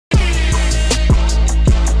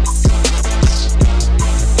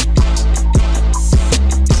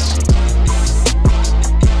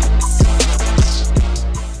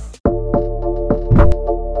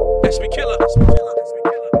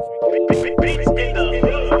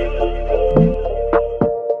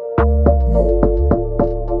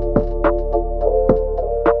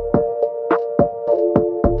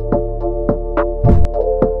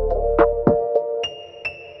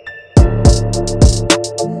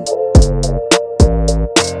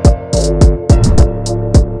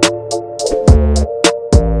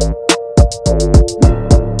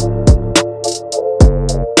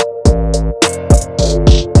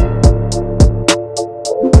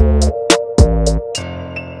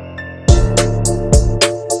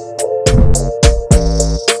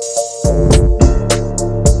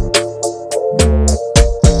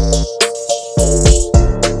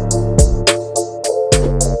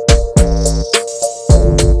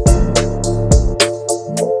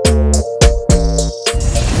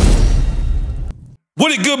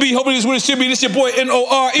This should be this your boy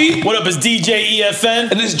N.O.R.E. What up, it's DJ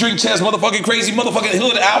EFN. And this is Drink Champs motherfucking crazy motherfucking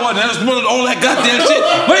hood hour, and that's all that goddamn shit.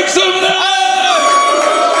 Make some noise!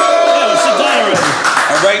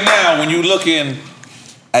 And right now, when you looking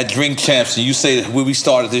at Drink Champs and you say that where we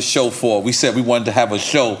started this show for, we said we wanted to have a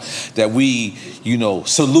show that we, you know,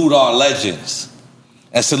 salute our legends.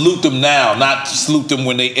 And salute them now, not salute them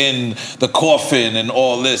when they in the coffin and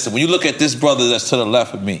all this. And when you look at this brother that's to the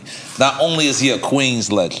left of me, not only is he a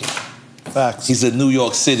Queens legend, facts. He's a New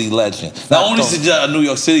York City legend. Not only is he a New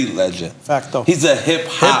York City legend, facto. He's a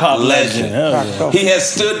hip-hop legend. Yeah. He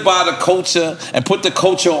has stood by the culture and put the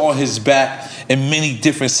culture on his back in many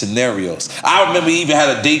different scenarios. I remember he even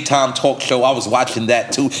had a daytime talk show. I was watching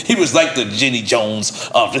that too. He was like the Jenny Jones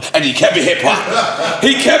of it, and he kept it hip-hop.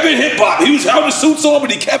 He kept it hip-hop. He was having the suits on, but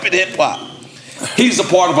he kept it hip-hop. He's a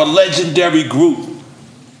part of a legendary group.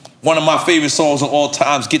 One of my favorite songs of all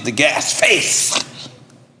times, Get the Gas Face.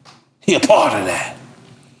 He a part of that.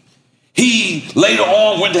 He later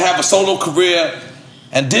on went to have a solo career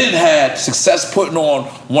and then had success putting on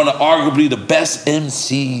one of arguably the best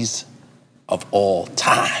MCs of all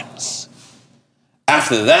times.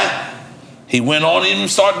 After that, he went on and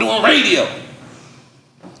started doing radio.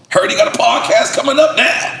 Heard he got a podcast coming up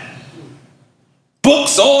now.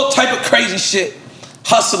 Books, all type of crazy shit.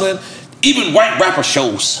 Hustling, even white rapper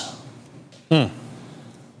shows. Had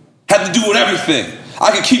to do with everything.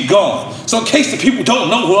 I can keep going. So in case the people don't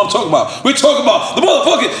know who I'm talking about, we're talking about the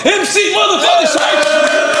motherfucking MC motherfucking Serch.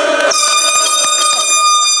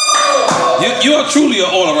 You're truly an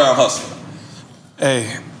all-around hustler.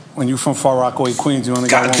 Hey, when you from Far Rockaway, Queens, you only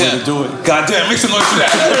got one way to do it. Goddamn, make some noise for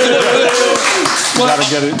that.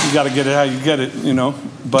 You gotta get it how you get it, you know.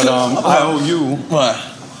 But I owe you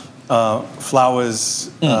flowers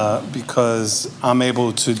because I'm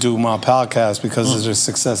able to do my podcast because of the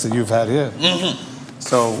success that you've had here.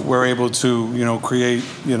 So we're able to, you know, create,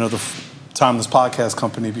 you know, the Timeless Podcast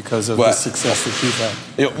Company because of the success that you've had.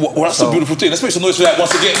 Yeah, well, that's a beautiful thing. Let's make some noise for that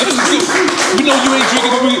once again. We know you ain't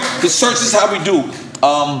drinking, but the Serch is how we do.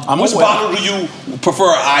 Which bottle do you prefer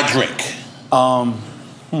I drink?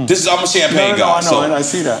 This is, I'm a champagne guy. I know, and I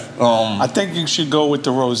see that. I think you should go with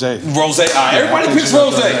the rosé. Rosé, everybody picks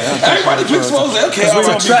rosé. Everybody picks rosé. Okay,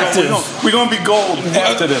 we're gonna be gold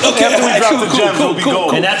after this. Okay, after we drop the gems, we'll be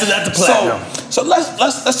gold. And after that, the platinum. So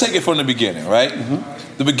let's take it from the beginning, right?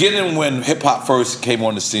 The beginning when hip hop first came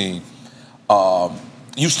on the scene.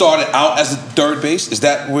 You started out as a third bass. Is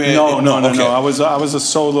that where? No. I was a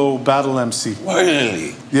solo battle MC.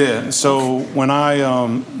 Really? Yeah. So when I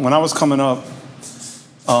was coming up.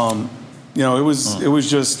 You know, it was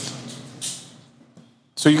just.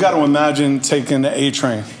 So you got to imagine taking the A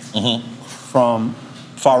train from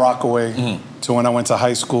Far Rockaway to when I went to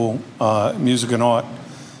high school, Music and Art,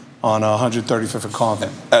 on 135th and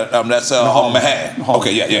Convent. That's Manhattan.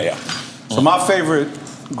 Okay, yeah. So my favorite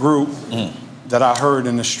group that I heard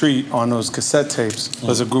in the street on those cassette tapes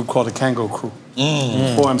was a group called the Kango Crew. 4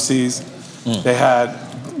 MCs. They had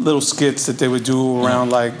little skits that they would do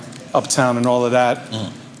around like Uptown and all of that.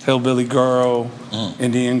 Hillbilly Girl,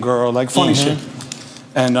 Indian Girl, like funny shit.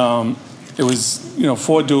 And it was, you know,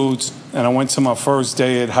 4 dudes, and I went to my first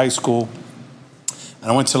day at high school,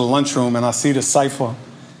 and I went to the lunchroom, and I see the cypher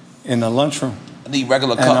in the lunchroom. I need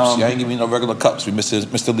regular cups. You ain't giving me no regular cups with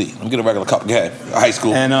Mr. Lee. Let me get a regular cup. Go ahead. High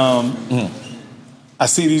school. And I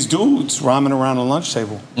see these dudes rhyming around the lunch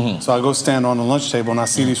table. So I go stand on the lunch table, and I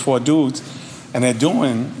see these 4 dudes, and they're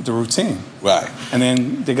doing the routine. Right. And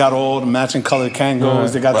then they got all the matching colored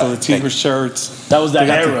Kangos. They got the Latifah shirts. That was that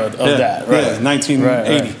era of that, right? Yeah,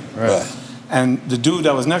 1980. Right. And the dude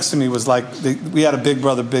that was next to me was like, we had a big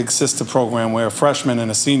brother, big sister program where a freshman and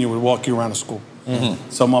a senior would walk you around the school.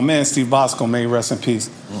 So my man, Steve Bosco, may he rest in peace.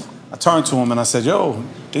 I turned to him and I said, yo,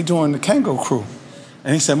 they doing the Kango Crew.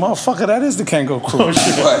 And he said, motherfucker, that is the Kango Crew. Oh,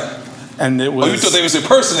 shit. And it was. Oh, you thought they was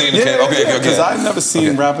impersonating the cat? Okay, because I'd never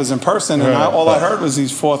seen rappers in person, and all I heard was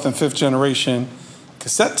these 4th and 5th generation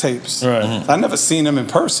cassette tapes. Right. I never seen them in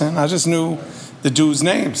person. I just knew the dudes'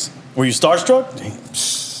 names. Were you starstruck?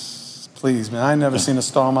 Please, man, I ain't never seen a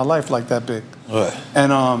star in my life like that big. Right.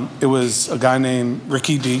 And it was a guy named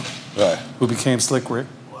Ricky D, who became Slick Rick.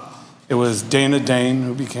 It was Dana Dane,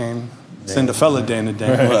 who became Cinderfella Dana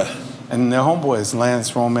Dane. Right. And their homeboys,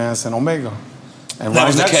 Lance, Romance, and Omega. And that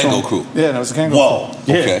was the next to Kango them- crew. Yeah, that was the Kango Whoa.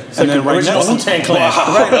 crew. Okay. And then right next to Wu-Tang Clan.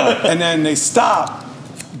 Right. And then they stopped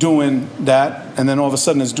doing that, and then all of a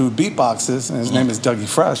sudden this dude beatboxes, and his name is Dougie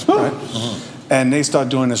Fresh, right? And they start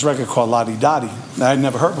doing this record called Lottie Dottie that I'd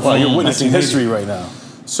never heard before. Well, you're witnessing history right now.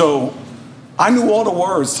 So I knew all the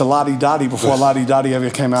words to Lottie Dottie before Lottie Dottie ever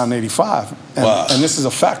came out in '85. And this is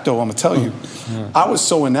a fact, though, I'm going to tell you. I was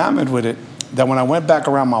so enamored with it that when I went back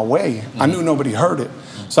around my way, I knew nobody heard it.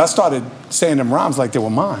 So I started saying them rhymes like they were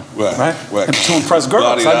mine, right? And to impress girls.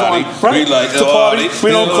 Lottie, I go on, right? we like to party. Lottie.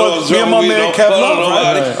 We don't call me and my man Kev Love,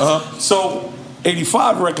 right? Uh-huh. So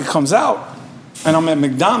 '85 record comes out, and I'm at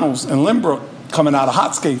McDonald's in Lynbrook coming out of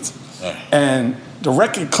Hot Skates. And the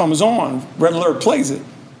record comes on, Red Alert plays it.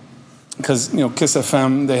 Because, Kiss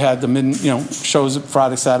FM, they had the shows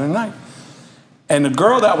Friday, Saturday night. And the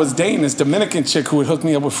girl that was dating, this Dominican chick who would hook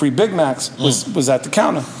me up with free Big Macs, was at the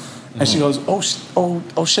counter. And she goes, oh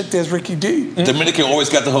shit, there's Ricky D. Dominican always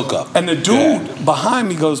got the hookup. And the dude behind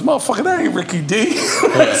me goes, motherfucker, that ain't Ricky D.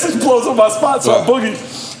 This blows up my spot, so I boogie.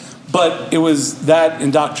 But it was that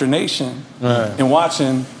indoctrination in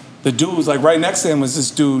watching the dudes. Like right next to him was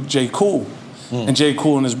this dude, J. Cool. And J.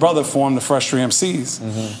 Cool and his brother formed the Fresh 3 MCs.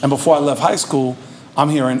 And before I left high school, I'm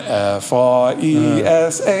hearing F-R-E-S-H,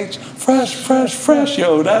 fresh,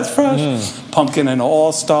 yo, that's fresh. Pumpkin and the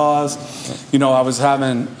All-Stars. I was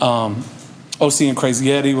having O.C. and Crazy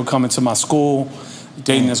Eddie were coming to my school,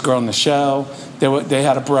 dating this girl in the shell. They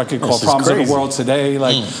had a record called Problems of the World Today.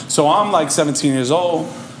 So I'm like 17 years old,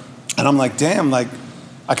 and I'm like, damn, like,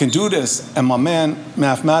 I can do this. And my man,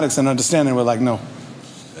 Mathematics and Understanding, were like, no,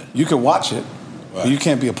 you could watch it, but you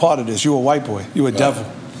can't be a part of this. You're a white boy. You're a devil.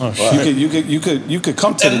 You could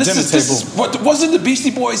come to the dinner table. Wasn't the Beastie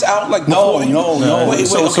Boys out like No. before? Wait,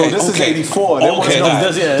 so this is '84. So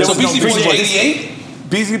Beastie Boys were '88?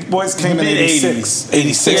 Beastie Boys came in '86.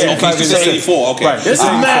 86. Okay, so 84. Okay. Right. This is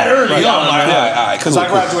mad early on. Because I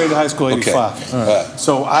graduated high school '85.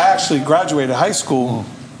 So I actually graduated high school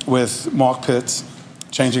with Mark Pitts,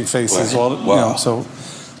 Changing Faces, So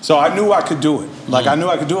I knew I could do it. I knew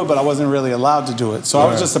I could do it, but I wasn't really allowed to do it. So I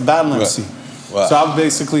was just a battle MC. So I was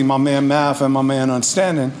basically, my man Math and my man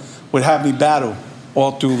Understanding would have me battle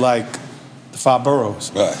all through the 5 boroughs.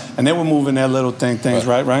 And they were moving their little things,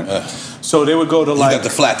 right? So they would go to You got the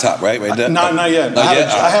flat top, right there? Not yet.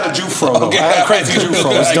 I had a Jufro, though. I had a crazy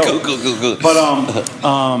Jufro. It was dope. Good. But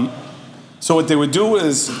so what they would do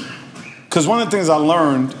is, because one of the things I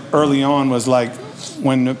learned early on was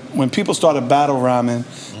when people started battle rhyming,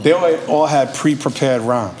 they all had pre-prepared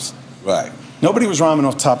rhymes. Right. Nobody was rhyming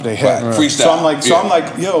off the top of their head. Right. Freestyle. So I'm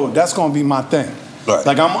like, yo, that's gonna be my thing. Right.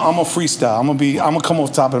 I'm a freestyle. I'm gonna come off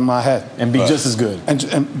the top of my head and be just as good and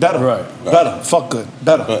better. Better. Fuck good.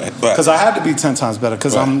 Better. Because I had to be 10 times better.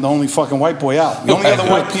 Because I'm the only fucking white boy out. The only other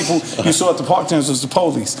white people you saw at the park dance was the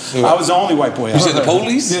police. I was the only white boy out. You said the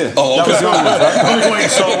police? Yeah. Oh, okay. That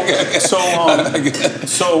was the only one.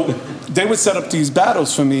 So they would set up these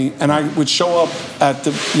battles for me, and I would show up at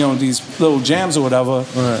these little jams or whatever.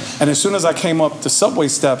 And as soon as I came up the subway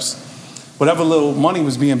steps, whatever little money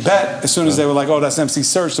was being bet, as soon as they were like, oh, that's MC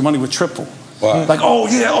Serch, the money would triple. Wow. Like, oh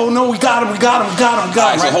yeah, oh no, we got him.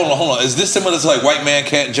 Right, so hold on. Is this similar to White Man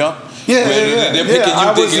Can't Jump? Yeah.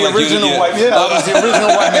 I was the original white. Yeah, I was the original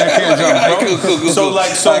White Man Can't Jump, bro. So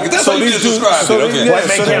these dudes, White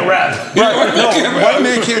Man can't rap. Right, no, white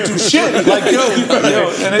man can't do shit. Like yo,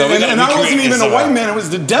 and I wasn't even a white man. It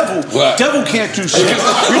was the devil. Devil can't do shit.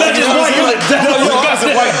 You're not just white. You're the devil. You guys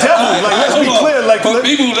are white devil. Like let's be clear. Like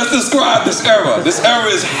people, let's describe this era. This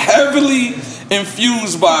era is heavily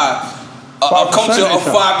infused by a culture of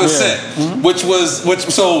 5%,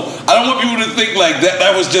 so I don't want people to think like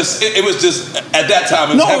that was just it was just at that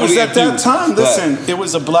time. It was at that time. Listen, it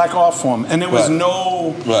was a black art form, and there was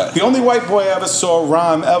no. The only white boy I ever saw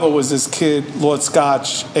rhyme ever was this kid, Lord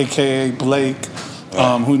Scotch, aka Blake,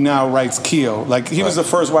 who now writes Keo. Like he was the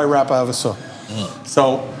first white rapper I ever saw.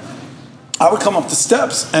 So I would come up the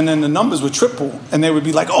steps, and then the numbers would triple, and they would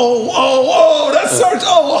be like, oh, that's Serch,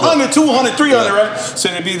 100, 200, 300, right? So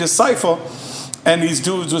there'd be the cipher, and these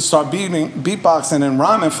dudes would start beatboxing and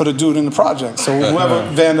rhyming for the dude in the project. So whoever,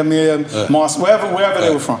 Vandermeer, Moss, wherever they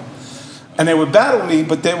were from. And they would battle me,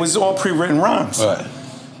 but they was all pre-written rhymes.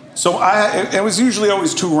 So it was usually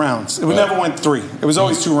always 2 rounds. It never went 3. It was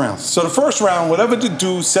always 2 rounds. So the first round, whatever the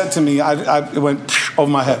dude said to me, it went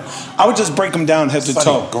over my head. I would just break them down head to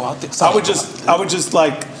toe. Go out there. I would just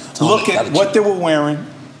like look at what they were wearing.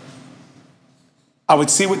 I would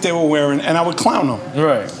see what they were wearing, and I would clown them.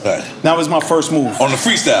 Right. That was my first move. On the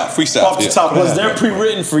freestyle. Off the top of the head. Was there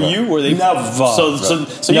pre-written for you? Were they never? So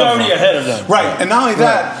you're already ahead of them. Right. And not only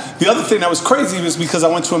that, the other thing that was crazy was because I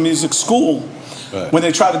went to a music school. When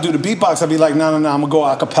they tried to do the beatbox, I'd be like, no, I'm gonna go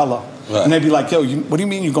a cappella. And they'd be like, yo, what do you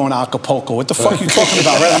mean you're going to Acapulco? What the fuck are you talking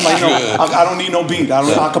about, right? I'm like, no, I don't need no beat. I don't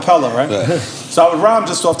need acapella, right? So I would rhyme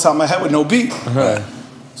just off the top of my head with no beat.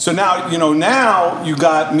 So now, now you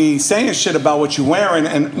got me saying shit about what you're wearing,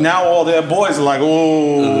 and now all their boys are like,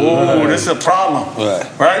 oh, this is a problem,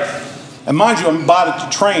 right? And mind you, I'm by the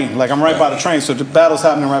train, like I'm right by the train, so the battle's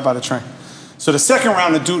happening right by the train. So the second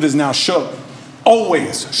round, the dude is now shook,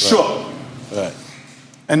 always shook.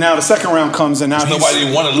 And now the second round comes, and now nobody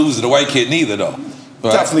didn't want to lose to the white kid neither, though.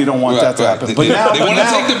 Definitely don't want that to happen. But now they want to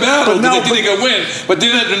take the battle because they think they can win. But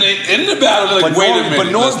then in the battle, they're like, wait a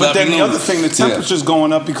minute. But then the other thing, the temperature's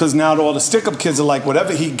going up because now all the stick-up kids are like,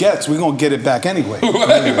 whatever he gets, we're gonna get it back anyway,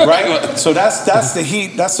 right? So that's the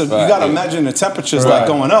heat. You gotta imagine the temperature's like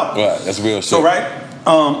going up. Right, that's real shit. So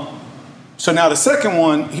so now the second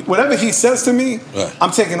one, whatever he says to me, I'm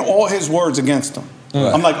taking all his words against him.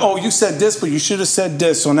 I'm like, oh, you said this, but you should have said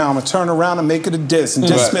this. So now I'm gonna turn around and make it a diss and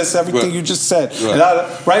dismiss everything you just said.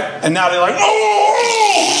 And now they're like,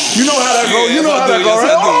 oh, you know how that go. You know how that go,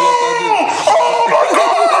 right? Oh my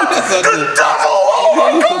God, the devil! Oh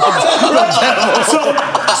my God!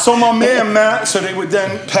 So my man Matt, so they would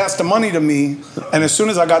then pass the money to me, and as soon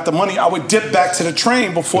as I got the money, I would dip back to the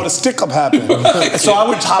train before the stick-up happened. So I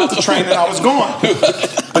would hop the train and I was gone.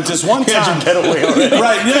 But this one time, getaway already.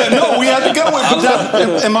 Right? Yeah, no, we had to get away.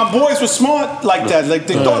 And my boys were smart like that. Like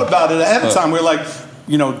they thought about it ahead of time. We were like,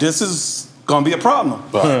 this is gonna be a problem,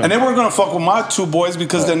 and they weren't gonna fuck with my 2 boys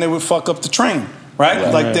because then they would fuck up the train,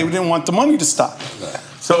 right? Like they didn't want the money to stop.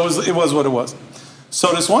 So it was what it was.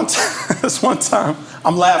 So this one time,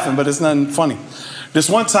 I'm laughing, but it's nothing funny. This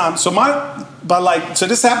one time, so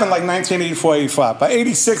this happened like 1984, 85. By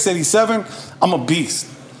 86, 87, I'm a beast.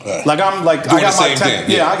 Like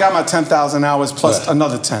I got my 10,000 hours plus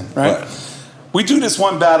another 10, right? We do this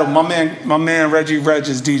one battle. My man Reggie Reg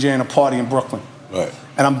is DJing a party in Brooklyn, and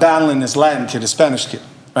I'm battling this Latin kid, a Spanish kid,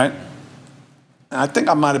 right? And I think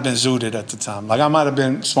I might have been zooted at the time. Like I might have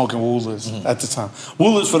been smoking woolers at the time.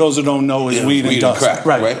 Woolers, for those who don't know, is weed and dust. Crack,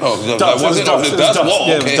 right? Oh, dust. Was it dust? Whoa,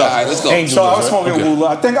 yeah, it was dust. All right, let's go. So I was smoking wooler.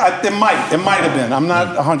 I think it might have been. I'm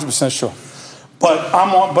not 100% sure. But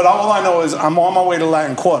all I know is I'm on my way to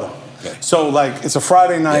Latin Quarter. So like it's a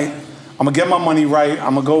Friday night. I'm gonna get my money right.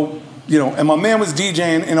 I'm gonna go, and my man was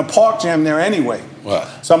DJing in a park jam there anyway.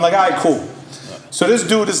 So I'm like, all right, cool. So this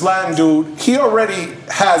this Latin dude, he already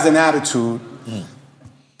has an attitude.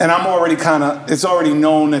 And I'm already it's already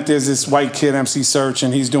known that there's this white kid, MC Serch,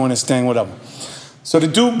 and he's doing his thing, whatever. So the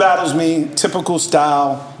dude battles me, typical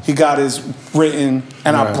style. He got his written,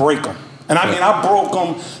 and I break him. And I mean, I broke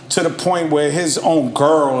him to the point where his own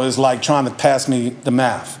girl is like trying to pass me the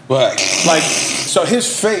math. Like, so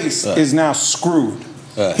his face is now screwed.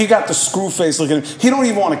 He got the screw face looking at him. He don't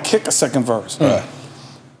even want to kick a second verse.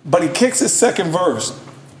 But he kicks his second verse.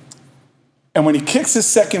 And when he kicks his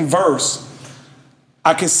second verse,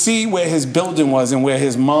 I could see where his building was and where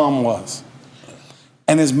his mom was.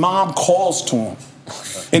 And his mom calls to him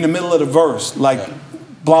in the middle of the verse, like,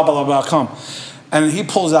 blah, blah, blah, come. And he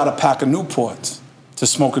pulls out a pack of Newports to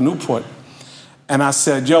smoke a Newport. And I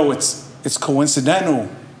said, yo, it's coincidental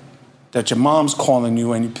that your mom's calling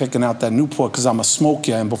you and you're picking out that Newport because I'm a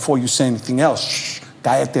smoker, and before you say anything else, shh,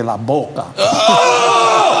 cállate la boca.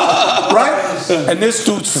 Right? And this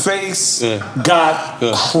dude's face got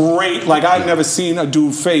great. Like I've never seen a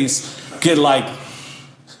dude's face get like,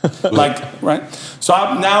 right? So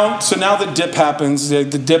now the dip happens. The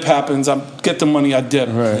dip happens. I get the money. I dip,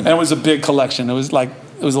 and it was a big collection. It was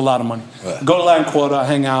a lot of money. Go to Latin Quarter, I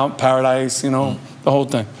hang out, Paradise, the whole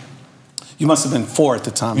thing. You must have been 4 at the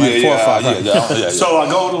time, right? 4 or 5. Right? So I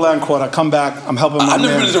go to Latin Quarter, I come back, I'm helping my man. I've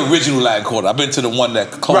never been to the original Latin Quarter. I've been to the one that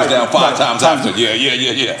closed down 5 times after. Yeah.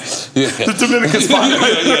 The Dominican spot. Yeah.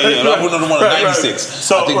 I went on the one in 96.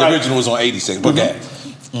 So, I think the original was on 86. But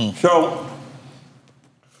So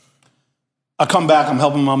I come back, I'm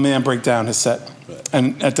helping my man break down his set. Right.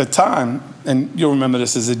 And at the time, and you'll remember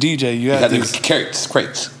this as a DJ, you had these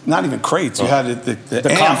crates. Not even crates. You had the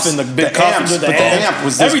amps. Coffin, the big coffin, amps, but the amp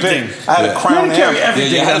was this everything. big. I had a crown amp.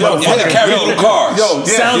 Everything. You had to carry little cars.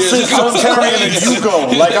 Sound system. I was carrying a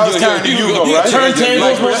Yugo. Like I was carrying a Yugo, right?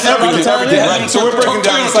 Turntables. Everything. Right? So we're breaking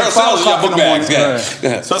down. It's like 5 o'clock in the morning.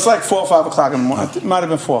 Yeah. So it's like 4 or 5 o'clock in the morning. It might have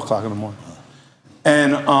been 4 o'clock in the morning.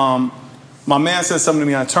 And my man said something to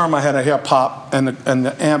me. I turn my head, I hear pop, and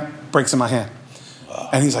the amp breaks in my hand.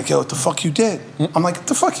 And he's like, yo, what the fuck you did? I'm like, what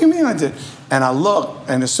the fuck you mean I did? And I look,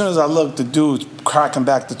 and as soon as I look, the dude's cracking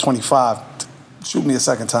back to 25, shoot me a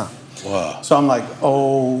second time. Wow. So I'm like,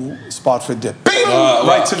 oh, spot for dip. Bing!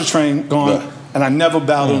 Right to the train, gone. And I never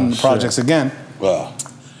bowed in the projects again. Wow.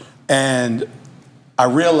 And I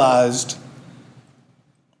realized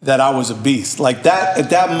that I was a beast. Like that, at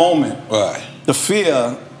that moment, the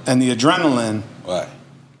fear and the adrenaline,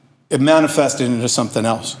 it manifested into something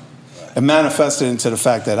else. It manifested into the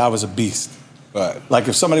fact that I was a beast. Right. Like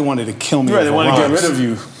if somebody wanted to kill me, they wanted to get rid of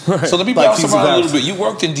you. Right. So let me bounce around a little bit. You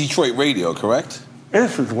worked in Detroit radio, correct?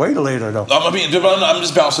 This was way later though. I'm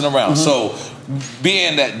just bouncing around. So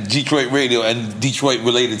being that Detroit radio and Detroit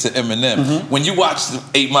related to Eminem, when you watch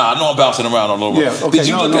 8 Mile, I know I'm bouncing around all over. Yeah, okay, did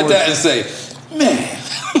you look at that and say, man,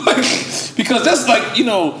 because that's like,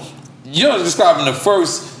 you're describing the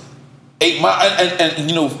first 8 Mile, and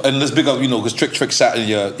you know, and let's big up, because Trick sat in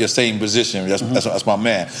your same position. That's my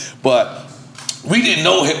man. But we didn't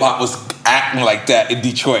know hip hop was acting like that in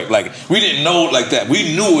Detroit. Like we didn't know it like that.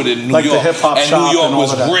 We knew it in New York. The hip hop and shop New York and all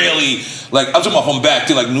was of that. really like, I'm talking about from back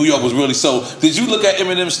then. Like New York was really so. Did you look at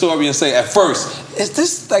Eminem's story and say at first, is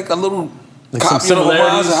this like a little some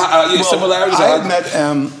similarities? Similarities. I had met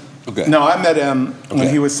M. No, I met M when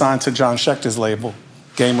he was signed to John Schecter's label,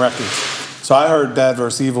 Game Records. So I heard Bad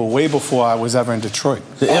vs. Evil way before I was ever in Detroit.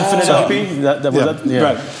 The Infinite LP?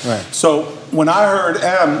 Right. So when I heard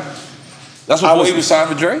M... That's before he was signed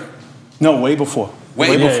with Dre? No, way before.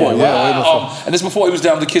 Way before. And this before he was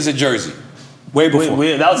down with the kids at Jersey. Way before.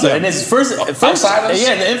 That was and his first the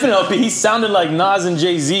Infinite LP, he sounded like Nas and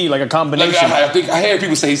Jay-Z, like a combination. Like I hear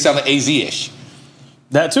people say he sounded AZ-ish.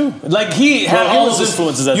 That too. Like he had all those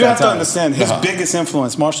influences at that time. You have to understand, his biggest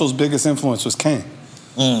influence, Marshall's biggest influence was Kane.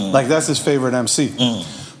 Like that's his favorite MC.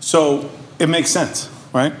 So it makes sense,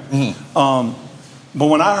 right? But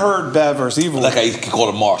when I heard Bad vs. Evil, like I call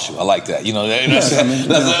him Marshall. I like that. I know him personally.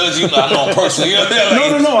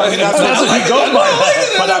 No. I mean, that's what he goes by.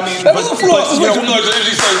 But I mean,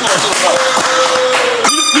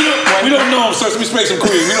 we don't know him, Serch. We make some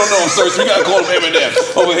cream. We don't know him, Serch. We gotta call him Eminem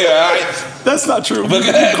over here. All right. That's not true. You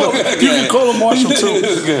can call him Marshall too.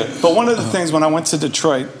 But one of the things when I went to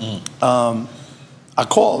Detroit, I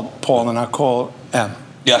called Paul and I called M.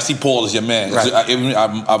 Yeah, I see Paul as your man. Right.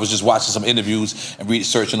 I was just watching some interviews and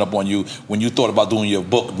searching up on you. When you thought about doing your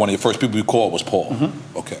book, one of your first people you called was Paul.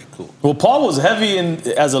 Okay, cool. Well, Paul was heavy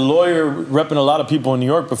as a lawyer, repping a lot of people in New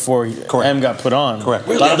York before M got put on. Correct.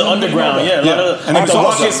 A lot of the underground, a lot of the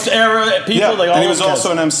Ruckus era people. And he was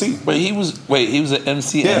also an MC. Wait, he was an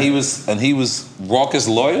MC and he was Raucous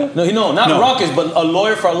lawyer? No, not Raucous, but a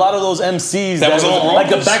lawyer for a lot of those MCs that was on like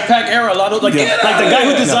the Backpack era. A lot of like the guy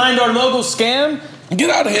who designed our logo, Scam. Get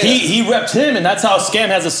out of here. He repped him, and that's how Scam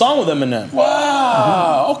has a song with Eminem.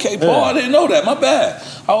 Wow. Okay, Paul, I didn't know that. My bad.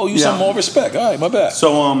 I owe you some more respect. All right, my bad.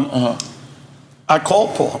 So I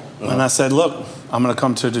called Paul, and I said, look, I'm going to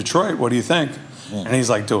come to Detroit. What do you think? And he's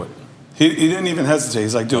like, do it. He didn't even hesitate.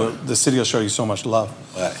 He's like, do it. The city will show you so much love.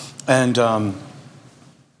 Right. And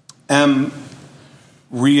M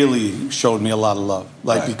really showed me a lot of love.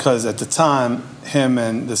 Because at the time, him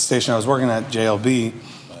and the station I was working at, JLB,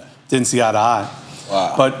 didn't see eye to eye.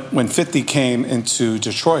 Wow. But when 50 came into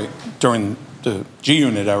Detroit during the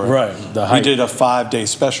G-Unit era, we did a 5-day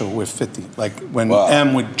special with 50. Like when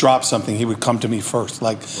M would drop something, he would come to me first.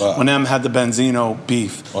 Like when M had the Benzino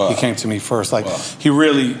beef, he came to me first. Like he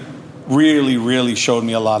really, really, really showed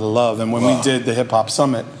me a lot of love. And when we did the Hip Hop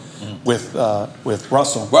Summit with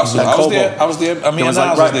Russell, I was there. I mean,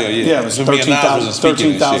 I was there. Yeah, it was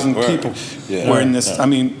 13,000 people were in this. I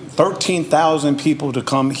mean, 13,000 people to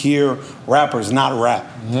come hear rappers not rap,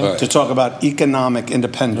 to talk about economic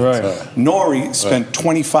independence. N.O.R.E. spent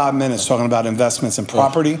 25 minutes talking about investments in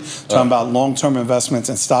property, talking about long-term investments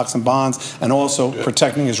in stocks and bonds, and also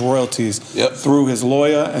protecting his royalties through his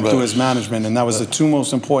lawyer and through his management. And that was the two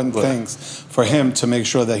most important things for him to make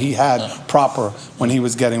sure that he had proper when he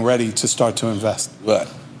was getting ready to start to invest.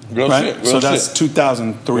 Real right? shit. Real so that's shit.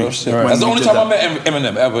 2003. Real shit. That's the only time I met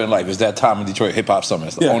Eminem ever in life. Is that time in Detroit Hip Hop Summer.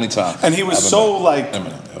 It's the only time. And he was so like,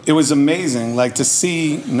 it was amazing. Like to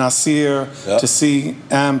see Nasir, to see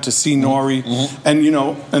to see N.O.R.E, and you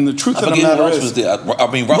know, and the truth of the matter is, was there.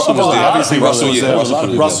 I mean, Russell was there. Obviously, Russell was there.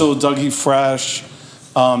 Russell, Russell, Dougie Fresh.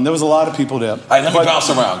 There was a lot of people there. All right, let me bounce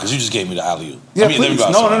around because you just gave me the alley-oop. Yeah, please.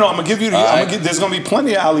 No. I'm gonna give you the. There's gonna be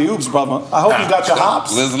plenty of alley-oops, brother. I hope you got your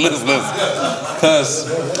hops. Listen.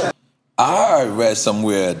 Because I read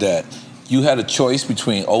somewhere that you had a choice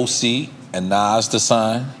between OC and Nas to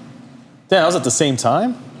sign. Damn, that was at the same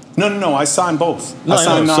time? No. I signed both. No, I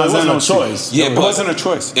signed Nas so it wasn't and a choice. Yeah, it wasn't a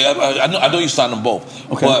choice. Yeah, I know you signed them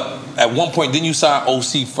both. Okay. But at one point, didn't you sign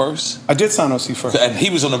OC first? I did sign OC first. And he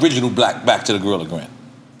was on the original Back to the Gorilla Grant.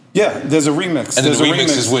 Yeah, there's a remix. And there's the a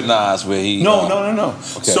remix is with Nas where he... No.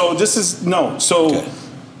 Okay. So this is... No. So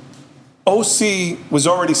OC was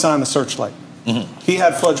already signed to Searchlight. He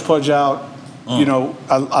had Fudge Pudge out. You know,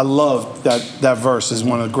 I love that verse. Is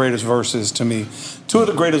one of the greatest verses to me. Two of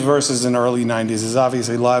the greatest verses in the early 90s is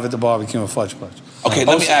obviously Live at the Barbecue and Fudge Pudge. Okay,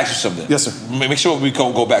 let me ask you something. Yes, sir. Make sure we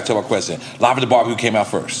go back to our question. Live at the Barbecue came out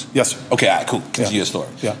first. Yes, sir. Okay, all right, cool. Continue your story.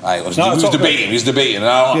 Yeah. All right, we was debating. And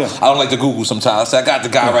I don't like to Google sometimes. I said, I got the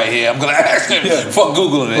guy right here. I'm going to ask him. Fuck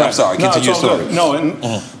Googling it. Right. I'm sorry. Continue your story. Good. No,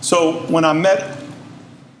 and so when I met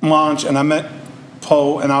Monch and I met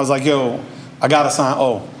Poe and I was like, yo, I got to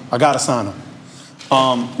sign him.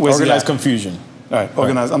 Organized confusion. All right,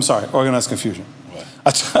 organized. I'm sorry, organized confusion.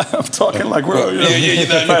 I'm talking like we're. I'm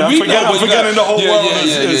forgetting the whole world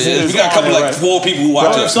is we got a couple like 4 people who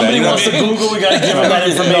watch us. If somebody wants to Google, we got to give them that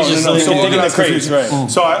information so they can dig in the crates. Right.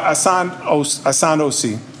 So I signed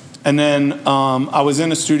OC, and then I was in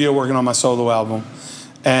the studio working on my solo album,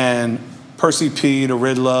 and Percy P, the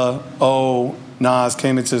Riddler, Nas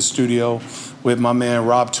came into the studio with my man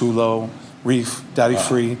Rob Tulo, Reef, Daddy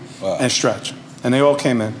Free, and Stretch, and they all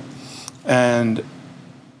came in, and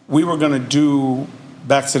we were gonna do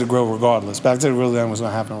Back to the Grill regardless. Back to the Grill then was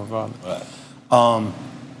gonna happen regardless. Right.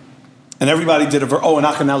 And everybody did and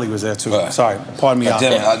Akinelli was there too. Right. Sorry, pardon me.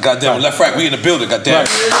 Goddamn, Left Rack, we in the building. Goddamn.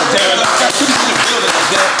 So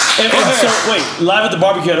wait, Live at the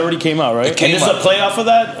Barbecue had already came out, right? It came and this is a play off of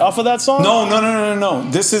that song? No.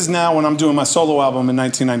 This is now when I'm doing my solo album in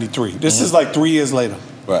 1993. This is like 3 years later.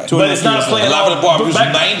 Right. But it's not playing Live at the Barbecue was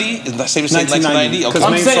 90? Is that same as 1990? Okay.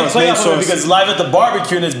 I'm saying play off of it because Live at the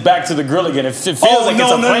Barbecue and it's Back to the Grill again. It feels like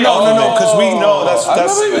it's a play off of it. Because we know that's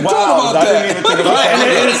wow. I didn't even think about that.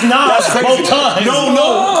 And it's not both times.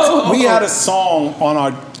 No. We had a song on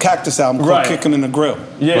our Cactus album called Kick 'Em in the Grill.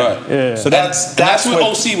 Yeah. So that's what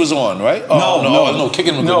OC was on, right? No, Kick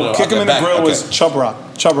 'Em in the Grill. No, Kick 'Em in the Grill was Chub Rock.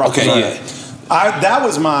 Okay, yeah. That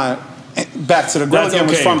was my Back to the Grill again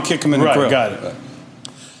was from Kick 'Em in the Grill. Got it.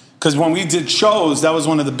 Because when we did shows, that was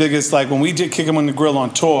one of the biggest, like when we did Kick 'Em in the Grill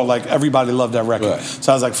on tour, like everybody loved that record. Right.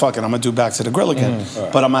 So I was like, fuck it, I'm gonna do Back to the Grill again.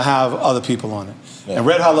 But I'm gonna have other people on it. Yeah. And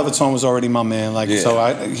Red Hot Leviton was already my man,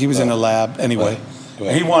 he was in the lab anyway.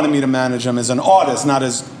 Right. He wanted me to manage him as an artist, not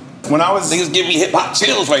as, when I was... Niggas give me hip-hop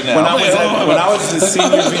chills right now. When I was the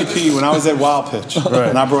senior VP, when I was at Wild Pitch,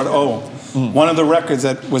 and I brought one of the records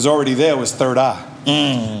that was already there was Third Eye.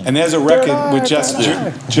 And there's a record with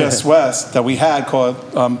Just West that we had called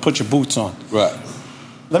Put Your Boots On. Right.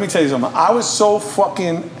 Let me tell you something. I was so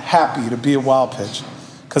fucking happy to be at Wild Pitch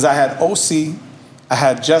because I had OC, I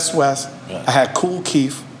had Just West, I had Kool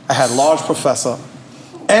Keith, I had Large Professor,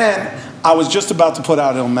 and I was just about to put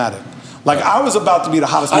out Illmatic. Like, I was about to be the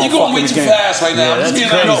hottest motherfucker in the game. You're going way too fast right now. Yeah,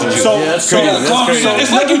 that's crazy.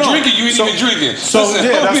 It's like you drinking, you ain't even drinking. So,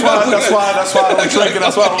 that's why I don't drink and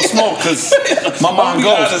that's why I don't smoke, because my mind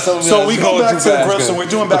goes. So we go back to the grill, so we're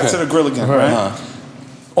doing Back to the Grill again, right?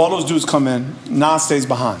 All those dudes come in, Nas stays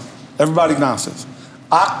behind. Everybody bounces.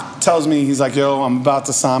 Ak tells me, he's like, yo, I'm about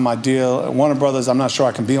to sign my deal at Warner Brothers. I'm not sure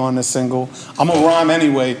I can be on this single. I'm going to rhyme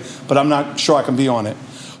anyway, but I'm not sure I can be on it.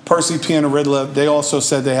 Percy P and the Riddler, they also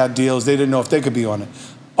said they had deals. They didn't know if they could be on it.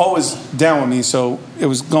 Always down with me, so it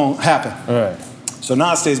was going to happen. Right. So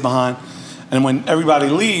Nas stays behind. And when everybody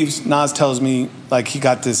leaves, Nas tells me, like, he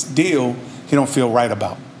got this deal he don't feel right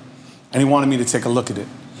about. And he wanted me to take a look at it.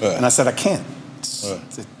 Right. And I said, I can't.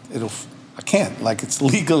 I can't. Like, it's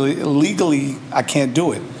legally, I can't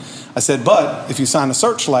do it. I said, but if you sign a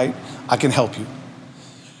Searchlight, I can help you.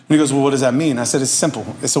 And he goes, well, what does that mean? I said, it's simple.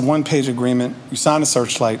 It's a one-page agreement. You sign a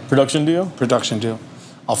Searchlight. Production deal? Production deal.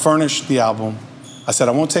 I'll furnish the album. I said,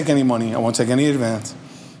 I won't take any money. I won't take any advance.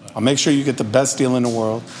 I'll make sure you get the best deal in the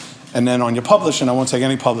world. And then on your publishing, I won't take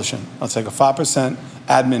any publishing. I'll take a 5%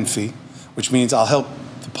 admin fee, which means I'll help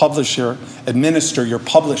the publisher administer your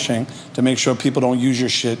publishing to make sure people don't use your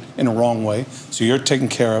shit in the wrong way. So you're taken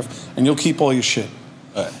care of, and you'll keep all your shit.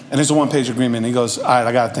 Right. And there's a one-page agreement. And he goes, all right,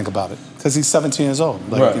 I got to think about it. Because he's 17 years old.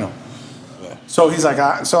 Like, you know. So he's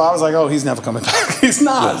like, so I was like, oh, he's never coming back. He's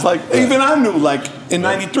not. It's like, even I knew, like, in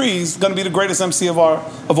 '93, he's going to be the greatest MC of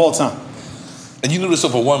all time. And you knew this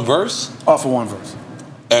off of one verse? Off of one verse.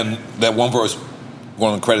 And that one verse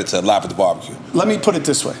won credit to Live at the Barbecue. Let me put it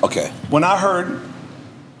this way. Okay. When I heard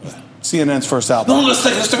CNN's first album. No, let's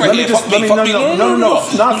take it right here. No,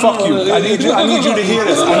 not fuck you. I need you to hear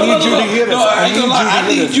this. I need you to hear this. I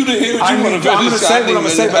need you to hear what you want to I'm going to say what I'm going to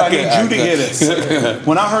say, but I need you to hear this.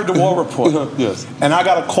 When I heard the War Report, and I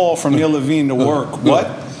got a call from Neil Levine to work,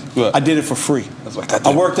 I did it for free.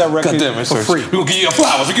 I worked that record for free. We'll give you your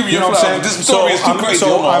flowers. We'll give you your flowers. This story is too crazy.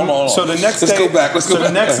 Hold on. So the next day, let's go back. So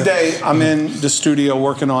the next day, I'm in the studio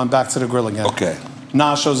working on Back to the Grill again. Okay.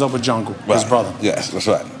 Nas shows up with Jungle, his brother. Yes, that's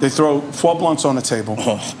right. They throw 4 blunts on the table,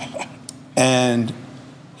 and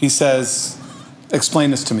he says,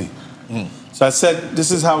 "Explain this to me." So I said,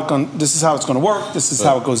 "This is how it's going to work. This is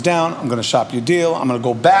how it goes down. I'm going to shop your deal. I'm going to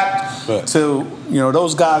go back to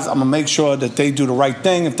those guys. I'm going to make sure that they do the right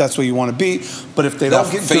thing if that's where you want to be. But if they don't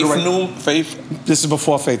get to the right Faith. This is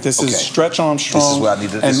before Faith. This is Stretch Armstrong this is where I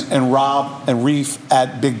needed and Rob and Reef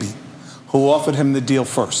at Big B, who offered him the deal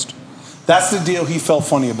first. That's the deal he felt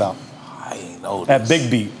funny about. I ain't know this. At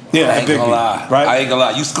Big B. Yeah, I ain't gonna lie. Right? I ain't gonna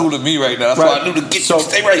lie. You schooling me right now. That's why I knew to get you.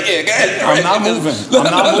 Stay right here. Go ahead. I'm not moving.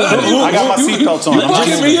 I got my seatbelts on.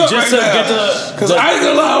 Just to get the... Because I ain't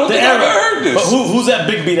gonna lie. I don't think I ever heard this. But who's at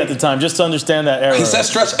Big Beat at the time? Just to understand that era. He said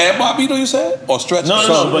Stretch and Bobby, you said? Or Stretch?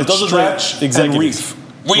 No, but those are Stretch and Reef.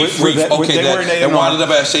 Reef. Okay, that wound up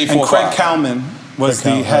at Shade 4. And Craig Kalman was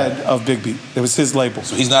the head of Big Beat. It was his label.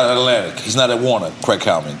 So he's not at Atlantic. He's not at Warner, Craig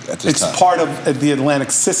Kalman, at this time. It's part of the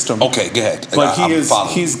Atlantic system. Okay, go ahead. But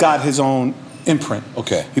he's got his own imprint.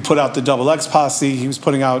 Okay. He put out the Double X Posse. He was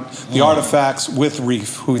putting out the Artifacts with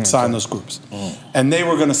Reef, who had signed those groups. And they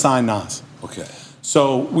were going to sign Nas. Okay.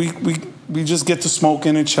 So we just get to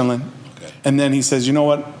smoking and chilling. Okay. And then he says, you know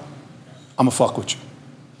what? I'm going to fuck with you.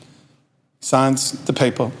 He signs the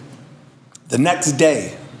paper. The next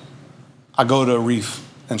day, I go to Reef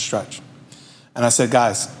and Stretch. And I said,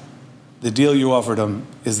 guys, the deal you offered him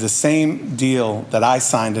is the same deal that I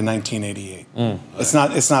signed in 1988. It's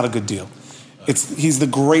not a good deal. He's the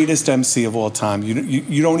greatest MC of all time.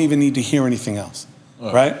 You don't even need to hear anything else,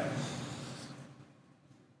 right?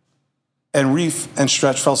 And Reef and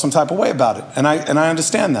Stretch felt some type of way about it. And I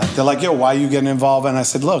understand that. They're like, yo, why are you getting involved? And I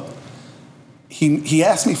said, look, he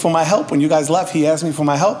asked me for my help. When you guys left, he asked me for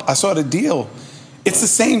my help. I saw the deal. It's the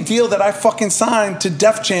same deal that I fucking signed to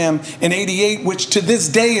Def Jam in '88, which to this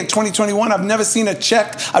day in 2021, I've never seen a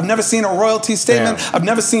check. I've never seen a royalty statement. Damn. I've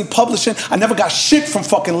never seen publishing. I never got shit from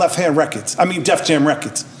fucking Left Hand Records. I mean, Def Jam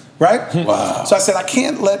Records, right? Wow. So I said, I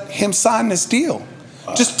can't let him sign this deal.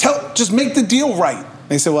 Wow. Just make the deal right.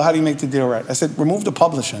 They said, well, how do you make the deal right? I said, remove the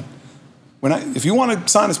publishing. If you want to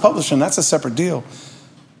sign his publishing, that's a separate deal.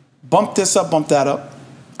 Bump this up, bump that up.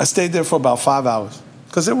 I stayed there for about 5 hours.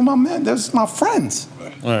 Because they were my men, they were my friends.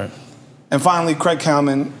 Right. And finally, Craig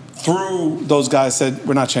Kalman, through those guys, said,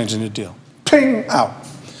 we're not changing the deal. Ping, out.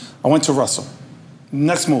 I went to Russell.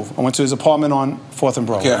 Next move, I went to his apartment on 4th and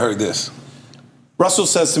Broadway. Okay, I heard this. Russell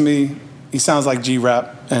says to me, he sounds like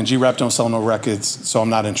G-Rap, and G-Rap don't sell no records, so I'm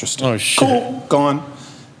not interested. Oh, shit. Cool, gone.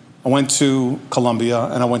 I went to Columbia,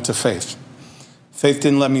 and I went to Faith. Faith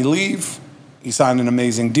didn't let me leave. He signed an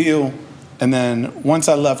amazing deal. And then once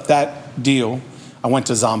I left that deal, I went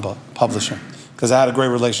to Zomba Publishing because I had a great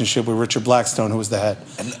relationship with Richard Blackstone, who was the head.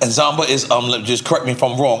 And Zomba is, just correct me if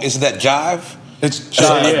I'm wrong, isn't that Jive? It's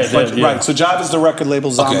Jive, right. So Jive is the record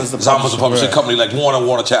label, Zomba is the publishing. Zomba's the publishing company like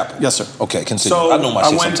Warner Chapel. Yes, sir. Okay, continue. So I know my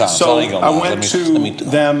shit sometimes. So I went to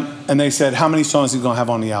them and they said, how many songs are you going to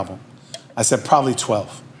have on the album? I said, probably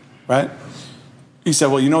 12, right? He said,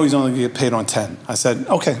 well, you know he's only going to get paid on 10. I said,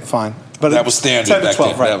 okay, fine. But that was standard 10 to back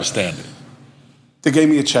 12, then. right? That was standard. They gave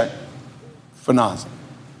me a check for Nas.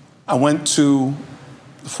 I went to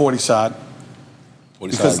the 40 side.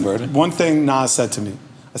 40 side Burden? One thing Nas said to me,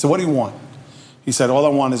 I said, what do you want? He said, all I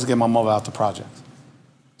want is to get my mother out the projects.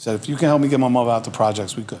 He said, if you can help me get my mother out the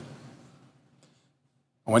projects, we good.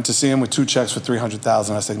 I went to see him with 2 checks for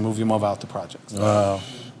 $300,000. I said, move your mother out the projects. Wow.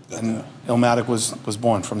 And Illmatic was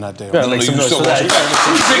born from that day. Yeah, make some noise for that.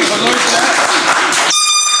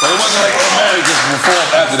 But it wasn't like Illmatic just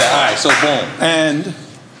performed after that. All right, so boom. And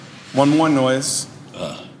one more noise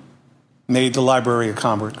made the Library of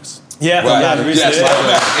Congress. Yeah, right. Yes, okay.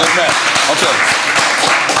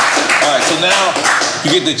 All right, so now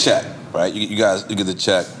you get the check, right? You guys get the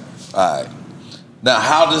check. All right. Now,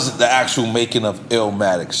 how does the actual making of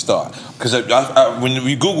Illmatic start? Because when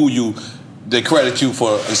we Google you, they credit you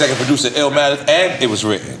for executive producer Illmatic, and it was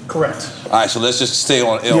written. Correct. All right, so let's just stay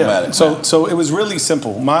on Illmatic. Yeah. So it was really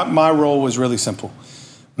simple. My role was really simple.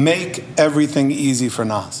 Make everything easy for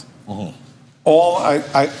Nas.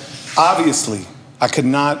 I obviously I could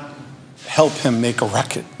not help him make a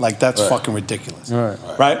record. Like that's fucking ridiculous.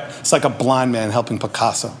 Right? It's like a blind man helping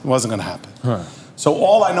Picasso. It wasn't gonna happen. So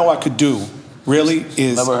all I know I could do really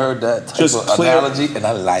is never heard that type just of analogy, and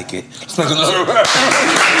I like it.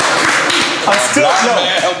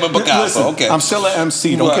 I'm still an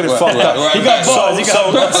MC. Don't get it fucked up. He got bars.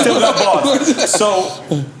 Still got bars.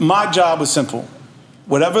 So my job was simple.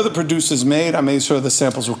 Whatever the producers made, I made sure the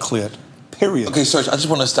samples were cleared. Period. Okay, Serch, I just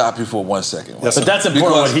want to stop you for 1 second. Yes, but that's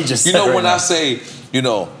important what he just said. You know, when I say,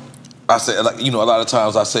 I say, like, a lot of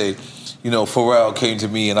times I say, Pharrell came to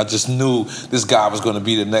me and I just knew this guy was going to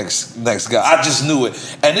be the next guy. I just knew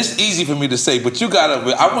it. And it's easy for me to say, but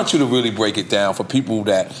I want you to really break it down for people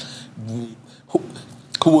who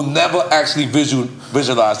will never actually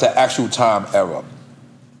visualize that actual time era.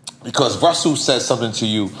 Because Russell said something to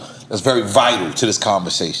you that's very vital to this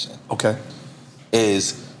conversation. Okay.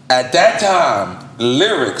 Is at that time,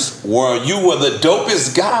 lyrics were you were the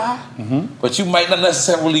dopest guy, but you might not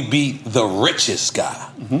necessarily be the richest guy.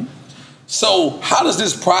 So how does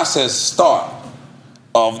this process start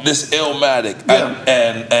of this Illmatic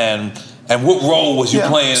and what role was you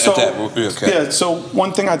playing at that? Okay. Yeah, so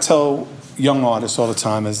one thing I tell young artists all the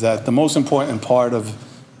time is that the most important part of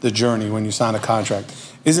the journey when you sign a contract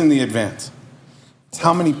isn't the advance. It's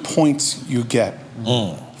how many points you get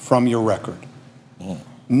from your record.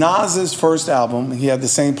 Nas's first album, he had the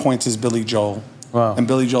same points as Billy Joel. Wow. And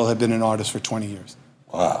Billy Joel had been an artist for 20 years.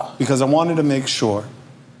 Wow. Because I wanted to make sure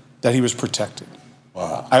that he was protected.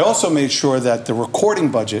 Wow. I also made sure that the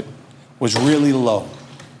recording budget was really low.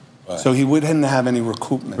 Right. So he wouldn't have any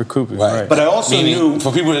recoupment. Right. But I also knew...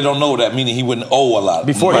 For people that don't know that, meaning he wouldn't owe a lot.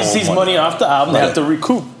 Before he sees money off the album, they have to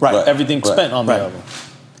recoup everything spent on the album.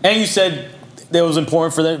 And you said it was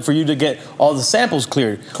important for you to get all the samples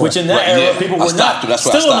cleared, which in that era, people were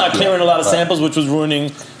still not clearing a lot of samples, which was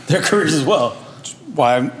ruining their careers as well.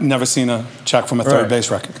 Why I've never seen a check from a third base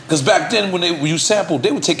record. Because back then, when you sampled,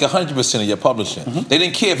 they would take 100% of your publishing. They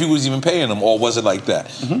didn't care if you was even paying them, or was it like that?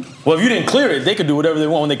 Well, if you didn't clear it, they could do whatever they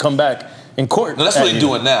want when they come back in court. No, that's what they're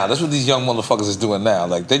doing now. That's what these young motherfuckers is doing now.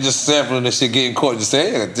 Like, they just sampling this shit, get in court, and just say,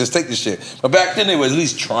 hey, just take this shit. But back then, they were at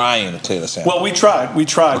least trying to clear the sample. Well, we tried.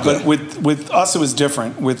 But with us, it was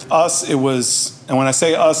different. With us, it was, and when I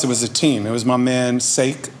say us, it was a team. It was my man,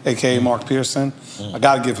 Serch, a.k.a. Mark Pearson. I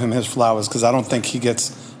got to give him his flowers, because I don't think he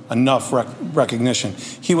gets enough recognition.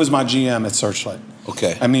 He was my GM at Searchlight.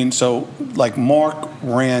 Okay. I mean, so, like, Mark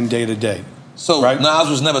ran day to day. So, Nas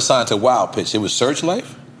was never signed to Wild Pitch. It was Searchlight?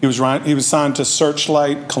 He was signed to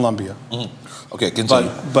Searchlight Columbia. Okay,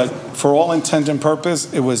 continue. But for all intent and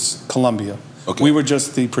purpose, it was Columbia. Okay. We were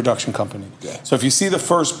just the production company. Okay. So if you see the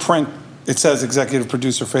first print, it says executive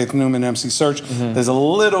producer Faith Newman, MC Serch. There's a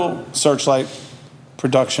little Searchlight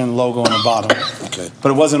production logo on the bottom. Okay. But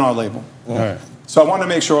it wasn't our label. All right. So I wanted to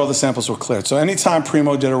make sure all the samples were cleared. So anytime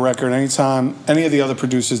Primo did a record, anytime any of the other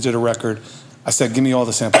producers did a record, I said, give me all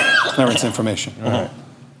the sample clearance information.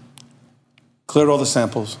 Cleared all the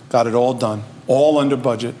samples, got it all done, all under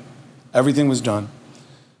budget. Everything was done.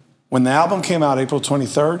 When the album came out April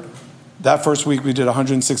 23rd, that first week we did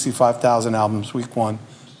 165,000 albums, week one.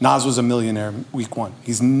 Nas was a millionaire week one.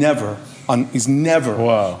 He's never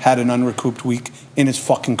had an unrecouped week in his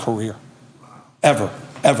fucking career. Ever.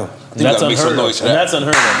 That's unheard of. That's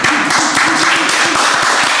unheard of.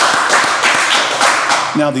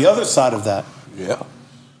 Now the other side of that,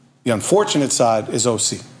 the unfortunate side is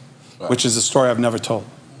OC, which is a story I've never told.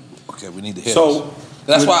 Okay, we need to hear this.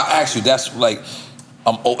 That's why I asked you. That's like,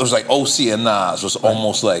 it was like OC and Nas was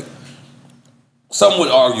almost like, some would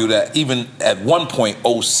argue that even at one point,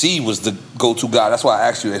 OC was the go-to guy. That's why I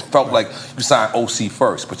asked you. It felt like you signed OC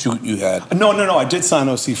first, but you had... No. I did sign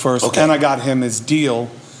OC first, and I got him his deal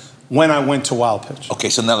when I went to Wild Pitch. Okay,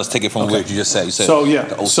 so now let's take it from where you just said. You said so,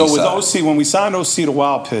 the OC so with side. OC, when we signed OC to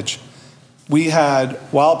Wild Pitch,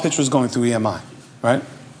 Wild Pitch was going through EMI, right?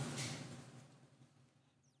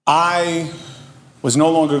 I was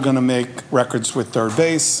no longer going to make records with Third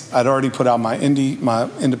Base. I'd already put out my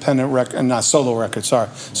independent record, not solo record,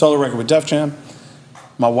 solo record with Def Jam.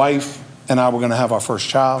 My wife and I were going to have our first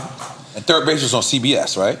child. And Third Base was on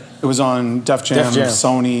CBS, right? It was on Def Jam,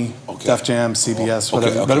 Sony, Def Jam, CBS,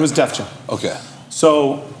 whatever. But it was Def Jam. Okay.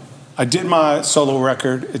 So I did my solo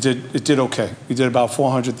record. It did okay. We did about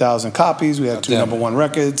 400,000 copies. We had two #1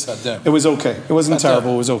 records. It was okay. It wasn't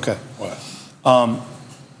terrible. It was okay. Wow.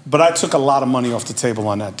 But I took a lot of money off the table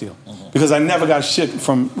on that deal because I never got shit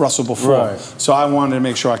from Russell before. So I wanted to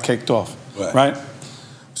make sure I caked off, right?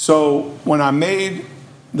 So when I made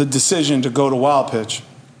the decision to go to Wild Pitch,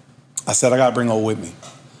 I said, I got to bring O with me.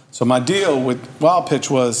 So my deal with Wild Pitch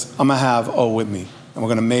was, I'm going to have O with me, and we're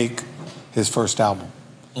going to make his first album.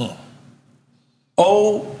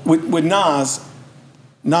 O, with Nas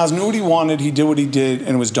knew what he wanted, he did what he did,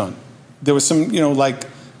 and it was done. There was some,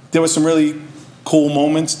 there was some really cool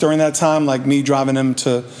moments during that time, like me driving him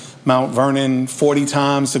to Mount Vernon 40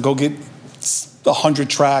 times to go get 100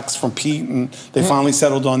 tracks from Pete, and they finally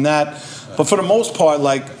settled on that. But for the most part,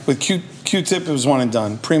 like with Q-Tip, it was one and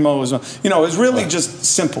done. Primo was one. It was really just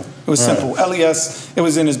simple. It was simple. LES, it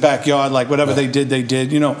was in his backyard, like whatever they did,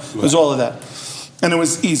 it was all of that. And it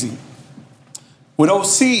was easy. With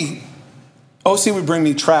OC would bring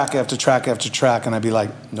me track after track after track, and I'd be like,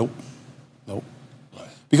 nope.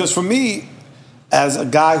 Because for me, as a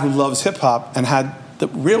guy who loves hip hop and had the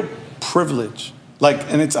real privilege,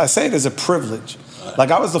 I say it as a privilege.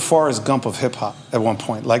 Like I was the Forrest Gump of hip hop at one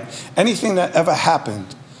point. Like anything that ever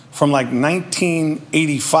happened from like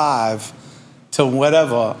 1985 to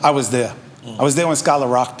whatever, I was there. I was there when Scholar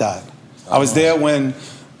Rock died. I was there when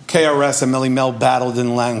KRS and Melly Mel battled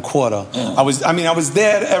in Latin Quarter. I was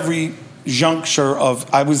there at every juncture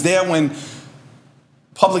I was there when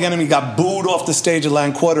Public Enemy got booed off the stage at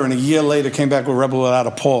Latin Quarter, and a year later came back with Rebel Without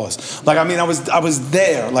a Pause. I was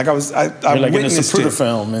there. I like witnessed in a it.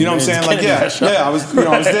 Film. You know what I'm saying? I was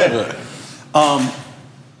there.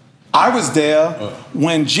 I was there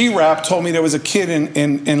when G-Rap told me there was a kid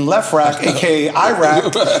in Left Rack, a.k.a.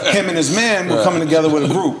 Iraq. Him and his man were coming together with a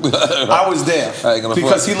group. I was there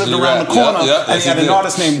because he lived around the corner and he had an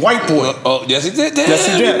artist named White Boy. Oh, yes, he did. Yes,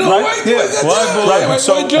 he did. Right?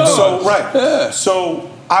 So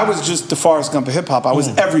I was just the Forrest Gump of hip hop. I was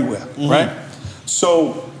everywhere, right?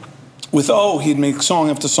 So with O, he'd make song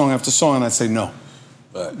after song after song, and I'd say, no,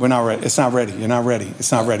 we're not ready. It's not ready. You're not ready.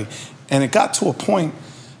 It's not ready. And it got to a point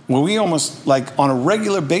where we almost, like, on a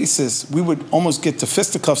regular basis, we would almost get to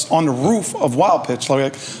fisticuffs on the roof of Wild Pitch, where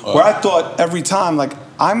I thought every time, like,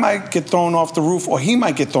 I might get thrown off the roof or he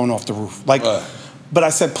might get thrown off the roof. But I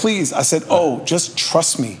said, please, oh, just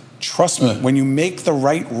trust me. Trust me. When you make the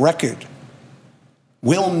right record,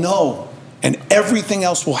 we'll know, and everything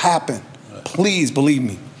else will happen. Please believe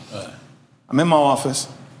me. I'm in my office.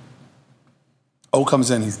 O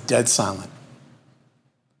comes in, he's dead silent.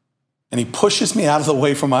 And he pushes me out of the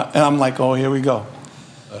way and I'm like, oh, here we go.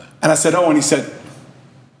 And I said, oh, and he said,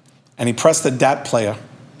 and he pressed the DAT player,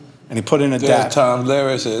 and he put in a DAT. Time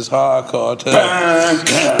lyrics is hardcore. And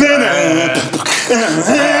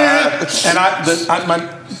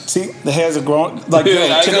see, the hairs are growing, like, to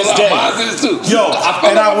this day.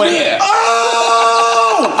 And I went,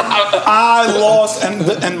 oh! I lost,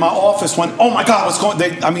 and my office went, oh my God, what's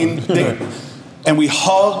going on? And we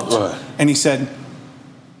hugged, and he said,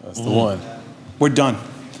 that's the one. We're done.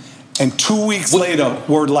 And 2 weeks later,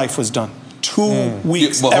 Word Life was done. 2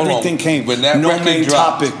 weeks, everything came. When that no main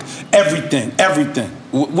topic, everything.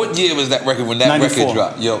 What year was that record when that 94. record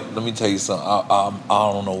dropped? Yo, let me tell you something. I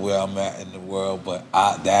don't know where I'm at in the world, but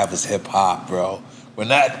that was hip hop, bro. When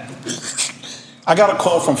that... I got a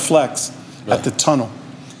call from Flex at the Tunnel.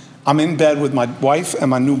 I'm in bed with my wife and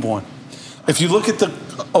my newborn. If you look at the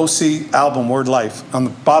OC album, Word Life, on the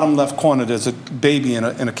bottom left corner, there's a baby in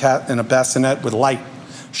a bassinet with light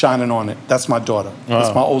shining on it. That's my daughter. Wow.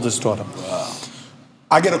 That's my oldest daughter. Wow.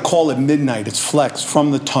 I get a call at midnight. It's Flex from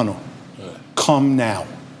the Tunnel. Come now.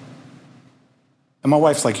 And my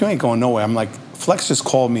wife's like, you ain't going nowhere. I'm like, Flex just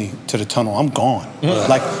called me to the Tunnel. I'm gone.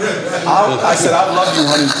 Like, I said, I love you,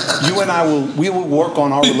 honey. You and I we will work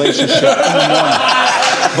on our relationship in the morning.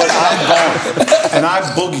 But I'm gone. And I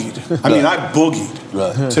boogied. I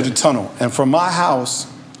boogied to the Tunnel. And from my house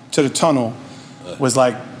to the Tunnel was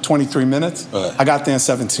like 23 minutes. I got there in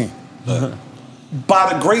 17.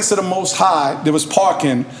 By the grace of the Most High, there was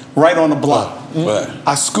parking right on the block.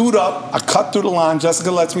 I scoot up, I cut through the line,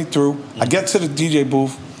 Jessica lets me through. I get to the DJ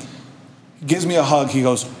booth, he gives me a hug, he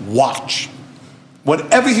goes, watch.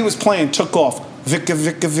 Whatever he was playing took off. Vicka,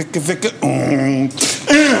 Vicka, Vicka, Vicka,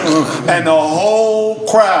 and the whole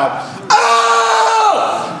crowd,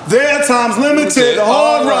 oh! Their Time's Limited, the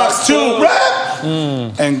Hard Rocks too, rap!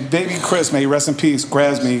 And Baby Chris, may he rest in peace,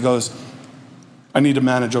 grabs me, he goes, I need to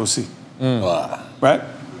manage OC. Right?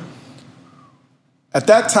 At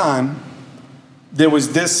that time, there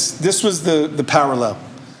was this was the parallel.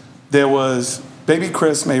 There was Baby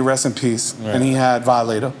Chris, may he rest in peace, and he had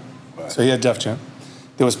Violator, so he had Def Jam.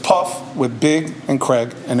 There was Puff with Big and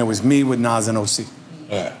Craig, and there was me with Nas and OC.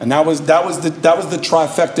 And that was the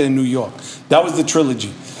trifecta in New York. That was the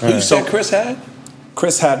trilogy. Who you said Chris had?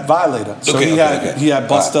 Chris had Violator. So he had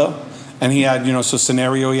Busta, and he had so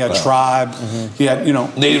Scenario. He had Tribe. He had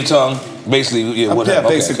Native Tongue, basically. Whatever.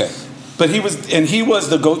 Basically. Okay. But he was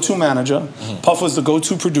the go-to manager. Puff was the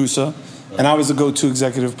go-to producer. And I was the go-to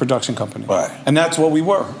executive production company. And that's what we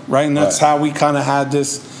were, right? And that's how we kind of had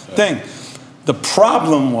this thing. The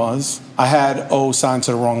problem was I had O signed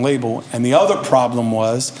to the wrong label. And the other problem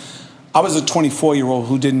was I was a 24-year-old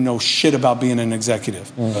who didn't know shit about being an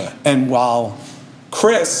executive. And while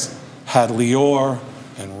Chris had Lior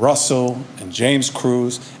and Russell and James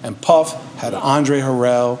Cruz and Puff had Andre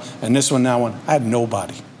Harrell and this one, that one, I had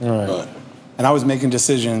nobody. And I was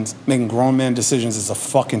making grown man decisions as a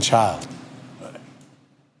fucking child.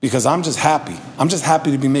 Because I'm just happy. I'm just happy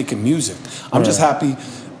to be making music. I'm just happy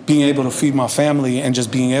being able to feed my family and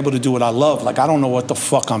just being able to do what I love. Like, I don't know what the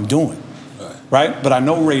fuck I'm doing, right? But I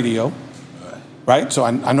know radio, right? So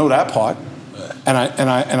I know that part, and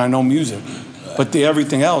I know music. But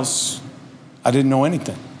everything else, I didn't know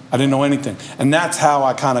anything. I didn't know anything. And that's how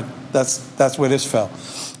I kind of, that's where this fell.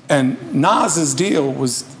 And Nas's deal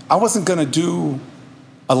was, I wasn't gonna do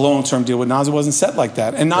a long-term deal with Nas. It wasn't set like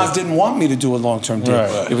that. And Nas didn't want me to do a long-term deal.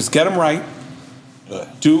 It was get him right,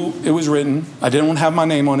 it was written. I didn't have my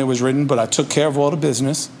name on it was written, but I took care of all the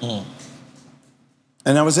business. And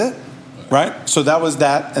that was it, right? So that was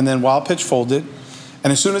that, and then Wild Pitch folded.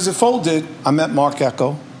 And as soon as it folded, I met Mark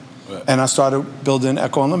Echo, and I started building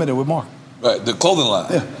Echo Unlimited with Mark. The clothing line.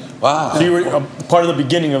 Yeah. Wow. So you were part of the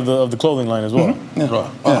beginning of the clothing line as well.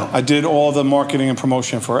 I did all the marketing and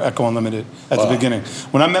promotion for Echo Unlimited at the beginning.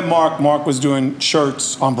 When I met Mark, Mark was doing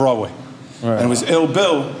shirts on Broadway. And it was Ill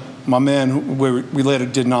Bill, my man, who we later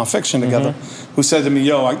did nonfiction together, who said to me,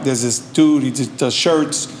 yo, there's this dude, he does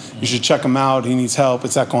shirts, you should check him out, he needs help,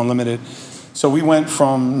 it's Echo Unlimited. So we went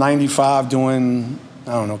from 95 doing,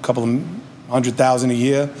 I don't know, a couple of 100,000 a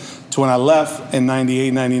year, to when I left in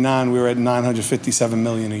 98, 99, we were at 957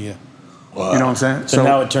 million a year. Wow. You know what I'm saying? So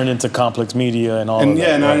now it turned into Complex Media and all of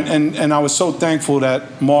that. And I was so thankful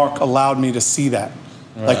that Mark allowed me to see that,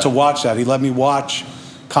 like to watch that. He let me watch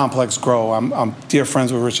Complex grow. I'm dear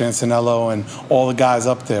friends with Rich Antonello and all the guys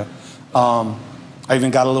up there. I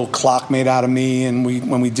even got a little clock made out of me, and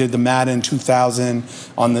when we did the Madden 2000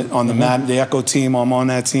 on the Madden, the Echo team, I'm on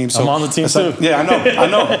that team. So I'm on the team too. Like, yeah, I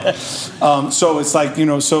know. So it's like,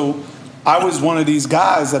 so I was one of these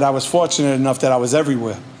guys that I was fortunate enough that I was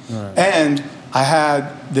everywhere. And I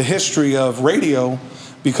had the history of radio,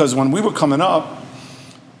 because when we were coming up,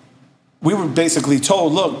 we were basically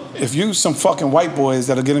told, look, if you some fucking white boys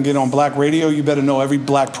that are gonna get on black radio, you better know every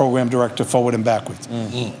black program director forward and backwards,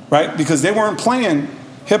 right? Because they weren't playing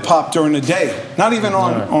hip hop during the day, not even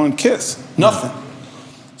on Kiss, nothing.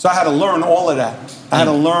 So I had to learn all of that. I had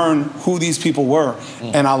to learn who these people were,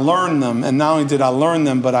 and I learned them. And not only did I learn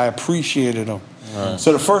them, but I appreciated them.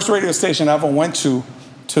 So the first radio station I ever went to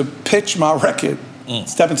pitch my record,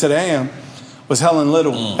 Step Into the AM, was Helen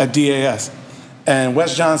Little at DAS. And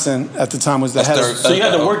Wes Johnson at the time was the head of... So you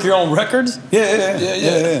had to work your own records?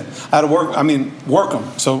 Yeah. I had to work them.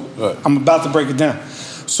 So I'm about to break it down.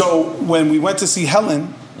 So when we went to see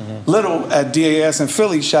Helen Little at DAS in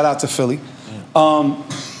Philly, shout out to Philly,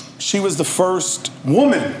 she was the first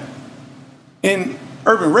woman in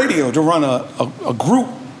urban radio to run a group.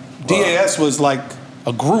 DAS was like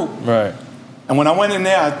a group. Right. And when I went in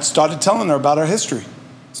there, I started telling her about her history.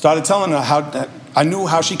 Started telling her how... I knew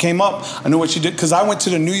how she came up. I knew what she did, because I went to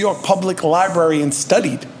the New York Public Library and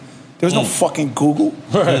studied. There was no fucking Google.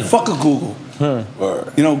 Fuck a Google.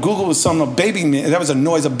 You know, Google was something a baby made. That was a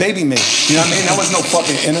noise a baby made. You know what I mean? That was no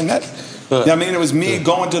fucking internet. You know what I mean? It was me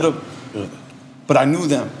going to the... But I knew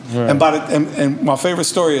them. And my favorite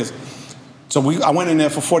story is, so I went in there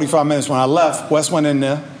for 45 minutes. When I left, Wes went in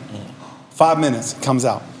there, 5 minutes, comes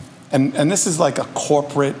out. And this is like a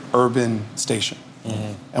corporate urban station.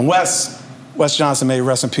 And Wes Johnson, may he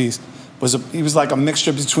rest in peace, he was like a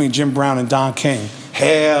mixture between Jim Brown and Don King.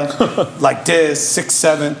 Hair, like this,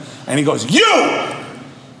 6'7", and he goes, you!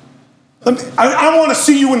 I want to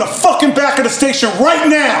see you in the fucking back of the station right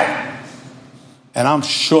now! And I'm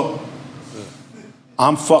shook.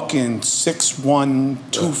 I'm fucking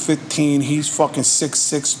 6'1", 215, he's fucking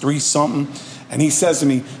 6'6", 3-something, and he says to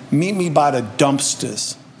me, meet me by the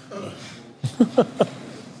dumpsters.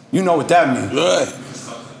 You know what that means.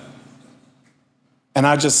 And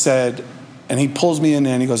I just said, and he pulls me in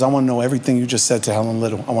there and he goes, I want to know everything you just said to Helen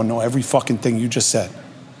Little. I want to know every fucking thing you just said.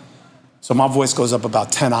 So my voice goes up about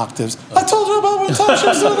 10 octaves. I told you about what time she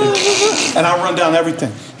was doing. And I run down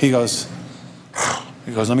everything. He goes,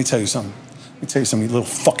 let me tell you something. Let me tell you something, you little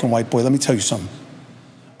fucking white boy. Let me tell you something.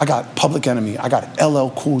 I got Public Enemy. I got LL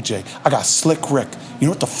Cool J. I got Slick Rick. You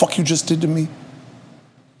know what the fuck you just did to me?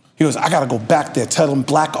 He goes, I gotta go back there, tell them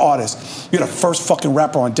black artists, you're the first fucking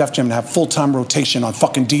rapper on Def Jam to have full-time rotation on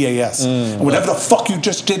fucking DAS. And whatever the fuck you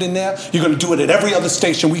just did in there, you're gonna do it at every other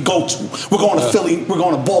station we go to. We're going to Philly, we're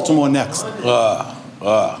going to Baltimore next.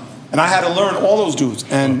 And I had to learn all those dudes,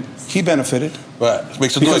 and he benefited. Right, let's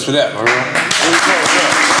make some noise for that.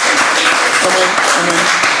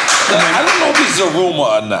 I don't know if this is a rumor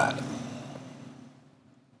or not,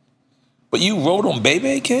 but you wrote on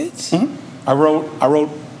Bebe Kids? I wrote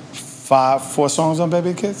 4 songs on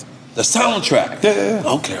Bebe Kids. The soundtrack? Yeah.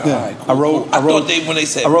 Okay, all right. Cool, I wrote when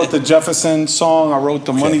I wrote the Jefferson song, I wrote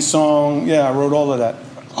the Money song. Yeah, I wrote all of that.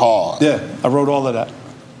 Hard. Yeah, I wrote all of that.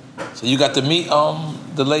 So you got to meet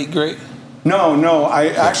the late great? No. I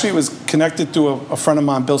actually was connected through a friend of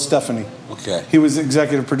mine, Bill Stephanie. Okay. He was the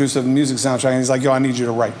executive producer of the music soundtrack, and he's like, yo, I need you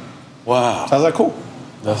to write. Wow. So I was like, cool.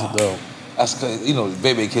 That's dope. That's, you know,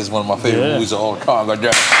 Bebe Kids is one of my favorite movies of all time. Like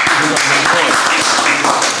that.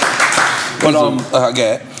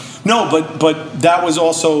 No, but that was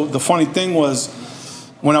also, the funny thing was,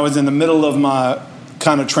 when I was in the middle of my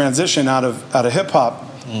kind of transition out of hip hop,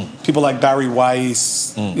 people like Barry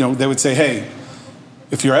Weiss, you know, they would say, hey,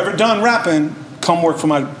 if you're ever done rapping, come work for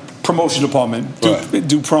my promotion department,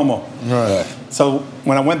 do promo. Right. So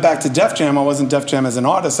when I went back to Def Jam, I wasn't Def Jam as an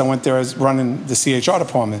artist. I went there as running the CHR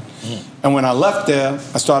department. And when I left there,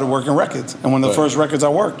 I started working records. And one of the first records I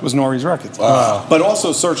worked was N.O.R.E.'s records. Wow. But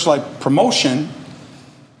also Searchlight promotion,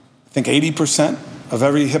 I think 80% of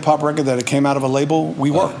every hip hop record that it came out of a label,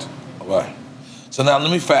 we worked. Right. So now let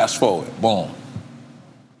me fast forward. Boom.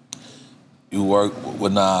 You work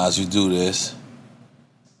with Nas, you do this.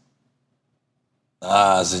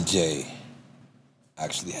 Nas and Jay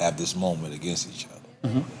actually have this moment against each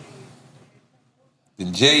other.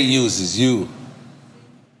 Then Jay uses you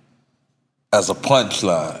as a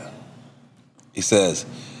punchline. He says,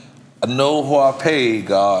 I know who I paid,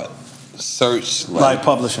 God. Search Light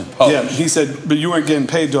Publishing. Yeah, he said, but you weren't getting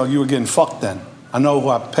paid, dog. You were getting fucked then. I know who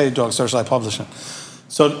I paid, dog. Searchlight Publishing.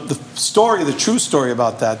 So the story, the true story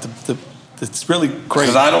about that, it's really great.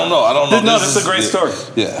 Because I don't know. No, this is a great story.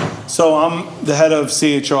 Yeah. So I'm the head of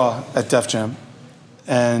CHR at Def Jam,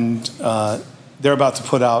 and they're about to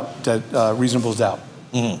put out Reasonable Doubt.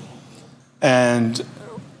 And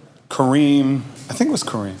Kareem, I think it was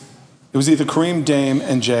Kareem. It was either Kareem, Dame,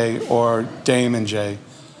 and Jay, or Dame and Jay,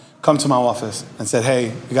 come to my office and said,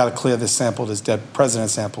 hey, we got to clear this sample, this Dead President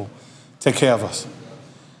sample. Take care of us.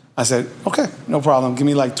 I said, okay, no problem. Give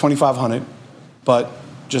me like $2,500, but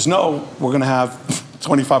just know we're going to have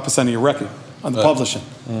 25% of your record on the publishing.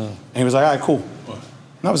 And he was like, all right, cool. And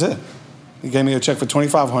that was it. He gave me a check for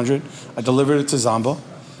 $2,500. I delivered it to Zamba.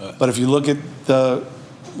 But if you look at the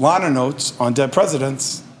liner notes on Dead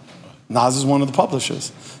Presidents, Nas is one of the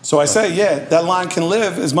publishers. So I say, yeah, that line can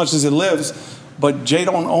live as much as it lives, but Jay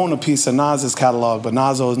don't own a piece of Nas's catalog, but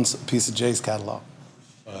Nas owns a piece of Jay's catalog.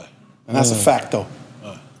 And that's a fact, though.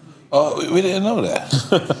 Oh, we didn't know that.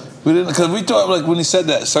 We didn't, because we thought, like, when he said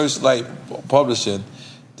that, Searchlight Publishing,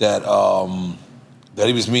 that that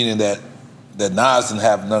he was meaning that Nas didn't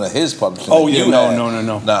have none of his publishing. Oh, yeah,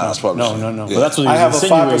 no. Nas publishing. No. Yeah. But that's what I have a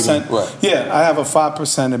insinuating. 5%. Yeah, I have a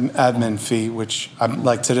 5% admin fee, which I'm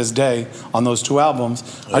like to this day on those 2 albums.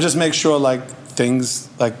 I just make sure like things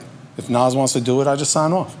like if Nas wants to do it, I just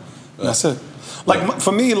sign off. And that's it. Like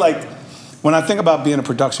for me, like when I think about being a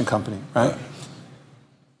production company, right?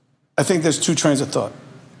 I think there's 2 trains of thought.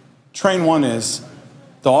 Train 1 is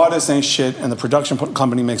the artist ain't shit and the production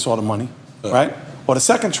company makes all the money, right? Or the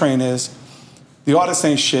second train is the artist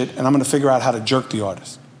ain't shit and I'm gonna figure out how to jerk the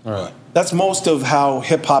artist. Right. That's most of how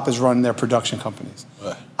hip hop is run their production companies.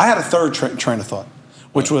 Right. I had a third train of thought,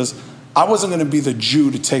 which was I wasn't gonna be the Jew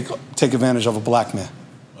to take advantage of a black man.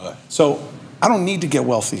 Right. So I don't need to get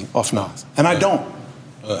wealthy off Nas, and I don't.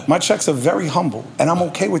 Right. My checks are very humble, and I'm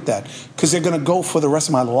okay with that because they're gonna go for the rest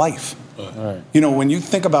of my life. Right. You know, when you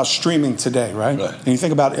think about streaming today, right? And you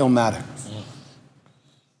think about Illmatic.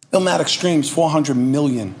 Illmatic streams 400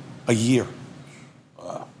 million a year.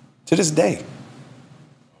 To this day.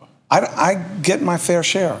 I get my fair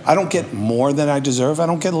share. I don't get more than I deserve. I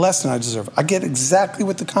don't get less than I deserve. I get exactly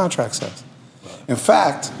what the contract says. In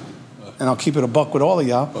fact, and I'll keep it a buck with all of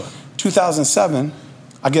y'all, 2007,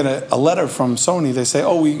 I get a letter from Sony. They say,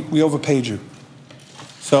 oh, we overpaid you.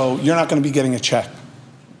 So you're not going to be getting a check.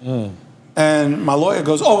 And my lawyer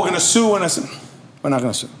goes, oh, we're going to sue. And I said, we're not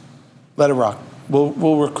going to sue. Let it rock.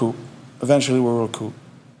 We'll recoup. Eventually, we'll recoup.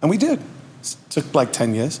 And we did. It took like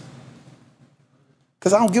 10 years.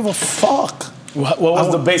 Because I don't give a fuck. What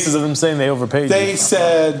was the basis of them saying they overpaid you? They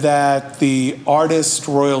said that the artist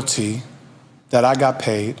royalty that I got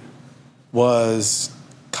paid was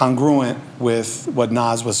congruent with what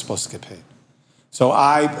Nas was supposed to get paid. So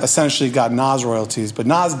I essentially got Nas royalties, but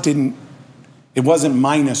Nas didn't, it wasn't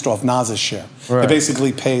minused off Nas's share. Right. They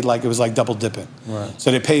basically paid like, it was like double dipping. Right.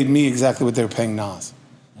 So they paid me exactly what they were paying Nas.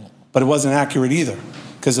 But it wasn't accurate either,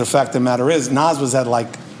 because the fact of the matter is, Nas was at like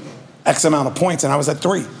X amount of points and I was at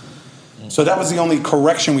 3. So that was the only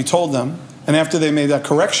correction we told them. And after they made that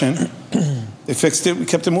correction, they fixed it, we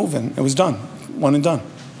kept it moving. It was done, one and done.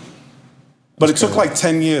 But it took like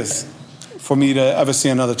 10 years for me to ever see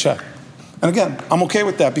another check. And again, I'm okay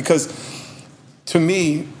with that, because to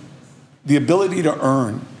me, the ability to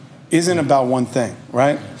earn isn't about one thing,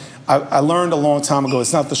 right? I learned a long time ago,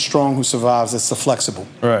 it's not the strong who survives, it's the flexible,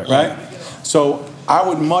 right? So I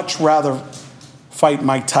would much rather fight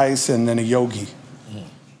Mike Tyson than a Yogi.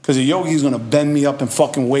 Because a Yogi is going to bend me up in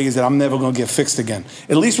fucking ways that I'm never going to get fixed again.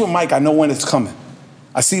 At least with Mike, I know when it's coming.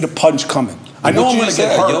 I see the punch coming. I know I'm going to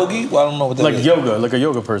get hurt. A Yogi? Well, I don't know what that is. Like yoga, like a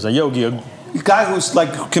yoga person. A Yogi. A guy who's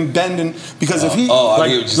like can bend and because if he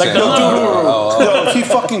if he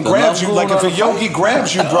fucking grabs you, like if a Yogi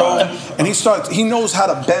grabs you, bro, and he knows how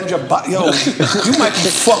to bend your body, yo, you might be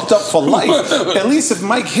fucked up for life. At least if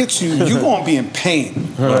Mike hits you, you're gonna be in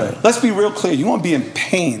pain. Right. Let's be real clear, you're gonna be in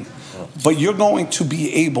pain, but you're going to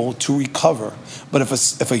be able to recover. But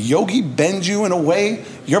if a Yogi bends you in a way,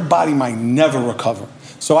 your body might never recover.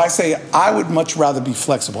 So I say I would much rather be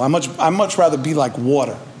flexible. I much rather be like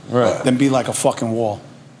water. Right. Than be like a fucking wall.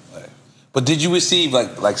 Right. But did you receive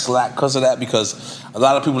like slack because of that? Because a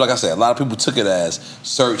lot of people, like I said, a lot of people took it as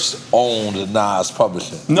Serch owned the Nas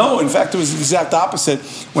publishing. No, in fact, it was the exact opposite.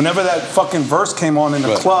 Whenever that fucking verse came on in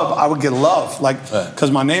the club, I would get love, like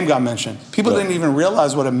because my name got mentioned. People didn't even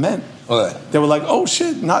realize what it meant. They were like, "Oh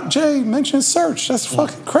shit, not Jay mentioned Serch. That's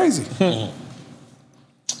fucking crazy."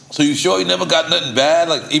 So you sure you never got nothing bad,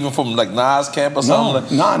 like even from like Nas camp or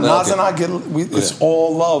something? No, Nas and I it's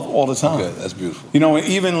all love all the time. Okay, that's beautiful. You know,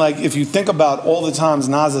 even like if you think about all the times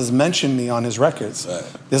Nas has mentioned me on his records,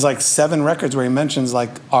 there's like 7 records where he mentions like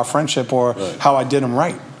our friendship or how I did him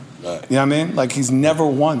right. You know what I mean? Like he's never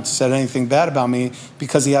once said anything bad about me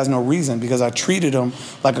because he has no reason, because I treated him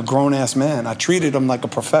like a grown-ass man. I treated him like a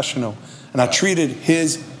professional. And I treated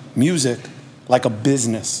his music like a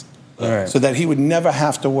business. So that he would never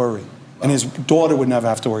have to worry. And his daughter would never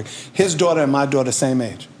have to worry. His daughter and my daughter, same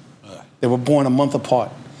age. They were born a month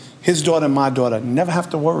apart. His daughter and my daughter never have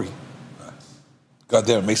to worry. God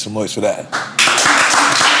damn, make some noise for that.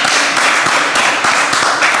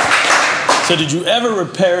 So did you ever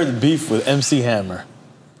repair the beef with MC Hammer?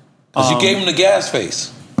 Because you gave him the gas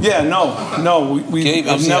face. Yeah, no. I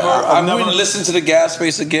went and listened to the gas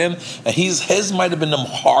face again, and his might have been the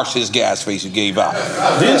harshest gas face you gave out.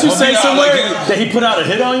 Didn't you say somewhere that he put out a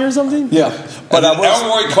hit on you or something? Yeah. But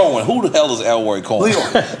Elroy Cohen. Who the hell is Elroy Cohen? Leo.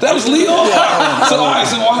 That was Leo? So why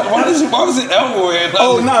was it Elroy?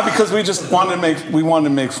 Oh, no, because we just wanted to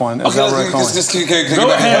make fun. Okay, let's get back to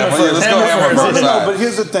Hammer first. Let's go Hammer first. No, but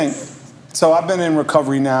here's the thing. So I've been in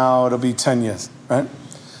recovery now, it'll be 10 years, right?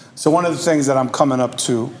 So one of the things that I'm coming up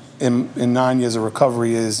to in 9 years of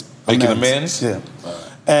recovery is making amends. Yeah,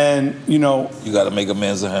 and you know you got to make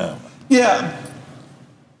amends to him. Yeah.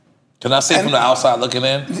 Can I say from the outside looking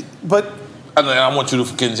in? But I want you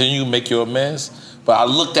to continue to make your amends. But I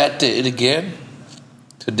looked at it again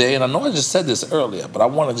today, and I know I just said this earlier, but I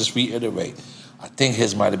want to just reiterate. I think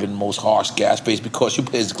his might have been the most harsh gas face because you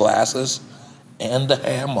put his glasses and the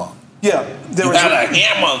hammer. Yeah, you had a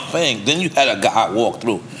hammer thing. Then you had a guy walk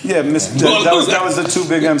through. Yeah, that was the Too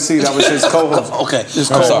Big MC. That was his co-host. Okay,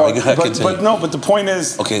 I'm sorry. Go ahead, continue. But the point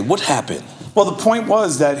is. Okay, what happened? Well, the point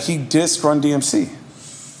was that he dissed Run DMC,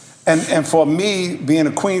 and for me being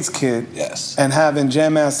a Queens kid, and having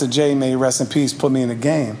Jam Master Jay, may he rest in peace, put me in the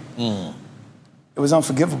game, it was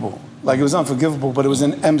unforgivable. Like it was unforgivable, but it was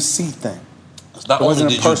an MC thing. Not only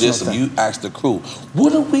did you diss him, you asked the crew,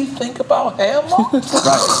 what do we think about Hammer? Right.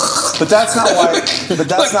 But that's not why. But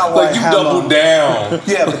that's not why you Hammer doubled down.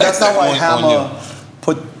 Yeah, but that's not why Hammer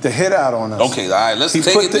put the hit out on us. Okay, all right, let's take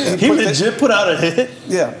it there. He legit put out a hit?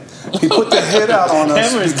 Yeah. He put the hit out on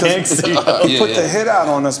us. Hammer's gangster. He put the hit out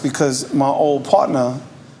on us because my old partner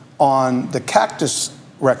on the Cactus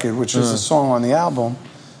record, which is a song on the album,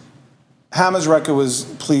 Hammer's record was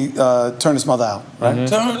Turn This Mother Out, right?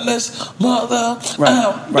 Turn This Mother Out. Right.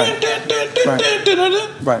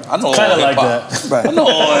 I know kind of like that. Right. I know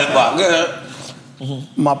all hip hop.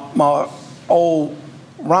 My old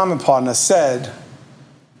rhyming partner said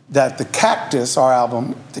that the Cactus, our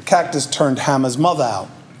album, the Cactus turned Hammer's mother out.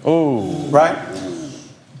 Oh. Right?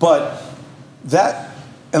 But that,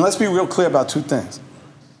 and let's be real clear about two things.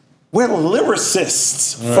 We're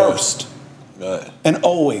lyricists first and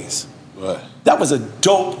always. That was a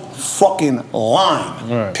dope fucking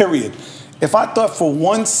line, period. If I thought for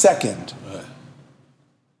 1 second,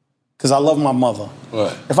 because I love my mother,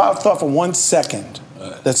 if I thought for 1 second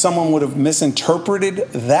that someone would have misinterpreted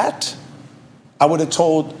that, I would have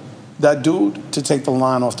told that dude to take the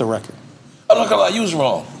line off the record. I'm not gonna lie, you was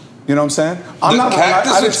wrong. You know what I'm saying? I'm not.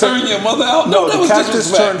 Cactus turned your mother out? No, the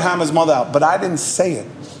Cactus turned Hammer's mother out, but I didn't say it.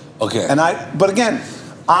 Okay. But again,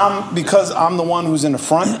 because I'm the one who's in the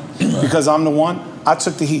front, because I'm the one, I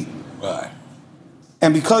took the heat. Right.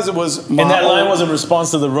 And because it was my And that line was in response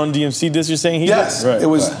to the Run DMC diss you're saying he Yes. did? It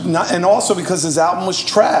was not, and also because his album was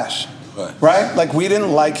trash. Right? Like, we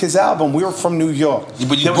didn't like his album. We were from New York.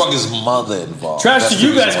 But you brought his mother involved. Trash to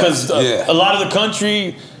you guys because a lot of the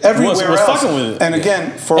country everywhere was else. fucking with it. And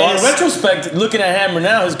again, for and us, in retrospect, looking at Hammer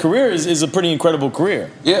now, his career is a pretty incredible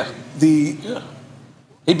career. Yeah. He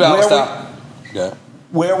balanced out.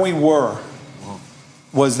 Where we were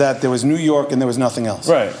was that there was New York and there was nothing else.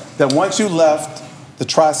 Right. That once you left the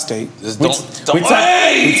tri-state, we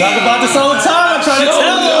talk about this all the time. I'm trying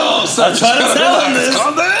to tell him this.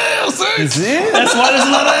 Calm down, Serch. That's why there's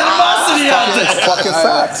a lot of animosity out there. It's fucking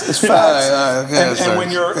facts. It's facts. And when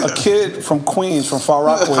you're a kid from Queens, from Far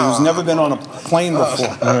Rockaway, who's never been on a plane before,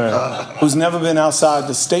 who's never been outside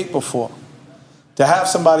the state before, to have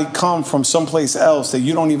somebody come from someplace else that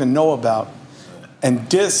you don't even know about and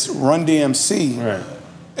diss Run DMC,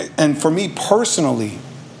 and for me personally,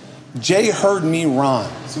 Jay heard me rhyme.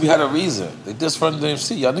 So we had a reason. They diss Run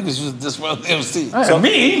DMC. Y'all niggas used to diss Run DMC. So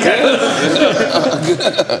me?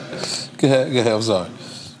 Go ahead, I'm sorry.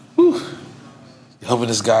 Whew. You're helping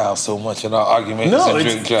this guy out so much in our arguments and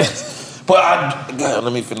drink shots. But go ahead,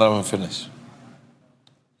 let me finish.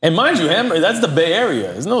 And mind you, Hammer, that's the Bay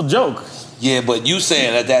Area. It's no joke. Yeah, but you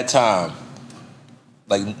saying at that time,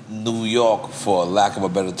 like New York, for lack of a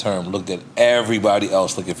better term, looked at everybody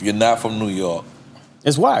else. Like, if you're not from New York,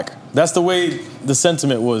 it's whack. That's the way the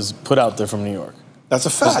sentiment was put out there from New York. That's a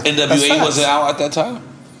fact. NWA wasn't out at that time?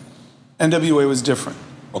 NWA was different.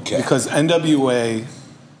 Okay. Because NWA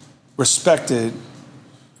respected,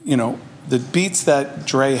 the beats that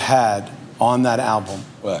Dre had on that album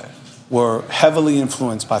were heavily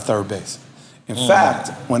influenced by Third Base. In fact,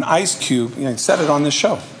 when Ice Cube, he said it on this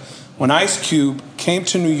show, when Ice Cube came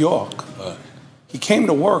to New York, he came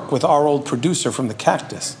to work with our old producer from the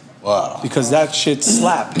Cactus. Wow. Because that shit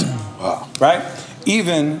slapped. Wow. Right?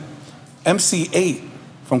 Even MC8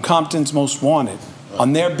 from Compton's Most Wanted,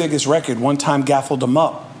 on their biggest record, one time gaffled him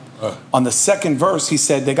up. On the second verse, he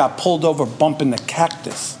said they got pulled over bumping the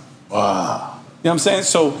Cactus. Wow. You know what I'm saying?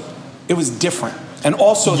 So it was different. And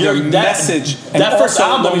also their message. That first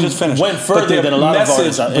album, let me just finish. Went further than a lot of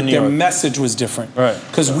artists in New York. But their message was different. Right.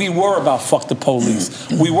 Because we were about fuck the police.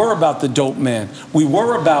 We were about the dope man. We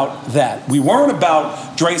were about that. We weren't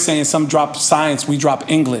about Dre saying some drop science, we drop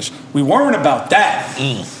English. We weren't about that.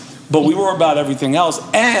 But we were about everything else.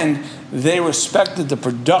 And they respected the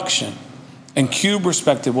production. And Cube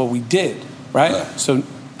respected what we did. Right? So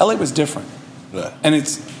LA was different. And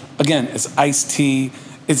it's Ice-T.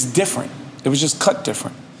 It's different. It was just cut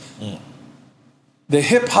different. The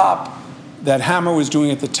hip hop that Hammer was doing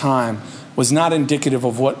at the time was not indicative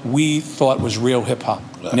of what we thought was real hip hop.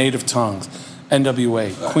 Native Tongues,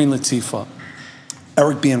 NWA, Queen Latifah,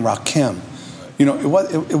 Eric B. and Rakim.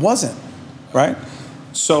 It wasn't, right?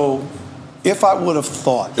 So if I would have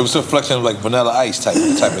thought... It was a reflection of like Vanilla Ice type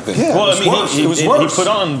of thing. Yeah, well, it was worse. He put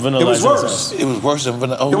on Vanilla Ice. It was worse. It was worse than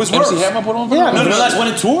Vanilla Ice. It was worse. MC Hammer put on Vanilla Ice? Yeah, Vanilla Ice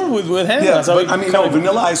went on tour with Hammer. Yeah, but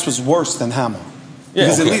Vanilla Ice was worse than Hammer. Yeah,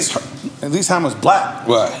 because at least Hammer's black.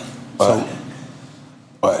 Right.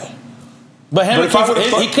 But Hammer,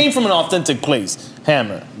 he came from an authentic place,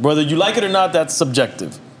 Hammer. Whether you like it or not, that's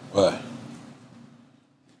subjective. Right.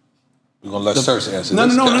 We're going to let Serch answer No,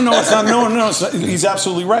 this. No. He's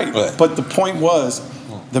absolutely right. But the point was,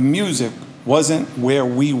 the music wasn't where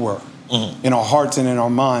we were. In our hearts and in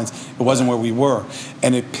our minds, it wasn't where we were.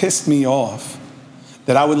 And it pissed me off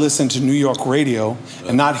that I would listen to New York radio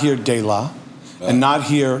and not hear De La, and not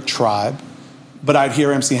hear Tribe, but I'd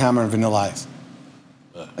hear MC Hammer and Vanilla Ice.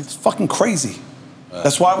 It's fucking crazy.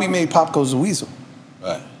 That's why we made Pop Goes the Weasel.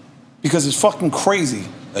 Because it's fucking crazy.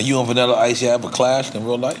 Are you and Vanilla Ice, you have a clash in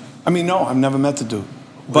real life? I mean, no, I've never met the dude.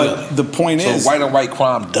 But the point is... So white on white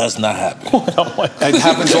crime does not happen. It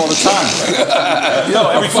happens all the time.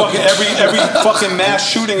 Every fucking mass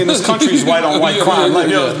shooting in this country is white on white crime. Like,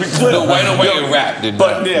 let's be clear. No, white on white rap didn't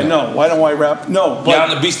happen. No, white on white rap, no. Y'all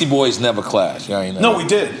and the Beastie Boys never clashed. No, we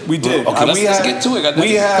did. Okay, let's get to it.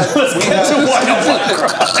 We had white on white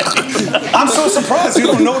crime. I'm so surprised you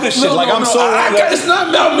don't know this shit. It's not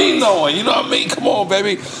about me knowing. You know what I mean? Come on,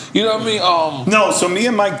 baby. You know what I mean? No, so me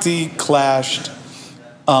and Mike D clashed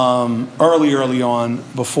early on,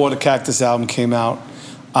 before the Cactus album came out.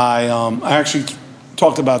 I actually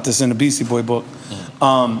talked about this in the Beastie Boy book.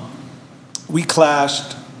 We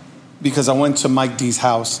clashed because I went to Mike D's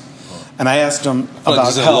house and I asked him about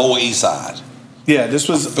this is Lower East Side. Yeah, this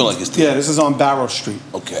was. I feel like it's this is on Barrow Street.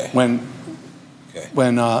 Okay.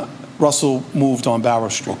 When Russell moved on Barrow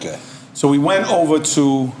Street. Okay. So I went over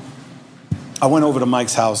to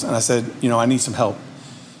Mike's house and I said, I need some help.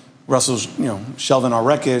 Russell's, shelving our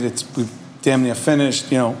record. We damn near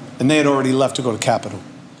finished, and they had already left to go to Capitol.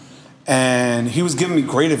 And he was giving me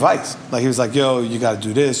great advice. Like, he was like, yo, you got to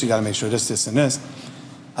do this. You got to make sure this, and this.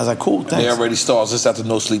 I was like, cool, thanks. They already stars. This after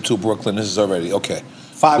No Sleep 2 Brooklyn. This is already, okay.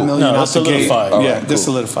 5 million out the gate. Right, this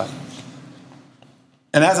solidified.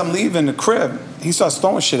 And as I'm leaving the crib, he starts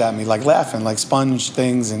throwing shit at me, like laughing, like sponge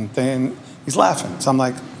things and he's laughing. So I'm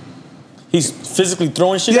like, he's physically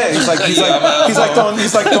throwing shit at you? He's like throwing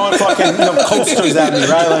fucking coasters at me,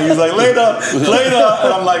 right? Like, he's like, later.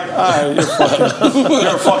 And I'm like, all right,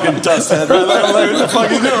 you're a fucking dust head, right? Like, what the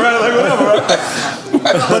fuck you doing, right? Like, whatever, right?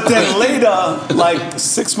 But then later, like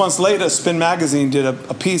 6 months later, Spin Magazine did a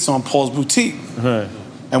piece on Paul's Boutique.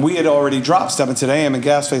 And we had already dropped Step Into the AM and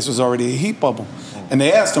Gasface was already a heat bubble. And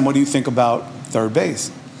they asked him, what do you think about third base?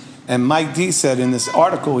 And Mike D said in this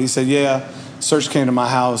article, he said, yeah, Serch came to my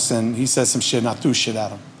house and he said some shit and I threw shit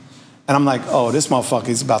at him. And I'm like, oh, this motherfucker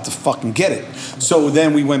is about to fucking get it. So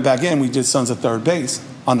then we went back in, we did Sons of Third Base.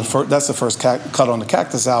 That's the first cut on the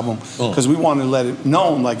Cactus album, because we wanted to let it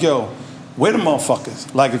known, like, yo, we're the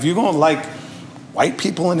motherfuckers. Like, if you're gonna like white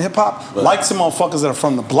people in hip hop, like some motherfuckers that are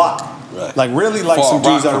from the block. Right. Like, really like some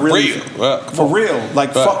dudes that are really for real.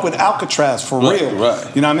 Like, fuck with Alcatraz for real.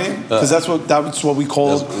 Right. You know what I mean? Because that's what we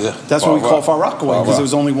call Far Rockaway, because there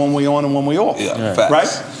was only one way on and one way off. Right?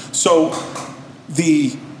 So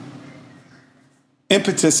the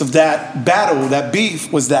impetus of that battle, that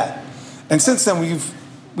beef, was that. And since then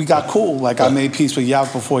we got cool. Like, I made peace with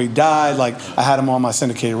Yav before he died. Like, I had him on my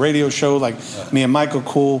syndicated radio show. Like, me and Mike are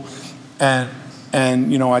cool. And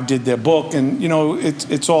I did their book, and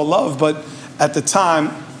it's all love. But at the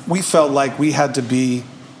time, we felt like we had to be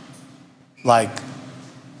like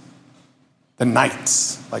the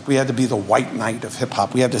knights. Like, we had to be the white knight of hip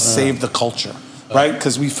hop. We had to save the culture, right?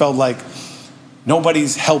 Because we felt like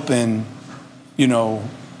nobody's helping,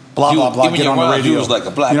 blah, blah, blah, get on the radio. He was like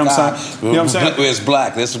a black guy. You know what I'm saying? It's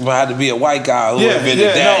black. This had to be a white guy who invented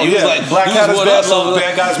that. He was like, black guys bad, love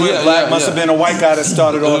bad guys with black. Must have been a white guy that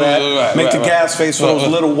started all that. Make the gas face for those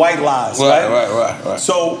little white lies, right?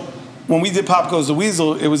 So when we did Pop Goes the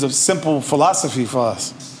Weasel, it was a simple philosophy for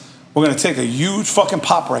us. We're going to take a huge fucking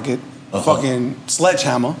pop record, fucking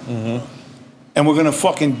Sledgehammer, and we're going to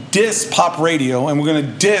fucking diss pop radio, and we're going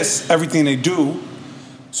to diss everything they do.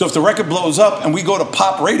 So if the record blows up and we go to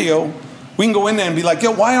pop radio, we can go in there and be like,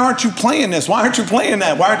 yo, why aren't you playing this? Why aren't you playing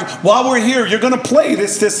that? While we're here, you're going to play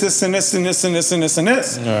this, and this, and this, and this, and this, and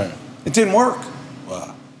this. Right. It didn't work.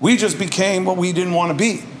 Wow. We just became what we didn't want to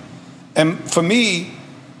be. And for me,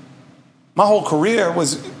 my whole career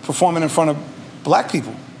was performing in front of black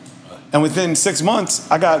people. And within 6 months,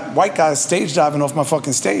 I got white guys stage diving off my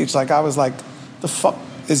fucking stage. Like, I was like, the fuck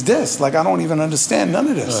is this? Like, I don't even understand none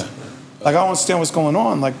of this. Right. Like, I don't understand what's going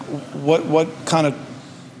on. Like, what kind of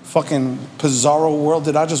fucking bizarro world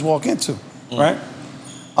did I just walk into, right?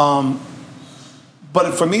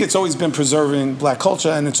 But for me, it's always been preserving black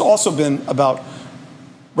culture, and it's also been about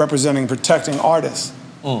representing and protecting artists.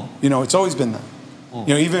 It's always been that.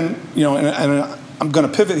 And I'm gonna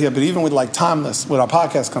pivot here, but even with like Timeless, with our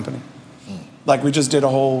podcast company, like we just did a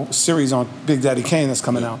whole series on Big Daddy Kane that's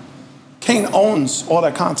coming out. Kane owns all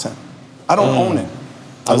that content. I don't own it.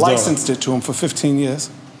 I licensed it to him for 15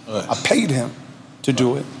 years. I paid him to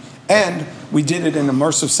do it. And we did it in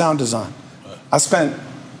immersive sound design. I spent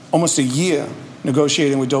almost a year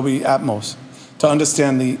negotiating with Dolby Atmos to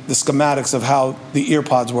understand the schematics of how the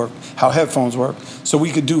earpods work, how headphones work, so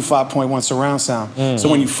we could do 5.1 surround sound. So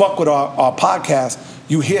when you fuck with our podcast,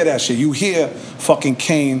 you hear that shit. You hear fucking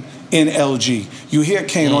Kane in LG. You hear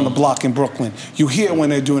Kane on the block in Brooklyn. You hear when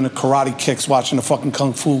they're doing the karate kicks, watching the fucking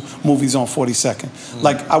Kung Fu movies on 42nd.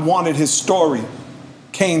 Like, I wanted his story,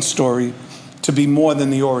 Kane's story, to be more than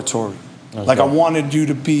the oratory. Okay. Like, I wanted you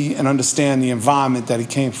to be and understand the environment that he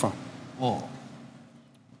came from.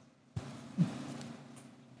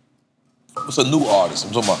 What's a new artist?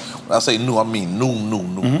 I'm talking about, when I say new, I mean new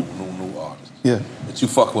artist. Yeah. That you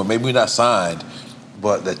fuck with, maybe not signed,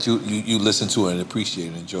 but that you listen to and appreciate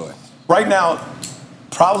and enjoy. Right now,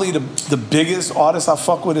 Probably the biggest artist I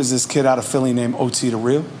fuck with is this kid out of Philly named OT The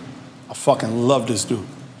Real. I fucking love this dude.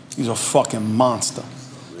 He's a fucking monster.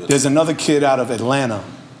 Really? There's another kid out of Atlanta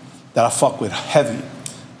that I fuck with heavy.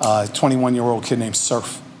 A 21-year-old kid named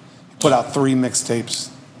Serch. He put out 3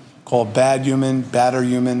 mixtapes called Bad Human, Badder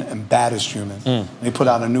Human, and Baddest Human. And he put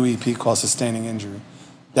out a new EP called Sustaining Injury.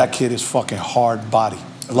 That kid is fucking hard body.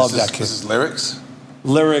 I love that kid. This is lyrics?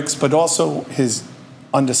 Lyrics, but also his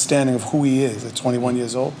understanding of who he is at 21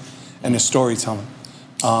 years old and his storytelling.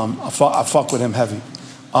 I fuck with him heavy.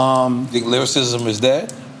 Think lyricism is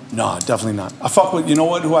dead? No, definitely not. I fuck with, you know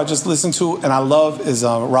what, who I just listened to and I love is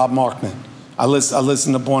Rob Markman. I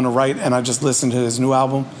listen to Born to Write and I just listened to his new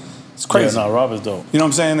album. It's crazy. Yeah, no, Rob is dope. You know what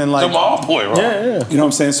I'm saying? And like, come on, boy, Rob. Yeah. You know what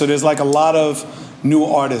I'm saying? So there's like a lot of new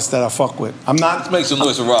artists that I fuck with. I'm not. Let's make some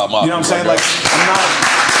noise for Rob Markman. You know what I'm saying? Like, I'm not.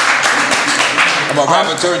 I'm a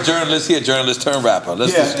rapper turned journalist here, journalist turned rapper.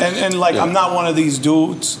 I'm not one of these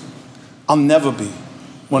dudes. I'll never be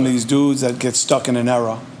one of these dudes that gets stuck in an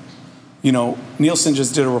era. You know, Nielsen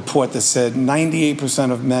just did a report that said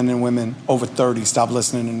 98% of men and women over 30 stop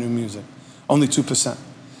listening to new music. Only 2%.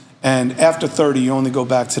 And after 30, you only go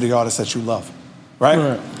back to the artists that you love,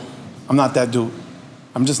 right? I'm not that dude.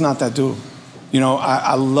 I'm just not that dude. You know,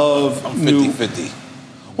 I love I'm 50-50.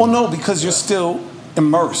 Well, no, because you're still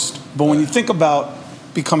immersed. But when you think about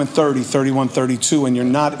becoming 30, 31, 32, and you're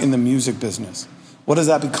not in the music business, what does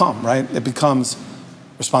that become, right? It becomes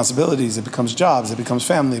responsibilities, it becomes jobs, it becomes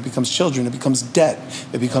family, it becomes children, it becomes debt,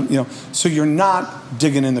 it becomes, you know, so you're not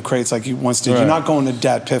digging in the crates like you once did. Right. You're not going to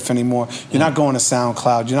Dat Piff anymore. You're not going to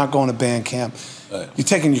SoundCloud. You're not going to Bandcamp. Right. You're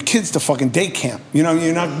taking your kids to fucking day camp. You know,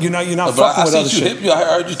 you're not fucking with other shit. I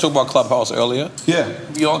heard you talk about Clubhouse earlier. Yeah.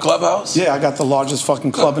 You on Clubhouse? Yeah, I got the largest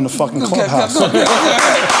fucking club in the fucking Clubhouse.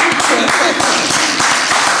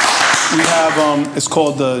 We have, it's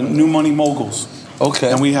called the New Money Moguls.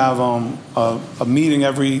 Okay. And we have a meeting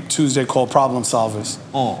every Tuesday called Problem Solvers.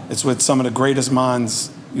 It's with some of the greatest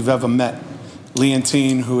minds you've ever met.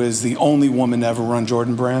 Leontine, who is the only woman to ever run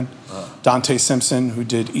Jordan Brand. Dante Simpson, who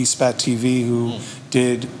did ESPAT TV, who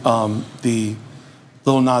did the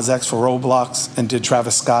Lil Nas X for Roblox and did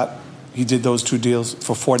Travis Scott. He did those 2 deals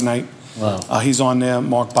for Fortnite. Wow. He's on there.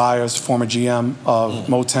 Mark Byers, former GM of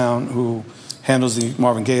Motown, who handles the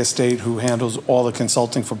Marvin Gaye estate, who handles all the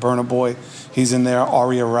consulting for Burna Boy. He's in there.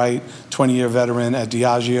 Aria Wright, 20-year veteran at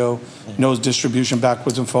Diageo, knows distribution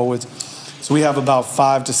backwards and forwards. So we have about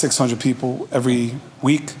 500 to 600 people every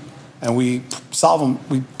week, and we solve them,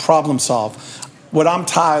 we problem solve. What I'm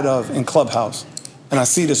tired of in Clubhouse, and I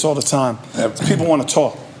see this all the time, is people want to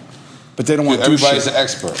talk, but they don't want to do shit. Everybody's an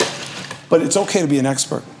expert. But it's okay to be an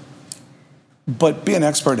expert. But be an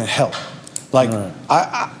expert and help. Like,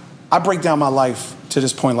 I break down my life to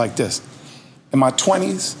this point like this. In my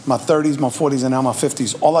 20s, my 30s, my 40s, and now my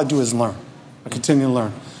 50s, all I do is learn. I continue to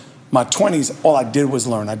learn. My 20s, all I did was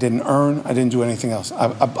learn. I didn't earn. I didn't do anything else.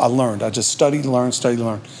 I learned. I just studied, learned, studied,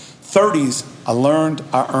 learned. 30s, I learned,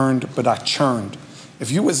 I earned, but I churned. If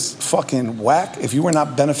you was fucking whack, if you were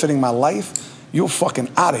not benefiting my life, you were fucking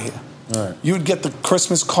out of here. Right. You'd get the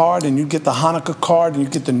Christmas card, and you'd get the Hanukkah card, and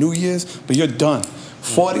you'd get the New Year's, but you're done.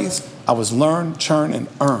 40s, I was learn, churn, and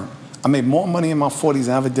earn. I made more money in my 40s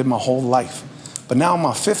than I ever did my whole life. But now in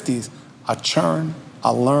my 50s, I churn, I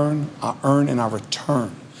learn, I earn, and I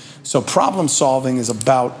return. So problem solving is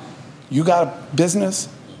about, you got a business?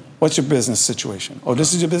 What's your business situation? Oh,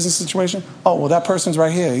 this is your business situation? Oh, well, that person's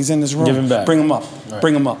right here. He's in this room. Give him back. Bring him up. Right.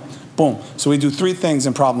 Bring him up. Boom. So we do 3 things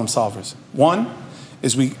in problem solvers. 1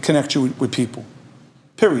 is we connect you with people.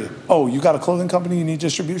 Period. Oh, you got a clothing company, you need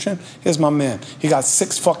distribution? Here's my man. He got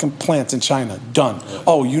 6 fucking plants in China. Done. Yeah.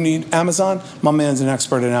 Oh, you need Amazon? My man's an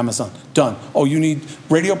expert at Amazon. Done. Oh, you need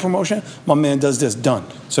radio promotion? My man does this. Done.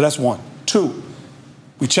 So that's 1. 2,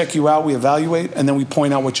 we check you out, we evaluate, and then we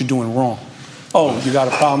point out what you're doing wrong. Oh, you got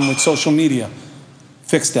a problem with social media.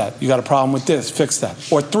 Fix that. You got a problem with this. Fix that.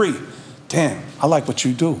 Or 3, damn, I like what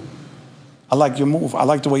you do. I like your move. I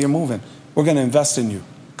like the way you're moving. We're going to invest in you.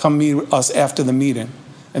 Come meet us after the meeting.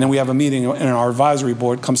 And then we have a meeting, and our advisory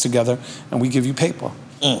board comes together, and we give you paper.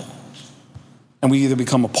 And we either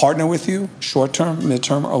become a partner with you, short-term,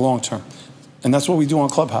 mid-term, or long-term. And that's what we do on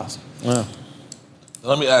Clubhouse. Yeah.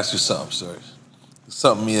 Let me ask you something, Serch.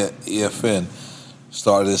 Something me at EFN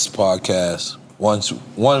started this podcast.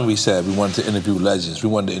 One, we said we wanted to interview legends. We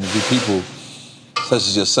wanted to interview people such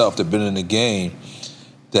as yourself that have been in the game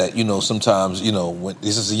that, you know, sometimes, you know, when,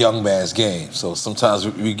 this is a young man's game, so sometimes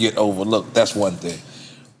we get overlooked. That's one thing.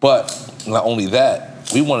 But not only that,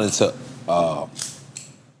 we wanted to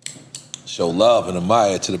show love and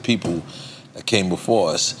admire to the people that came before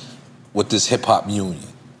us with this hip-hop union.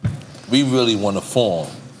 we really want to form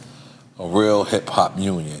a real hip-hop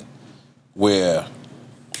union where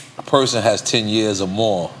a person has 10 years or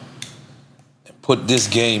more and put this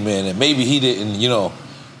game in, and maybe he didn't, you know,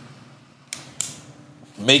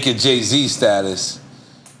 make it Jay-Z status.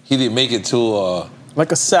 He didn't make it to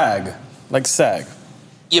like a SAG, like SAG.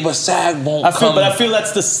 Yeah, but SAG won't come. But I feel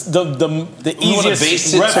that's the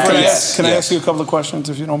easiest reference. Can I ask you a couple of questions,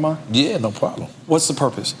 if you don't mind? Yeah, no problem. What's the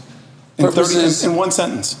purpose? In one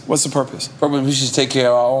sentence, what's the purpose? Purpose, we should take care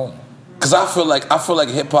of our own. Because I feel like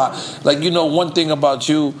hip-hop, like, you know, one thing about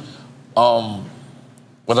you,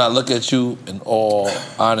 when I look at you in all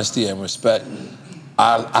honesty and respect,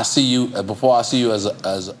 I see you, before I see you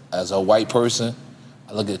as a white person,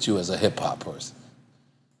 I look at you as a hip-hop person.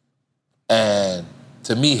 And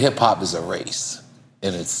to me, hip-hop is a race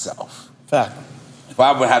in itself. Fact. If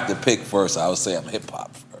I would have to pick first, I would say I'm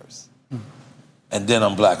hip-hop first. And then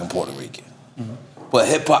I'm black and Puerto Rican. But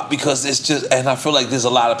hip-hop, because it's just, and I feel like there's a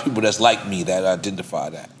lot of people that's like me that identify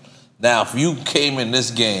that. Now, if you came in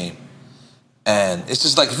this game, and it's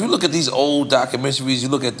just like, if you look at these old documentaries, you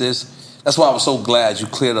look at this, that's why I was so glad you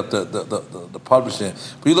cleared up the publishing.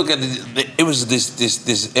 But you look at it was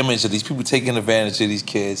this image of these people taking advantage of these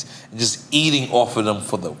kids and just eating off of them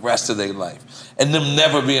for the rest of their life. And them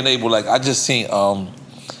never being able, like, I just seen,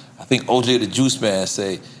 I think OJ the Juice Man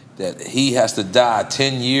say that he has to die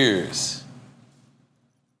 10 years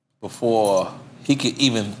before he could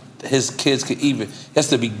even, his kids could even, he has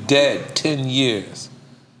to be dead 10 years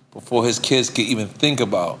before his kids could even think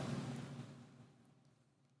about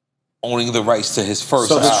owning the rights to his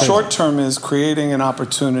first album. So the short term is creating an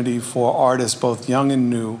opportunity for artists, both young and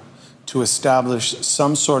new, to establish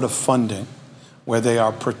some sort of funding where they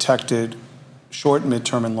are protected short,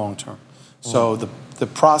 mid-term, and long-term. So the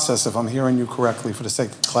process, if I'm hearing you correctly, for the sake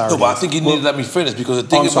of clarity. No, but I think you need to let me finish, because the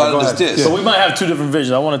thing about it is this. Yeah. So we might have two different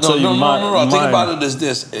visions. I want to tell you mine. No. The thing about it is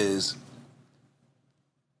this, is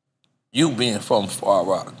you being from Far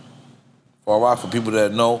Rock. Far Rock, for people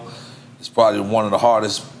that know, is probably one of the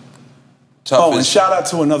hardest, toughest. Oh, and shout out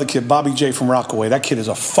to another kid, Bobby J from Rockaway. That kid is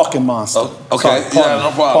a fucking monster. Okay, Sorry, yeah, no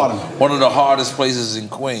problem. One of the hardest places in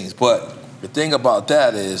Queens. But the thing about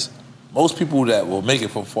that is, most people that will make it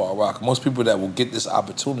from Far Rock, most people that will get this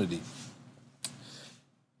opportunity,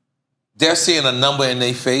 they're seeing a number in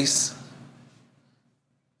their face,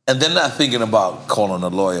 and they're not thinking about calling a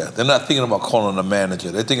lawyer. They're not thinking about calling a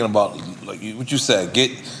manager. They're thinking about, like what you said,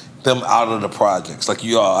 get them out of the projects. Like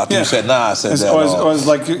you are, I think you said, I said that. Or it's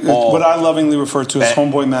like what I lovingly refer to as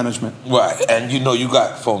homeboy management. Right, and you know, you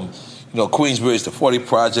got from, you know, Queensbridge to 40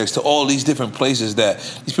 Projects to all these different places that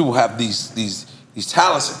these people have these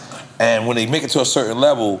talents. And when they make it to a certain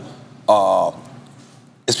level,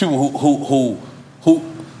 it's people who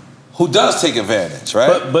does take advantage,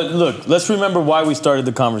 right? But look, let's remember why we started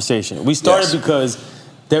the conversation. We started because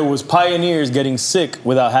there was pioneers getting sick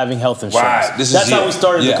without having health insurance. Right. That's how we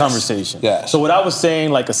started the conversation. Yes. So what I was saying,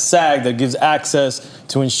 like a SAG that gives access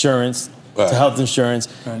to insurance, to health insurance,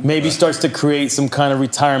 maybe starts to create some kind of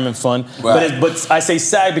retirement fund. But I say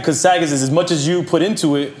SAG because SAG is as much as you put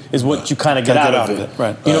into it is what you kind of get out of it.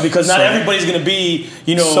 Right. You know, because not everybody's going to be,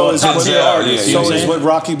 you know, top tier artist. So is what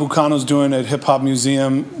Rocky Bucano's doing at Hip Hop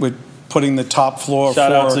Museum with putting the top floor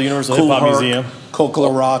Shout out to the Universal Hip Hop Museum. Coca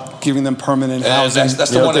Rock, giving them permanent housing.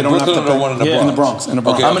 That's the one in Brooklyn or the one in the Bronx? In the Bronx. In the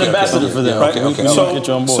Bronx. I'm an ambassador for them. Right.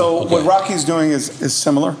 So what Rocky's doing is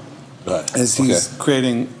similar. As he's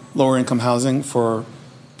creating lower income housing for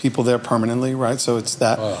people there permanently, right? So it's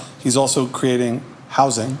that. He's also creating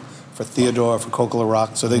housing for Theodore, for Coca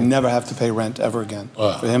Rock, so they never have to pay rent ever again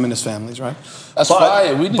for him and his families, right? That's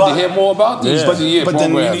fire. We need to hear more about these. But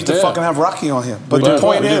then we need to fucking have Rocky on here. But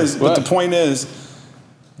the point is,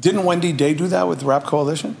 didn't Wendy Day do that with the Rap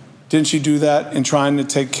Coalition? Didn't she do that in trying to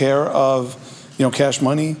take care of, you know, Cash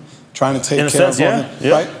Money, trying to take care of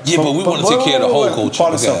right? Yeah, but we want to take care of the whole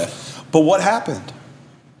culture. But what happened?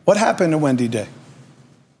 What happened to Wendy Day?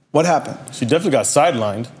 What happened? She definitely got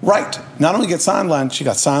sidelined. Right. Not only get sidelined, she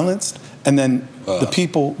got silenced, and then the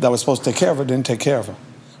people that were supposed to take care of her didn't take care of her.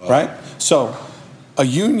 Right? So a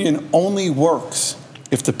union only works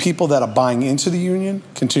if the people that are buying into the union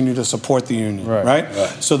continue to support the union. Right?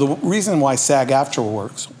 So the reason why SAG-AFTRA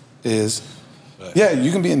works is,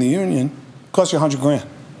 you can be in the union, it costs you $100,000.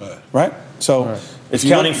 Right? So it's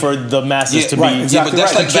counting for the masses to be exactly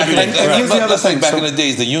that's like back in back in the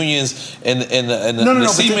days, the unions in the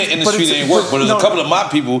cement industry didn't work. But there's a couple of my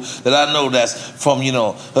people that I know that's from, you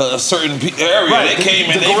know, a certain area. They came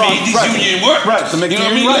and they made these union work. Right. To make you know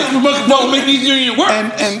what I mean? Make these union work.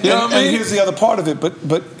 And here's the other part of it. But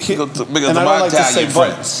and I don't like to say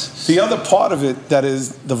but. The other part of it that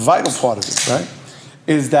is the vital part of it, right,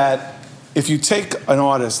 is that if you take an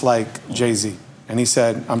artist like Jay-Z, and he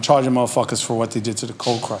said, I'm charging motherfuckers for what they did to the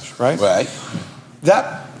Cold Crush, right? Right.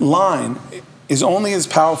 That line is only as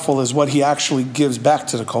powerful as what he actually gives back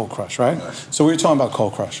to the Cold Crush, right? So we were talking about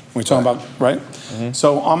Cold Crush. We were talking about, right?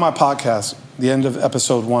 So on my podcast, the end of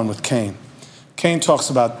episode 1 with Kane talks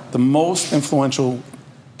about the most influential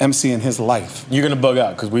MC in his life. You're gonna bug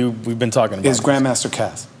out, because we've been talking about is Grandmaster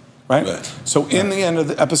Caz, right? So in the end of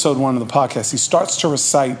the episode 1 of the podcast, he starts to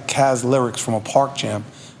recite Caz lyrics from a park jam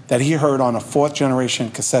that he heard on a 4th generation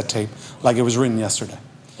cassette tape like it was written yesterday.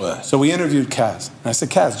 Right. So we interviewed Caz, and I said,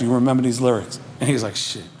 Caz, do you remember these lyrics? And he's like,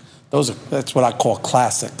 shit, that's what I call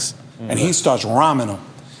classics. And he starts rhyming them.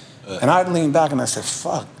 And I leaned back and I said,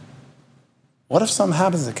 fuck, what if something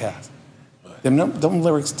happens to Caz? Them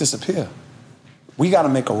lyrics disappear. We gotta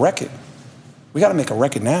make a record. We gotta make a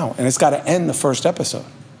record now, and it's gotta end the first episode.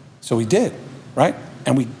 So we did, right?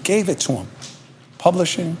 And we gave it to him.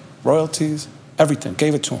 Publishing, royalties, everything,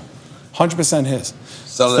 gave it to him. 100% his.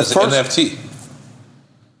 Sell it as an NFT.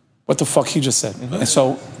 What the fuck he just said. And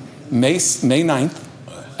so May 9th,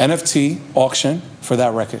 NFT auction for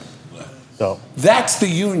that record. So that's the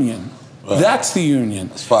union. That's the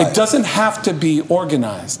union. It doesn't have to be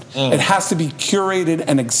organized. It has to be curated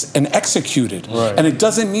and executed. And it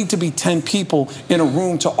doesn't need to be 10 people in a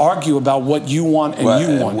room to argue about what you want and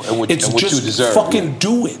you want. It's just fucking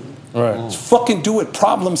do it. Fucking do it.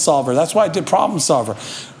 Problem solver. That's why I did problem solver.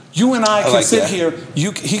 You and I can sit here.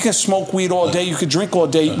 He can smoke weed all day. You could drink all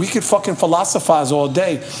day. We could fucking philosophize all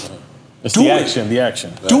day. It's the action. The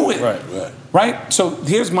action. Do it. Right. So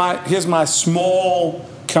here's my small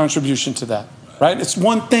contribution to that. Right. It's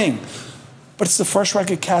one thing, but it's the first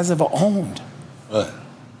record Caz ever owned.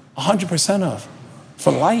 100% of,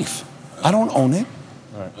 for life. I don't own it.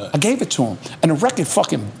 I gave it to him, and the record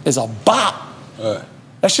fucking is a bop.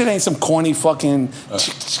 That shit ain't some corny fucking.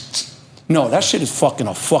 No, that shit is fucking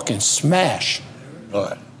a fucking smash.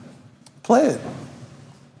 Play it.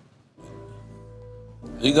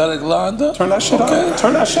 You got it lined up? Turn that shit up.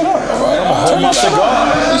 Turn that shit up. All right, I'm gonna hold my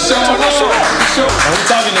cigar. We're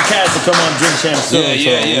talking to Caz to come on Drink Champs soon.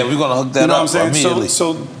 Yeah. We're gonna hook that up immediately.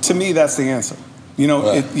 So to me, that's the answer. You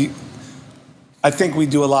know, I think we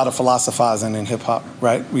do a lot of philosophizing in hip hop,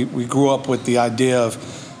 right? We grew up with the idea of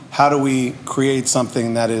how do we create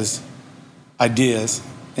something that is ideas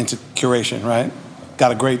into curation, right?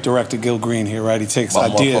 Got a great director, Gil Green, here, right? He takes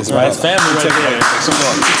ideas, right? It's family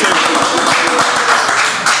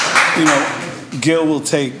You know, Gil will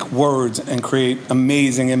take words and create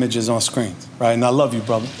amazing images on screens, right? And I love you,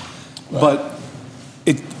 brother. But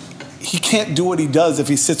he can't do what he does if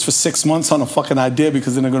he sits for 6 months on a fucking idea,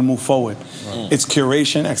 because then they're gonna move forward. It's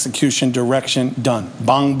curation, execution, direction, done.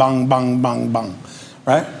 Bang, bang, bang, bang, bang,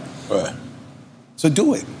 right? So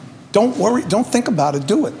do it. Don't worry, don't think about it,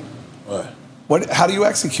 do it. How do you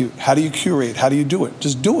execute? How do you curate? How do you do it?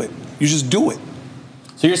 Just do it. You just do it.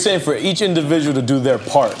 So you're saying for each individual to do their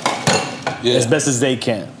part as best as they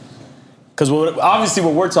can. Because obviously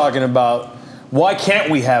what we're talking about, why can't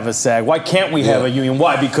we have a SAG? Why can't we have a union?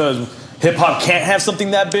 Why? Because hip-hop can't have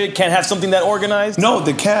something that big? Can't have something that organized? No,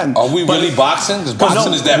 they can. Are we really boxing? Because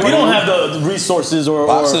boxing is that we don't have the resources or...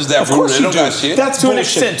 Boxing is that brutal. They don't got shit. That's to an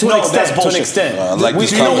extent. To an extent.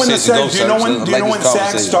 Do you know when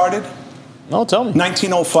SAG started? No, tell me.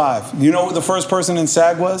 1905. You know who the first person in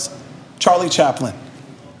SAG was? Charlie Chaplin.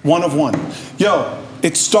 One of one. Yo,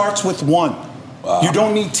 it starts with one. You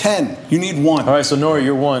don't need 10. You need one. All right, so N.O.R.E,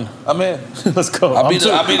 you're one. I'm in. Let's go. I'll be the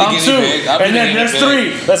guinea pig. And then there's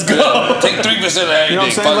 3. Let's go. Take 3% of everything. You know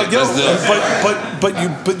what I'm saying?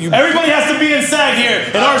 But you. Everybody has to be in SAG here,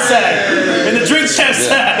 in our SAG, in the Drink Champ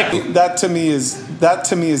SAG. That to me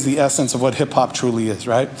is the essence of what hip hop truly is,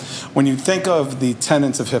 right? When you think of the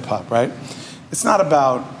tenets of hip hop, right? It's not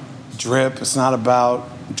about drip. It's not about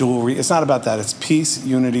jewelry. It's not about that. It's peace,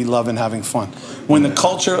 unity, love, and having fun. When the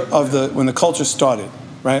culture started,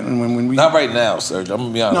 right? And when we not right now, Serch. I'm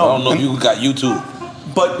gonna be honest. I don't know if you got YouTube.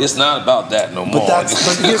 But it's not about that no more. But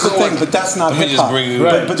here's the thing. But that's not hip hop.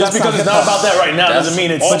 But just because it's not about that right now doesn't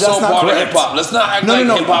mean it's also part of hip hop. Let's not act like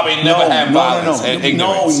hip hop ain't never had violence and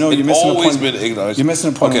ignorance. No, you're missing the point. Always been ignorance. You're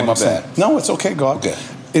missing the point. Okay, my bad. No, it's okay, God. Okay.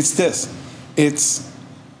 It's this.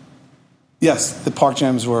 Yes, the park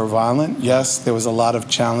jams were violent. Yes, there was a lot of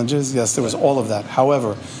challenges. Yes, there was all of that.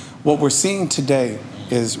 However, what we're seeing today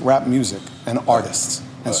is rap music and artists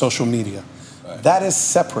and social media. That is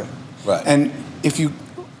separate. And if you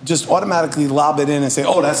just automatically lob it in and say,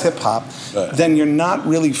 oh, that's hip hop, then you're not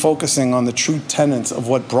really focusing on the true tenets of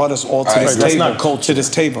what brought us all to this table. That's not culture. To this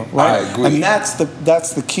table, right? I agree. And that's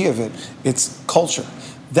the key of it. It's culture.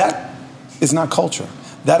 That is not culture.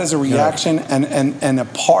 that is a reaction and a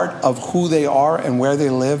part of who they are and where they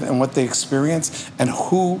live and what they experience and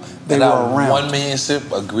who they were around.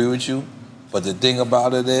 1,000,000% agree with you, but the thing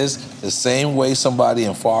about it is, the same way somebody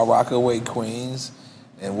in Far Rockaway, Queens,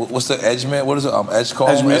 and what's the Edgemere? What is it?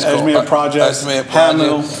 Edgemere Projects,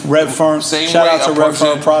 Hamill, Redfern. Shout out to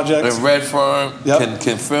Redfern Projects. And Redfern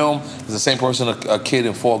can film. It's the same person a kid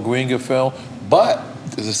in Fort Greene can film, but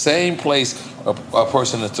it's the same place a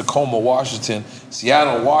person in Tacoma, Washington,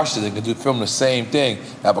 Seattle, Washington can film the same thing.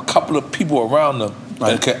 Have a couple of people around them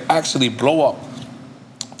that can actually blow up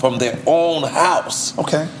from their own house.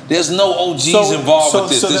 Okay. There's no OGs involved with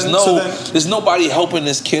this. There's nobody helping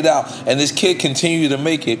this kid out, and this kid continue to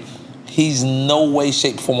make it. He's no way,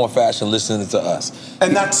 shape, form, or fashion listening to us.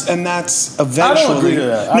 And that's eventually. I don't agree to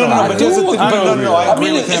that. But here's the thing. I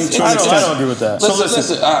agree with him to an extent. I don't agree with that. So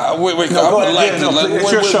listen. Wait.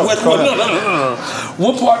 It's your show. No.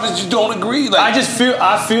 What part did you don't agree? I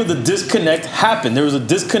feel the disconnect happened. There was a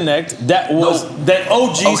disconnect that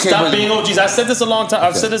OGs stopped being OGs. I said this a long time.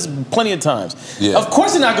 I've said this plenty of times. Yeah. Of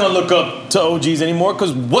course, they're not going to look up to OGs anymore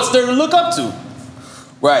because what's there to look up to?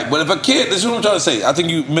 Right, but if a kid, this is what I'm trying to say. I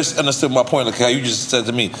think you misunderstood my point, like how you just said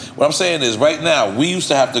to me. What I'm saying is, right now, we used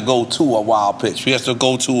to have to go to a wild pitch. We have to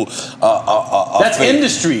go to That's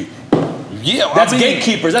industry. Yeah, that's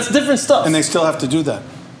gatekeepers. That's different stuff. And they still have to do that.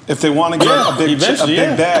 If they want to get a big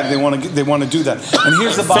bag, they want to do that. And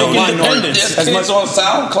here's the bottom line: there's kids on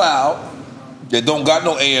SoundCloud that don't got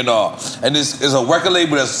no A&R, and there's a record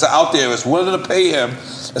label that's out there that's willing to pay him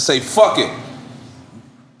and say, "Fuck it.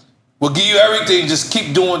 We'll give you everything, just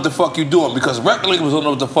keep doing what the fuck you doing," because record labels don't know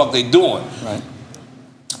what the fuck they doing. Right.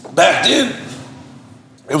 Back then,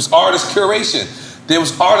 it was artist curation. There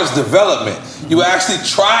was artist development. You actually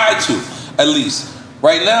tried to, at least.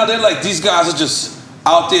 Right now, they're like, these guys are just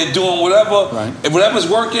out there doing whatever. Right. If whatever's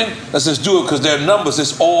working, let's just do it because their numbers,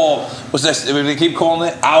 it's all, they keep calling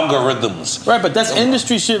it algorithms. Right, but that's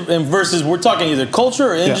industry shit versus we're talking either culture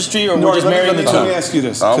or industry or we're just marrying the two. Let me ask you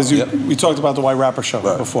this, because we talked about the White Rapper Show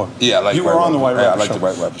before. Yeah, I like you were on the White Rapper Show. I like the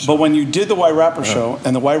White Rapper Show. But when you did the White Rapper Show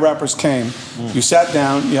and the White Rappers came, you sat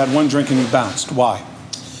down, you had one drink and you bounced. Why?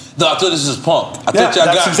 No, I thought this was punk. I thought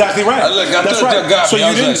that's exactly right. That's right.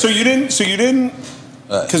 So you didn't.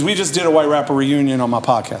 Because we just did a White Rapper reunion on my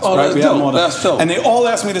podcast. Oh, right? That's dope. And they all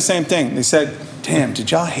asked me the same thing. They said, "Damn,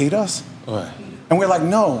 did y'all hate us?" Right. And we're like,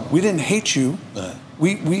 "No, we didn't hate you. Right.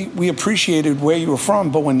 We appreciated where you were from,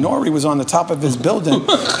 but when N.O.R.E was on the top of his building,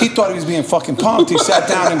 he thought he was being fucking punked. He sat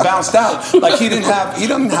down and bounced out. Like he doesn't have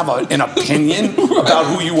an opinion about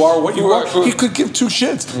who you are, what you are. He could give two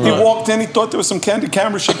shits. He walked in, he thought there was some candid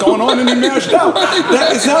camera shit going on, and he mashed out.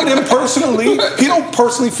 That is not him personally. He don't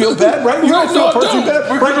personally feel bad, right? You don't feel personally bad,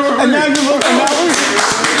 right? And now you look, and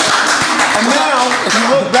now you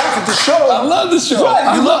look back at the show. I love the show.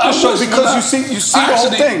 Right, you love the show because you see the whole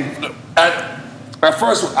thing. At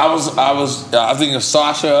first, I think of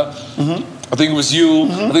Sasha. I think it was you. I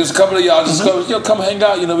think it was a couple of y'all just come hang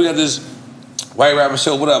out. You know, we got this White Rapper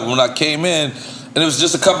Show, whatever. When I came in, and it was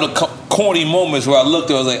just a couple of corny moments where I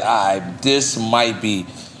looked at it, I was like, all right, this might be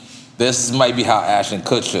how Ashton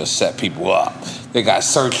Kutcher set people up. They got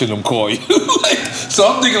Serch in them call you. So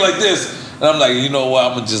I'm thinking like this, and I'm like, you know what,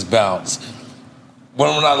 I'm gonna just bounce. When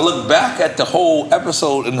I look back at the whole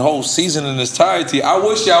episode and the whole season in its entirety, I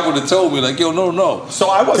wish y'all would have told me, like, yo, no. So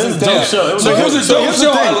I wasn't there. It was a dope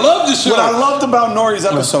show. I love the show. What I loved about N.O.R.E's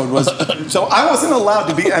episode was, so I wasn't allowed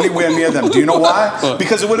to be anywhere near them. Do you know why?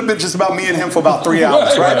 Because it would have been just about me and him for about 3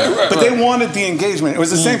 hours, right? But they wanted the engagement. It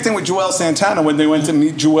was the same thing with Joel Santana when they went to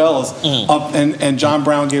meet Joel's up, and John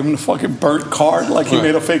Brown gave him the fucking burnt card, like he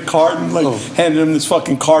made a fake card and like handed him this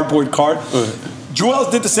fucking cardboard card.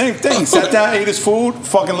 Joel did the same thing. Sat down, ate his food,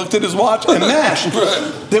 fucking looked at his watch, and mashed.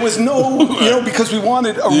 There was no, because we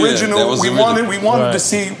wanted original. We wanted to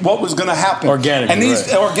see what was going to happen. Organic. And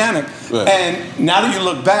these organic. Right. And now that you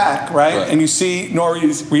look back, and you see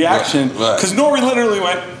N.O.R.E's reaction, because N.O.R.E literally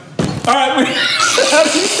went, all right,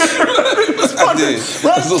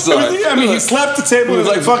 So sorry. I mean, he slapped the table. He was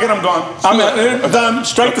like, "Fuck it, I'm gone. I'm done.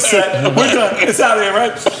 Strike the set. We're done. It's out of here,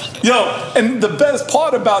 right?" Yo, and the best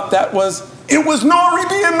part about that was it was N.O.R.E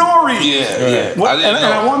being N.O.R.E.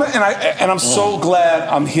 And I'm so glad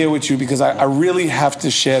I'm here with you because I really have to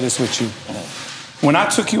share this with you. When I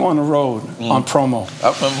took you on the road on promo,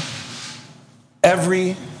 I remember.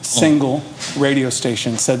 Every single radio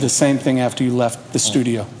station said the same thing after you left the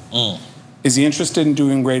studio. Is he interested in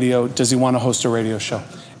doing radio? Does he want to host a radio show?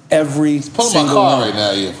 Every single one. Right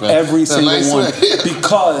now, yeah, every single one.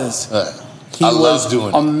 Because he was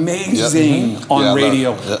amazing on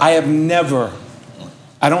radio. I have never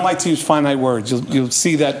I don't like to use finite words. You'll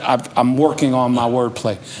see that I'm working on my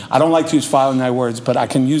wordplay. I don't like to use finite words, but I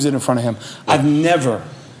can use it in front of him. I've never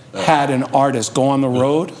had an artist go on the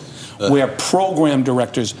road where program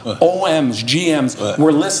directors, OMs, GMs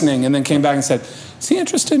were listening and then came back and said, is he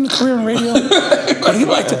interested in a career in radio? Would he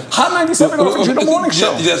like to? Hot 97 offered you the morning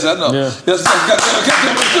show. Yes, I know. Yeah.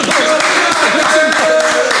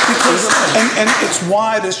 And it's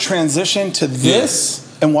why this transition to this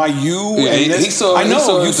and why you and this. You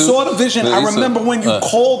saw the vision. I remember when you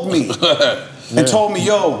called me and told me,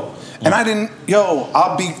 yo, and I didn't,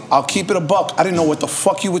 I'll keep it a buck. I didn't know what the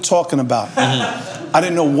fuck you were talking about. I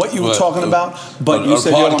didn't know what you were talking about, but you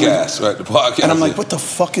said, podcast, the podcast. And I'm like, what the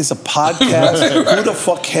fuck is a podcast? Who the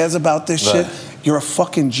fuck cares about this shit? You're a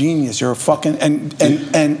fucking genius. You're a fucking,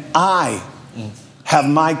 and I have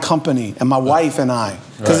my company and my wife and I,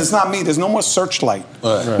 because it's not me. There's no more Searchlight.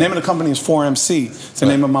 The name of the company is 4MC. It's the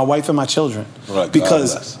name of my wife and my children.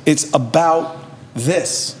 Because it's about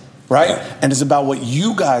this, right? And it's about what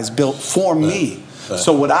you guys built for me.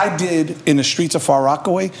 So what I did in the streets of Far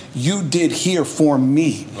Rockaway, you did here for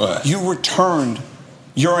me. You returned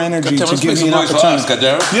your energy to give me an opportunity.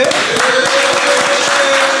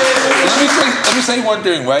 Let me say one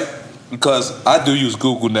thing, right? Because I do use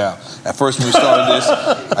Google now. At first when we started this,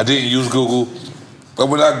 I didn't use Google. But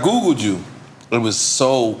when I Googled you, it was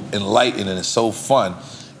so enlightening and it's so fun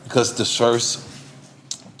because the first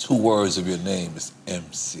 2 words of your name is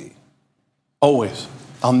MC. Always.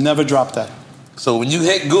 I'll never drop that. So when you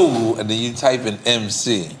hit Google and then you type in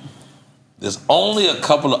MC, there's only a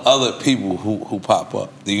couple of other people who pop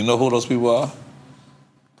up. Do you know who those people are?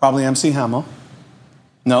 Probably MC Hammer.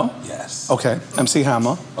 No? Yes. Okay, MC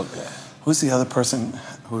Hammer. Okay. Who's the other person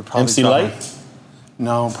who would probably MC Light?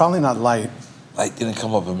 No, probably not Light. Light didn't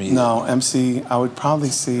come up immediately. No, MC, I would probably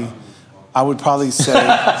say, you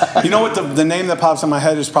know what, the name that pops in my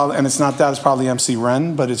head is probably, and it's not that, it's probably MC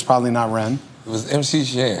Ren, but it's probably not Ren. It was MC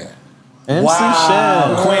Shan. MC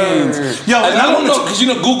Shan. Queens. Yo, and I don't know, because you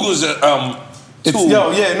know Google's towards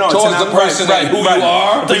the person who you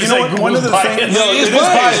are. But you know what? One of the things, it is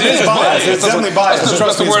biased. It's definitely biased.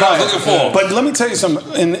 Trust me, it's biased. But let me tell you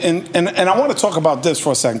something, and I want to talk about this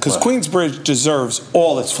for a second, because Queensbridge deserves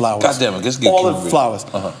all its flowers. God damn it, let's get all its flowers.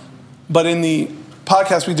 But in the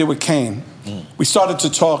podcast we did with Kane, we started to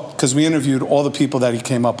talk, because we interviewed all the people that he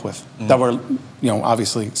came up with, that were,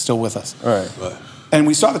 obviously still with us. Right. And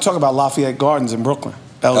we started to talk about Lafayette Gardens in Brooklyn,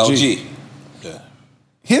 LG.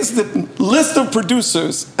 Here's the list of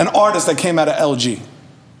producers and artists that came out of LG.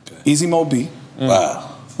 Easy Mo B.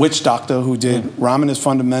 Wow. Witch Doctor, who did Ramen is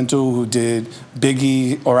Fundamental, who did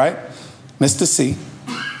Biggie, all right? Mr. C.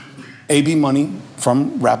 A.B. Money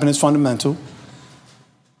from Rapping is Fundamental.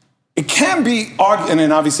 It can be argued, and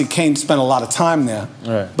then obviously Kane spent a lot of time there,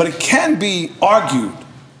 but it can be argued.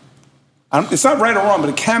 It's not right or wrong, but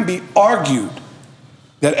it can be argued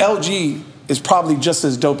that LG is probably just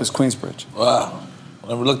as dope as Queensbridge. Wow. I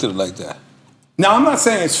never looked at it like that. Now, I'm not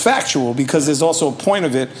saying it's factual, because there's also a point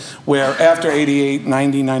of it where after 88,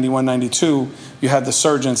 90, 91, 92, you had the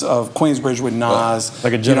surgence of Queensbridge with Nas.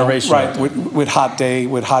 Like a generation. With Hot Day,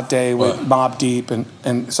 with Mobb Deep, and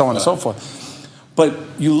so on and so forth. But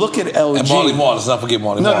you look at LG. And Marley Marl, let's not forget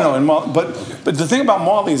Marley Marl. No. But the thing about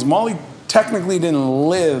Marley is Marley technically didn't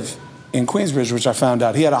live in Queensbridge, which I found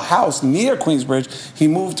out. He had a house near Queensbridge. He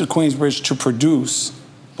moved to Queensbridge to produce.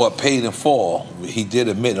 But paid in full, he did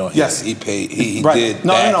admit on his, he paid, he did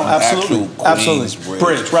absolutely.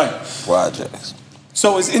 Bridge, projects.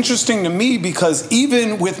 So it's interesting to me, because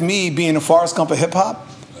even with me being a Forrest Gump of hip hop,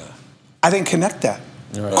 I didn't connect that.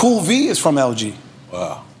 Cool V is from LG.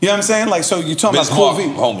 Wow. You know what I'm saying? Like, so you're talking about Cool V.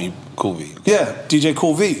 Homie, Cool V. Yeah, DJ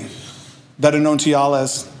Cool V. Better known to y'all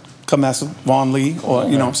as Kamasa Von Lee, or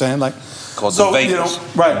you know what I'm saying? Like, called the Vegas.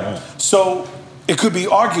 So it could be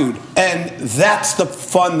argued, and that's the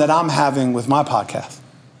fun that I'm having with my podcast.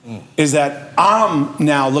 Is that I'm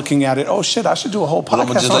now looking at it, oh shit, I should do a whole podcast on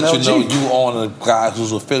LG. I'm just let you know, you on a guy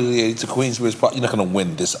who's affiliated to Queensbridge. You're not going to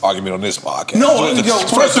win this argument on this podcast. No,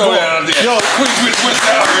 first of all, Queensbridge wins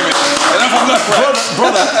the argument.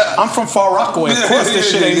 Brother, I'm from Far Rockaway. Of course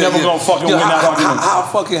this shit ain't never going to fucking win that argument.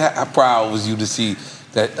 How proud was you to see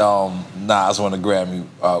that Nas won a Grammy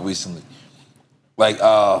recently? Like,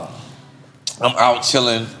 I'm out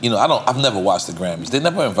chilling. I've never watched the Grammys. They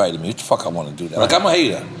never invited me. What the fuck I want to do that? Like, I'm a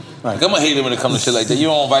hater. Like, I'm a hater when it comes to shit like that. You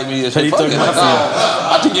don't invite me to your shit. Fuck it.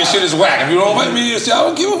 I think your shit is whack. If you don't invite me to your shit, I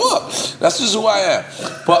don't give a fuck. That's just who I am.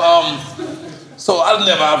 But So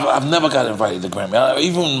I've never got invited to Grammy.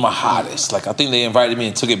 Even my hottest, like I think they invited me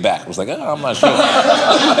and took it back. I was like, oh, I'm not sure.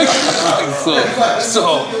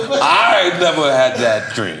 so I never had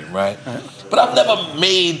that dream, right? But I've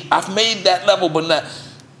made that level, but not.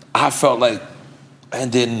 I felt like,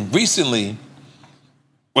 and then recently,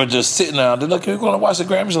 we're just sitting there. They're like, "You're going to watch the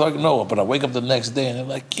Grammys?" I'm like, no. But I wake up the next day and they're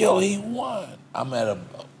like, "Yo, he won." I'm at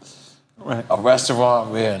a restaurant.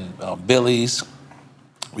 We're in Billy's.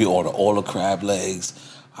 We order all the crab legs.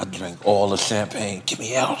 I drink all the champagne. Give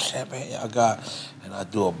me all the champagne I got. And I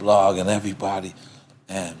do a blog and everybody.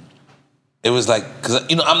 And it was like, because,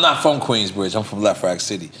 I'm not from Queensbridge. I'm from Left Rack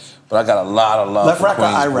City. But I got a lot of love Left for Rack or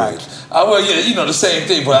Iraq? Well, yeah, the same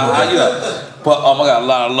thing. But I got a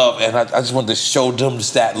lot of love. And I just wanted to show them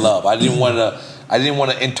that love. I didn't want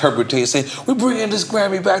to interpret and say, we're bringing this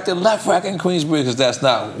Grammy back to Left Rack in Queensbridge, because that's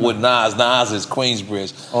not what Nas. Nas is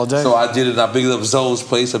Queensbridge. All day. So I did it. I bigged up Zoe's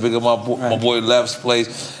place. I bigged up my boy Left's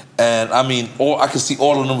place. And I mean, I could see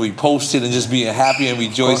all of them reposted and just being happy and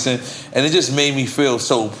rejoicing. And it just made me feel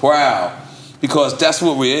so proud. Because that's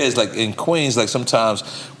what we is. Like in Queens, like sometimes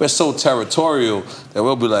we're so territorial that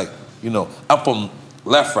we'll be like, I'm from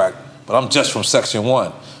Left Rack, but I'm just from Section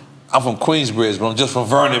 1. I'm from Queensbridge, but I'm just from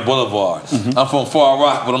Vernon Boulevard. Mm-hmm. I'm from Far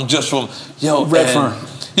Rock, but I'm just from Redfern.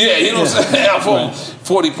 Yeah, you know what I'm saying? I'm from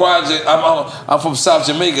 40 Project. I'm from South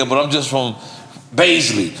Jamaica, but I'm just from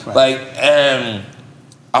Baisley. Right. And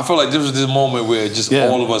I feel like this was this moment where just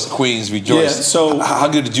all of us Queens rejoiced. Yeah, so how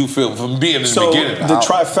good did you feel from being in the beginning? The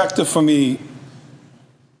trifecta for me,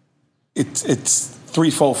 it's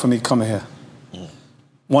threefold for me coming here.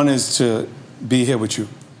 One is to be here with you.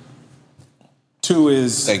 Two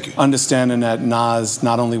is understanding that Nas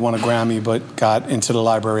not only won a Grammy, but got into the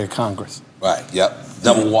Library of Congress. Right, yep.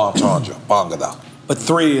 Double entendre, bangada. But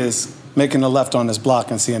three is making the left on this block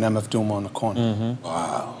and seeing MF Doom on the corner. Mm-hmm.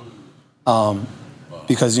 Wow.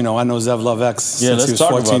 Because, I know Zev Love X since he was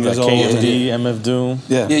 14 years old. KMD, MF Doom.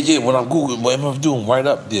 Yeah. When I'm Googling MF Doom, right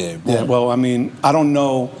up there. Boom. Yeah, well, I mean, I don't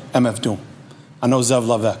know MF Doom. I know Zev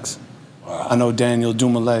Love X. Wow. I know Daniel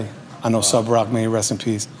Dumoulin. I know Sub Rock, may he rest in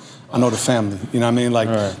peace. I know the family. You know what I mean? Like,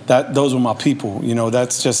 those were my people.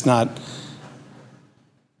 That's just not,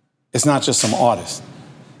 it's not just some artist.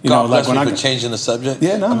 God bless me for changing the subject.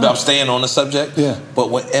 Yeah, I'm staying on the subject. Yeah. But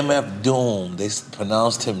when MF Doom, they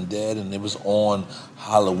pronounced him dead and it was on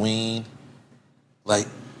Halloween,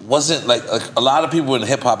 wasn't like a lot of people in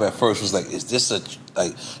hip hop at first was like, is this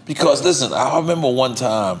because listen, I remember one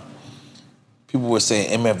time people were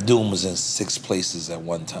saying MF Doom was in 6 places at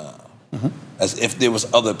one time. Mm-hmm. As if there was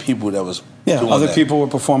other people that was doing other that. people were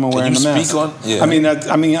performing wearing the mask. Can you speak on?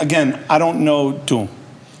 Yeah. I mean, again, I don't know Doom.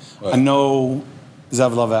 Right. I know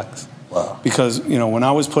Zev Love X. Wow. Because, when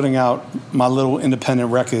I was putting out my little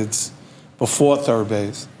independent records before Third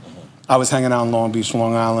Base, I was hanging out in Long Beach,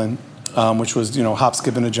 Long Island, which was, hop,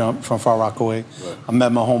 skip, and a jump from Far Rockaway. Right. I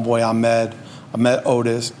met my homeboy Ahmed. I met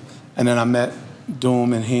Otis. And then I met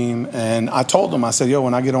Doom and Heem. And I told them, I said, yo,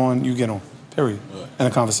 when I get on, you get on. Period. Right. In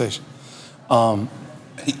a conversation.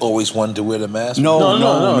 He always wanted to wear the mask?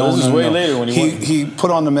 No. This is way later when he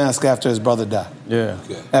put on the mask after his brother died. Yeah.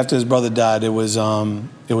 Okay. After his brother died, it was one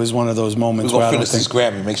of those moments where we're gonna finish this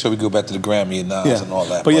Grammy. Make sure we go back to the Grammy and Nas and all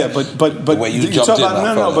that. But the way you jumped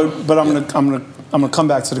in, but I'm gonna come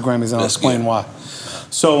back to the Grammys and I'll explain why.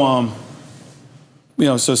 So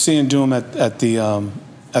so seeing Doom at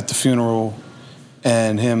the funeral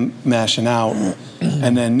and him mashing out,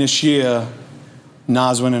 and then this year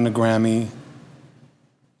Nas winning the Grammy.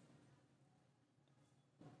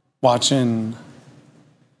 Watching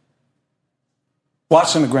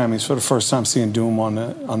the Grammys for the first time, seeing Doom on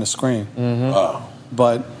the screen. Mm-hmm. Wow.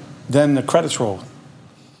 But then the credits rolled,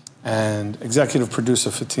 and executive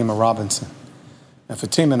producer Fatima Robinson. And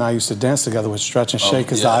Fatima and I used to dance together with Stretch and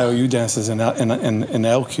Shake as the IOU dancers in the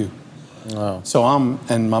LQ. Wow. So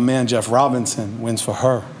and my man Jeff Robinson wins for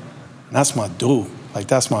her. And that's my dude. I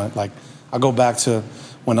go back to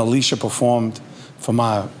when Alicia performed for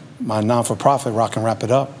my non-for-profit, Rock and Wrap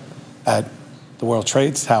It Up, at the World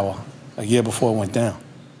Trade Tower a year before it went down. Wow.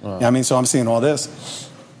 You know what I mean? So I'm seeing all this,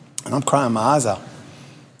 and I'm crying my eyes out.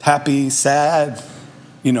 Happy, sad,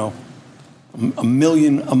 a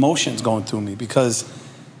million emotions going through me because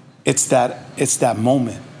it's that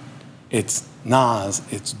moment. It's Nas,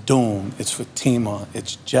 it's Doom, it's Fatima,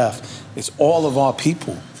 it's Jeff, it's all of our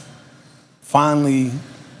people finally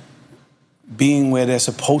being where they're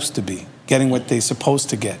supposed to be, getting what they're supposed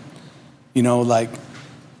to get.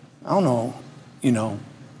 I don't know,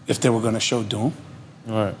 if they were going to show Doom.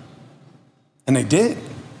 Right. And they did.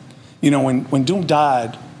 When Doom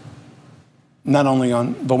died, not only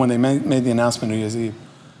but when they made the announcement New Year's Eve,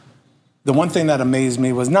 The one thing that amazed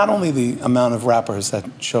me was not only the amount of rappers that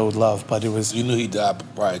showed love, but it was... You knew he died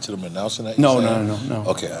prior to them announcing that? No.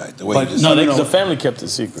 Okay, all right. The way the family kept it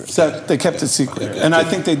secret. So they kept it secret. Okay, and I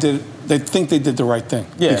think they did the right thing.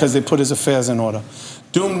 Yeah. Because they put his affairs in order.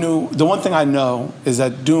 Doom knew... The one thing I know is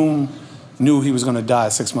that Doom knew he was going to die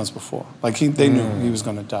 6 months before. Like, they knew he was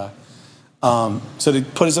going to die. So they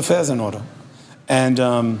put his affairs in order. And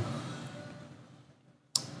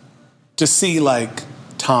to see, like...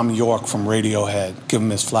 Tom York from Radiohead, give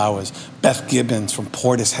him his flowers. Beth Gibbons from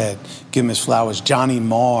Portishead, give him his flowers. Johnny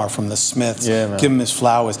Marr from The Smiths, give him his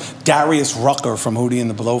flowers. Darius Rucker from Hootie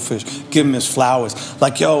and the Blowfish, give him his flowers.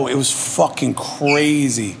 Like, yo, it was fucking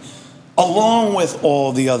crazy. Along with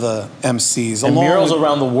all the other MCs. And murals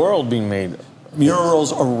around the world being made.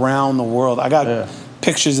 Murals around the world. I got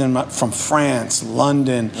pictures from France,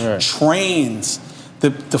 London, trains.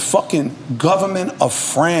 The fucking government of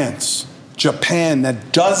France, Japan,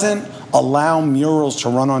 that doesn't allow murals to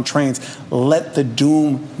run on trains. Let the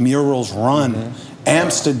Doom murals run.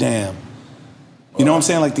 Amsterdam. You know what I'm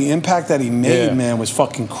saying? Like, the impact that he made, man, was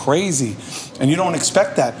fucking crazy. And you don't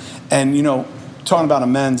expect that. And, you know, talking about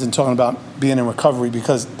amends and talking about being in recovery,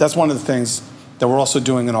 because that's one of the things that we're also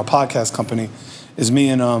doing in our podcast company, is me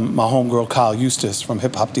and my homegirl, Kyle Eustace from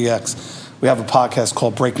Hip Hop DX. We have a podcast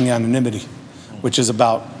called Breaking Anonymity, which is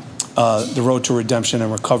about the road to redemption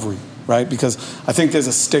and recovery. Right? Because I think there's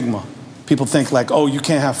a stigma. People think like, oh, you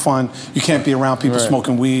can't have fun. You can't be around people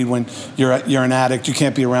smoking weed when you're an addict. You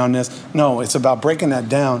can't be around this. No, it's about breaking that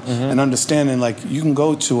down and understanding like you can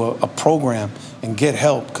go to a program and get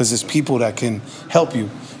help because there's people that can help you.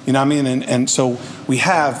 You know what I mean? And so we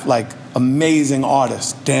have like amazing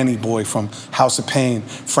artists, Danny Boy from House of Pain,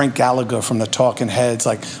 Frank Gallagher from the Talking Heads.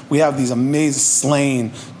 Like, we have these amazing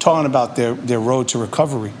Slain talking about their road to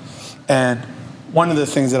recovery. And one of the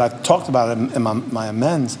things that I talked about in my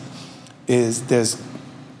amends is there's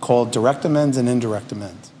called direct amends and indirect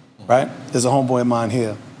amends, right? There's a homeboy of mine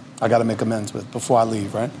here I got to make amends with before I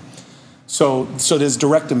leave, right? So there's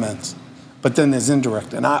direct amends, but then there's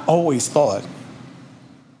indirect. And I always thought,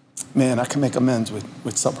 man, I can make amends with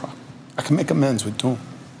Subrock. I can make amends with Doom.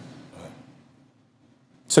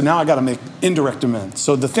 So now I got to make indirect amends.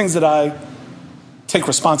 So the things that I take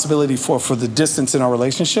responsibility for the distance in our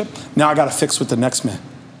relationship, now I got to fix with the next man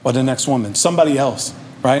or the next woman, somebody else,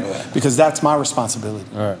 right? Because that's my responsibility.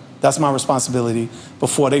 That's my responsibility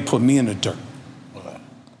before they put me in the dirt.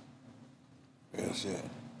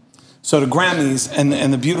 So the Grammys,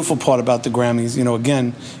 and the beautiful part about the Grammys, you know,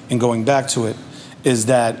 again, in going back to it, is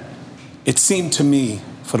that it seemed to me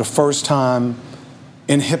for the first time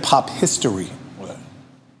in hip-hop history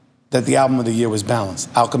that the album of the year was balanced.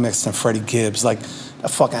 Alchemist and Freddie Gibbs, like, that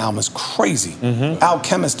fucking album is crazy.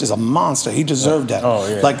 Alchemist is a monster. He deserved that.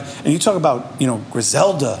 Like, and you talk about, you know,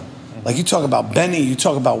 Griselda, like you talk about Benny, you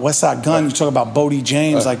talk about Westside Gunn, you talk about Bodie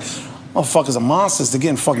James, like, motherfuckers are monsters. They're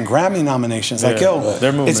getting fucking Grammy nominations. Like, yo,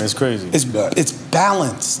 their movement is crazy. It's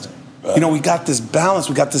balanced. You know, we got this balance.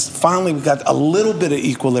 We got this. Finally, we got a little bit of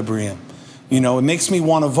equilibrium. You know, it makes me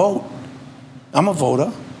want to vote. I'm a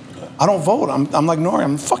voter. I don't vote. I'm like N.O.R.E.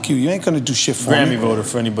 I'm fuck you. You ain't gonna do shit for me. Grammy voter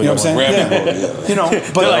for anybody. You know what I'm saying? Grammy voter, You know,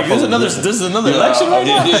 but like this is another election right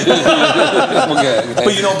now.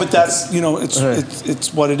 But you know, but that's, you know,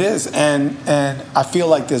 it's what it is, and I feel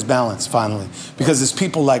like there's balance finally because there's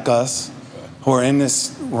people like us who are in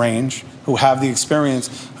this range who have the experience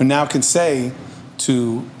who now can say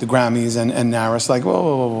to the Grammys and NARAS like,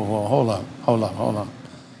 whoa, hold up.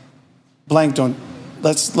 Blank,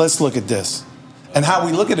 let's look at this. And how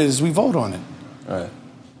we look at it is we vote on it. Right.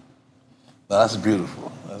 No, that's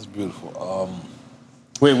beautiful. That's beautiful.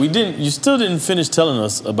 Wait, you still didn't finish telling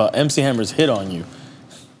us about MC Hammer's hit on you.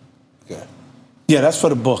 Okay. Yeah, that's for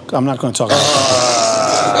the book. I'm not going to talk about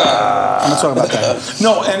that. I'm going to talk about that.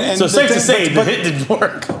 No, and so safe to say the hit didn't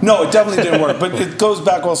work. No, it definitely didn't work. But it goes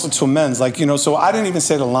back also to amends. Like, you know, so I didn't even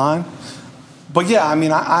say the line. But yeah, I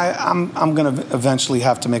mean, I'm going to eventually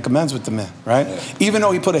have to make amends with the man, right? Yeah. Even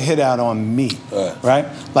though he put a hit out on me, right?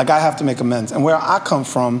 Like, I have to make amends. And where I come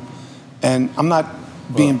from, and I'm not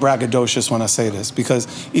being braggadocious when I say this, because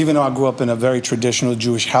even though I grew up in a very traditional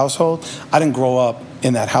Jewish household, I didn't grow up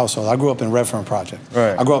in that household. I grew up in Redfern Project.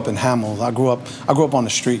 Right. I grew up in Hamels. I grew up on the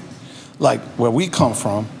street. Like, where we come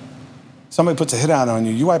from, somebody puts a hit out on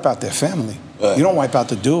you, you wipe out their family. Right. You don't wipe out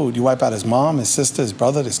the dude. You wipe out his mom, his sister, his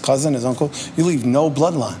brother, his cousin, his uncle. You leave no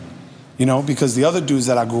bloodline, you know, because the other dudes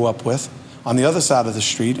that I grew up with on the other side of the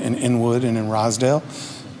street in Inwood and in Rosedale,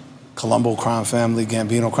 Colombo crime family,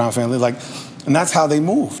 Gambino crime family, like, and that's how they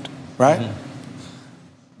moved, right?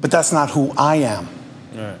 But that's not who I am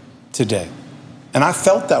today. And I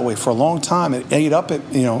felt that way for a long time. It ate up, it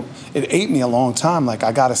ate me a long time. Like,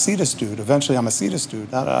 I got to see this dude. Eventually, I'm going to see this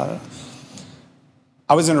dude. I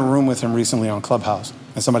was in a room with him recently on Clubhouse,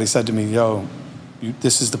 and somebody said to me, yo,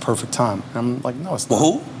 this is the perfect time. And I'm like, no, it's not.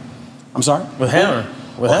 Who? I'm sorry? With Hammer.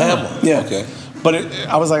 With Hammer. Yeah. Okay. But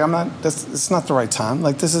I was like, it's not the right time.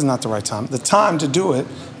 Like, this is not the right time. The time to do it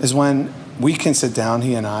is when we can sit down,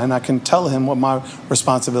 he and I can tell him what my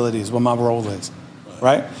responsibility is, what my role is,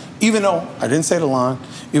 right? Even though I didn't say the line,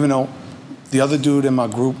 even though the other dude in my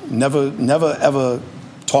group never ever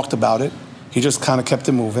talked about it, he just kind of kept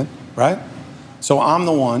it moving, right? So I'm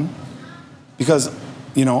the one, because,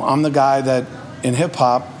 I'm the guy that in hip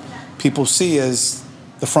hop people see as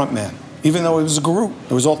the front man. Even though it was a group,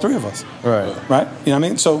 it was all three of us. Right. Right? You know what I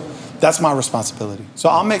mean? So that's my responsibility. So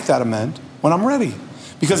I'll make that amend when I'm ready.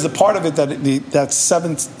 Because the part of it that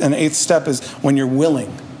seventh and eighth step is when you're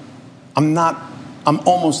willing. I'm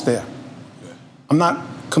almost there. I'm not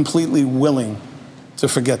completely willing to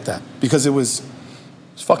forget that. Because it was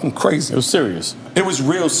fucking crazy. It was serious. It was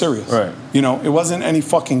real serious. Right. It wasn't any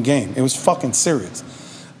fucking game. It was fucking serious.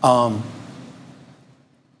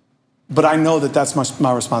 But I know that that's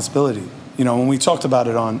my responsibility. When we talked about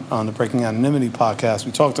it on the Breaking Anonymity podcast,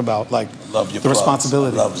 we talked about the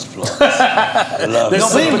responsibility. I love his plugs. I love it.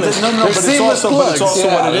 But it's also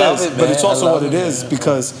what it is. But it's also what it is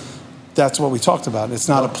because that's what we talked about. It's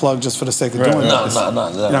not a plug just for the sake of doing it. No. You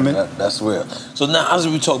know what I mean? That's real. So now, as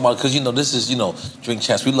we talk about, because this is Drink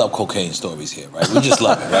Champs. We love cocaine stories here, right? We just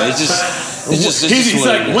love it, right? It's just he's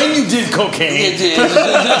like, when you did cocaine.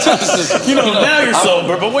 Now you're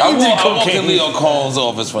sober, but when you did cocaine. I walked in Leo Cohen's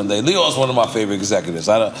office one day. Leo is one of my favorite executives.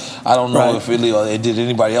 I don't know if Leo did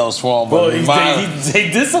anybody else wrong, but he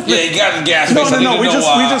disciplined. Yeah, he got the gas. No. We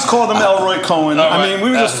just called him Elroy Cohen. I mean, we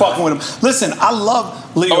were just fucking with him. Listen, I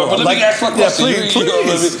love Leo. But let me ask my question.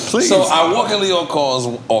 Please. So I walk in Leo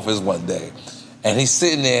Cohen's office one day, and he's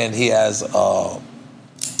sitting there, and he has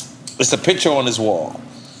it's a picture on his wall.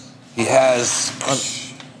 He has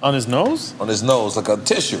on his nose. On his nose, like a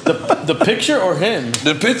tissue. The picture or him?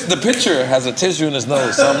 The picture has a tissue in his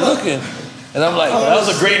nose. So I'm looking, and I'm like, that was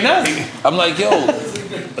a great night. I'm like, yo,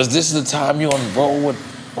 is this the time you on the road with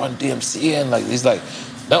Run DMC? And he's like,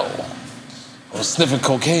 no. I was sniffing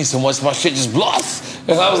cocaine so much my shit just blows.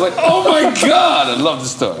 And I was like, oh my God, I love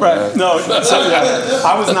this story. Right. No,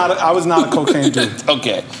 I was not a cocaine dude.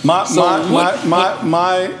 Okay. My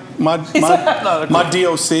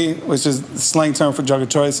DOC, which is the slang term for drug of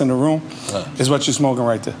choice in the room, is what you're smoking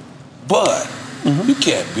right there. But you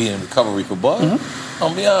can't be in recovery for bud.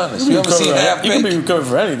 I'll be honest. You ever seen half? You can be recovered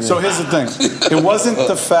for anything. So here's the thing. It wasn't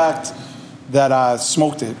the fact that I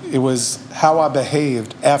smoked it. It was how I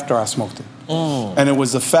behaved after I smoked it. And it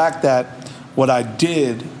was the fact that what I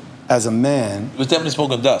did as a man. It was definitely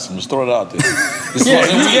smoking dust. I'm just throwing it out there. You're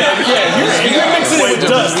mixing it with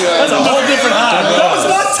dust. That's a whole different high.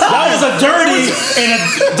 That was a dirty in a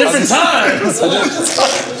different time. It was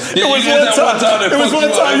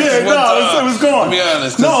one time. Yeah, it was gone. I'll be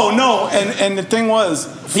honest. No, and the thing was,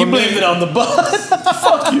 he blamed it on the bud.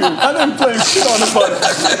 Fuck you. I didn't blame shit on the bud.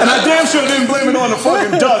 And I damn sure didn't blame it on the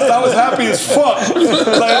fucking dust. I was happy as fuck.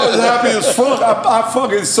 I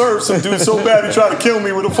fucking served some dude so bad he tried to kill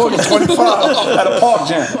me with a fucking 25 at a park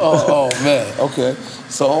jam. Oh man. Okay.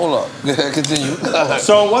 So hold up. Continue.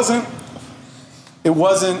 So it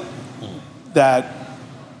wasn't that.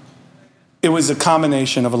 It was a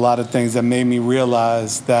combination of a lot of things that made me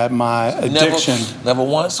realize that my addiction. Never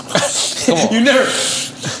once. Come on. You never.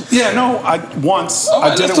 Yeah, no. I did it once.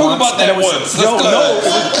 Let's talk about that once.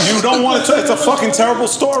 You don't want to. It's a fucking terrible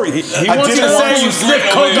story. He wants to say you slipped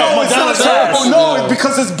coke up. No, it's not terrible. No,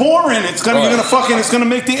 because it's boring. It's gonna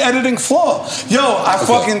make the editing flaw. Yo, I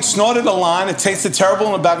fucking snorted a line. It tasted terrible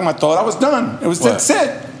in the back of my throat. I was done. That's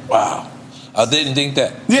it. Wow. I didn't think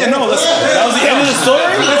that. Yeah, no, that was the end of the story?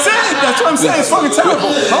 That's it. That's what I'm saying. It's fucking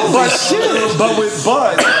terrible. But with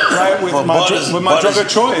Bud, right, with my drug of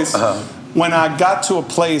choice, when I got to a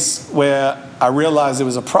place where I realized it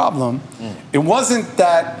was a problem, it wasn't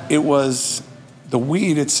that it was the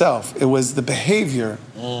weed itself. It was the behavior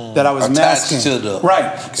that I was masking.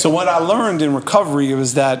 Right. So what I learned in recovery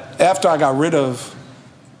was that after I got rid of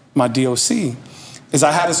my DOC, is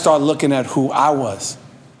I had to start looking at who I was.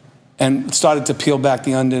 And started to peel back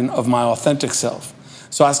the onion of my authentic self.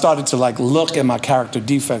 So I started to look at my character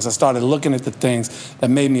defects. I started looking at the things that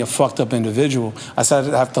made me a fucked up individual. I started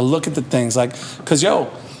to have to look at the things cause I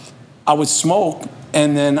would smoke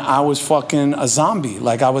and then I was fucking a zombie.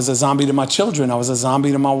 I was a zombie to my children. I was a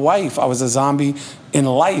zombie to my wife. I was a zombie in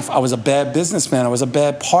life. I was a bad businessman. I was a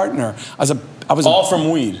bad partner. I was all from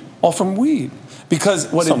weed. Off from weed.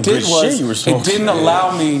 Because what it did was, it didn't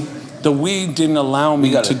allow me, the weed didn't allow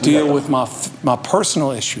me to deal with my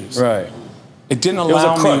personal issues. Right. It didn't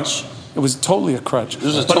allow me. It was a crutch. It was totally a crutch. It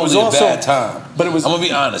was a totally bad time. But it was. I'm gonna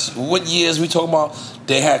be honest. What years we talking about?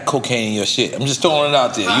 They had cocaine in your shit. I'm just throwing it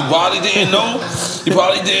out there. You probably didn't know. You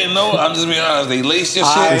probably didn't know. I'm just being honest. They laced your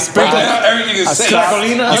shit. Right now, everything is safe.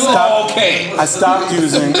 You're okay. I stopped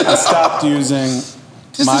using.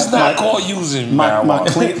 This is not called using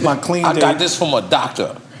marijuana. My clean. I got this from a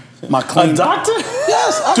doctor. My clean. A doctor?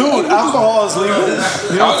 Yes, dude. Alcohol is legal.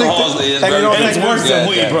 You don't think and it's worse than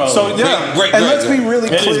weed, bro. So yeah, great, and let's be really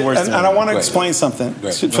clear. And I want to Great. explain something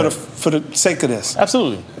for the sake of this.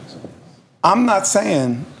 Absolutely. I'm not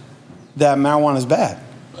saying that marijuana is bad.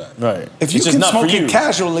 Right. If you can smoke it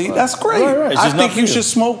casually, that's great. Right. I think you should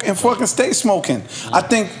smoke and fucking stay smoking. I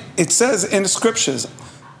think it says in the scriptures,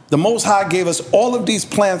 the Most High gave us all of these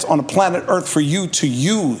plants on the planet Earth for you to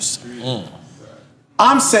use.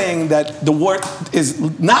 I'm saying that the word is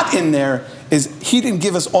not in there, is he didn't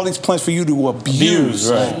give us all these plants for you to abuse.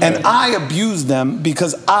 And I abuse them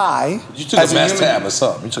because You took a mess tab or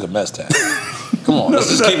something. You took a mess tab. Come on, let's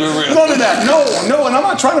just keep it real. None of that. No, and I'm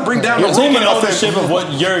not trying to bring down the room. You're taking ownership of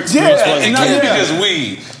what your experience was. It can't be because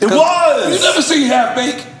weed. It was. You never seen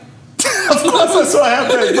half-baked? Of course I saw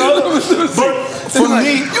half-baked, brother. But for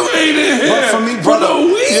me, you ain't in here. But for me, brother,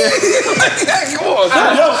 weed. Come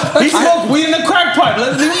on, yo, he smoked weed in the crack pipe.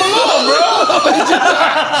 Let's leave him alone, bro.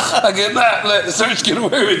 I cannot let Serch get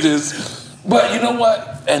away with this. But you know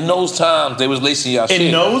what? In those times, they was lacing y'all shit.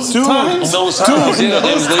 In those times? In those times, dude, yeah,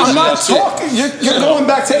 they was lacing I'm not y'all talking. You're going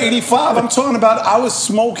back to '85. I'm talking about I was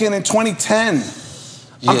smoking in 2010.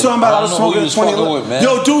 I'm talking about I was smoking in 2011.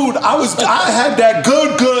 Yo, dude, I had that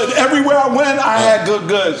good. Everywhere I went, I had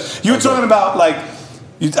good. You were talking about like,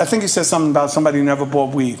 I think you said something about somebody who never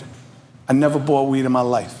bought weed. I never bought weed in my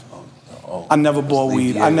life. I never bought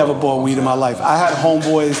weed. I never bought weed in my life. I had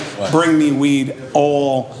homeboys bring me weed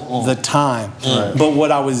all the time. But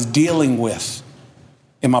what I was dealing with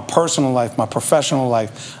in my personal life, my professional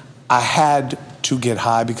life, I had to get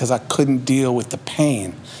high because I couldn't deal with the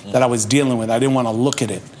pain that I was dealing with. I didn't want to look at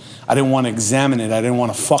it. I didn't want to examine it. I didn't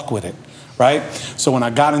want to fuck with it, right? So when I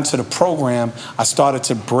got into the program, I started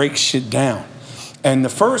to break shit down. And the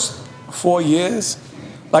first 4 years,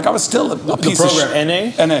 like I was still a piece of shit. The program,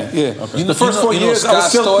 N.A.? N.A., yeah. Okay. The first 4 years, I was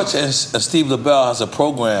still... Scott Storch and Steve LaBelle has a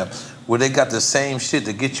program where they got the same shit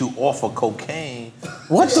to get you off of cocaine.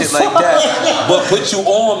 What the shit fuck? like that. But put you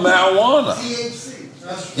on marijuana.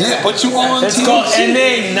 Yeah, put you on It's THC. called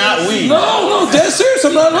N.A., not weed. No, dead serious.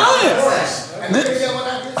 I'm not lying.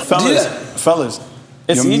 Fellas,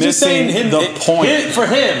 you're missing the point. For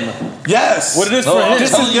him. Yes. What it is for him. I'm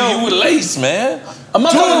telling you were laced, man. I'm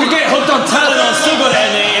not going to get hooked on Tylenol and still go to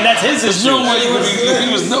NA, and that's his issue. No way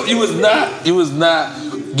he was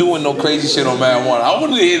not doing no crazy shit on marijuana. I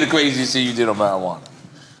wanted to hear the crazy shit you did on marijuana.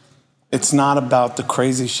 It's not about the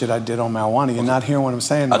crazy shit I did on marijuana. You're not hearing what I'm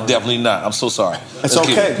saying. I'm definitely not. I'm so sorry. It's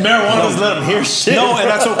okay. Marijuana doesn't let him hear shit. No, and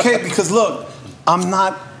that's okay because look, I'm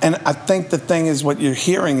not, and I think the thing is what you're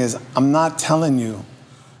hearing is I'm not telling you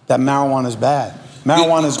that marijuana is bad.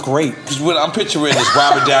 Marijuana is great. What I'm picturing is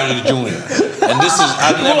Robert Downey Jr. And this is,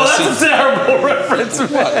 I've never seen. That's a terrible reference.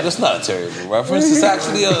 What? That's not a terrible reference. It's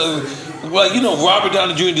actually well, you know, Robert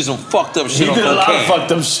Downey Jr. did some fucked up shit on cocaine. He did a lot of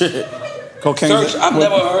fucked up shit. Cocaine. Serch, I've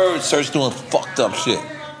never heard Serch doing fucked up shit.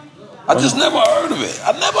 I just never heard of it.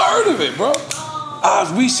 I've never heard of it, bro.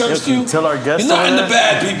 I've researched you. Tell our guests. You're not in the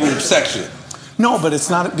bad people section. No, but it's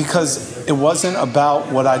not because it wasn't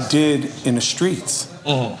about what I did in the streets.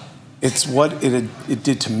 It's what it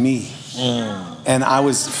did to me. And I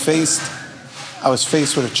was faced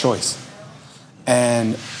with a choice.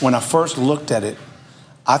 And when I first looked at it,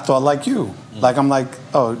 I thought like you. Like I'm like,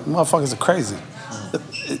 oh, motherfuckers are crazy.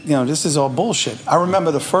 You know, this is all bullshit. I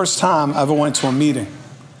remember the first time I ever went to a meeting.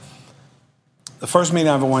 The first meeting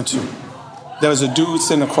I ever went to, there was a dude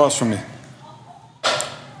sitting across from me.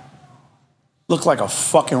 Looked like a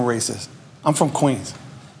fucking racist. I'm from Queens.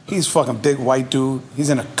 He's a fucking big white dude. He's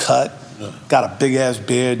in a cut. Got a big ass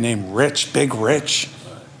beard named Rich, Big Rich.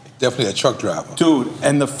 Definitely a truck driver. Dude,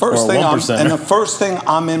 and the first thing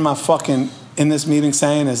I'm in this meeting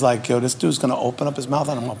saying is like, yo, this dude's gonna open up his mouth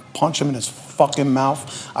and I'm gonna punch him in his fucking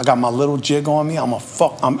mouth. I got my little jig on me.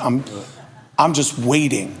 I'm just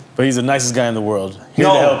waiting. But he's the nicest guy in the world. Here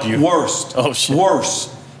to help you. Worst. Oh shit.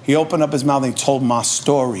 Worse. He opened up his mouth and he told my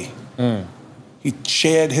story. He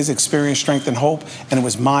shared his experience, strength, and hope, and it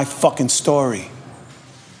was my fucking story.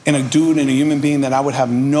 And a dude and a human being that I would have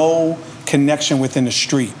no connection with in the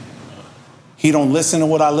street. He don't listen to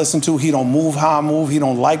what I listen to. He don't move how I move. He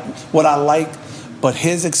don't like what I like. But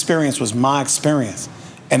his experience was my experience.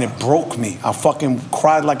 And it broke me. I fucking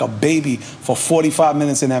cried like a baby for 45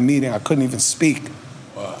 minutes in that meeting. I couldn't even speak.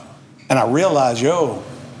 Wow. And I realized, yo,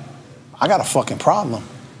 I got a fucking problem.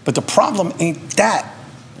 But the problem ain't that.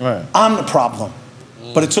 Right. I'm the problem.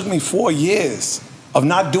 But it took me 4 years of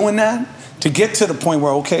not doing that to get to the point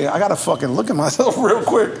where, okay, I gotta fucking look at myself real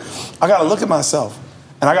quick. I gotta look at myself.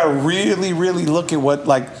 And I gotta really, really look at what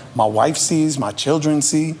like my wife sees, my children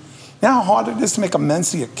see. You know how hard it is to make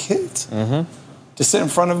amends to your kids? To sit in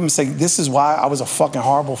front of them and say, this is why I was a fucking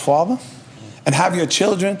horrible father? And have your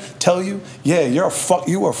children tell you, yeah, you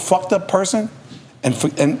were a fucked up person? And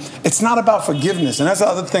it's not about forgiveness. And that's the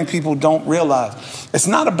other thing people don't realize. It's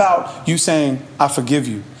not about you saying, I forgive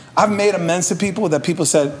you. I've made amends to people that people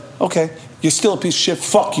said, okay, you're still a piece of shit,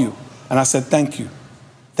 fuck you. And I said, thank you.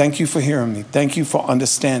 Thank you for hearing me. Thank you for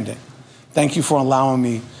understanding. Thank you for allowing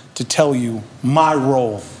me to tell you my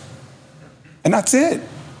role. And that's it.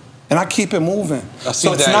 And I keep it moving.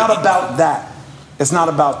 So it's not about that. It's not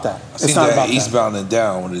about that. It's not about that. Eastbound and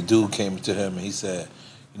Down when the dude came to him and he said,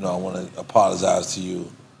 you know, I want to apologize to you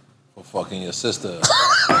for fucking your sister.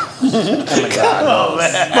 Oh my God. Oh,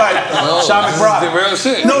 man. Right. Sean McBride. The real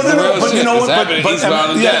shit. No, but you know what? And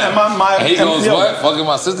he goes, what? Fucking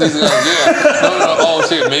my sister? He goes, yeah. No. Oh,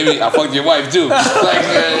 shit. Maybe I fucked your wife, too. Like,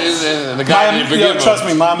 the guy didn't forgive him. Trust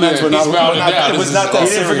me, my amends were not, it was not that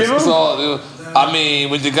serious. He didn't forgive him? I mean,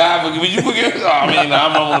 would the guy forgive? Would you forgive? I mean,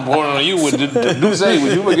 I'm not important on you. Would you say?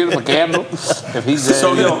 Would you forgive him a candle if he said?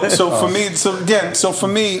 So for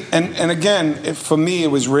me, and again, for me, it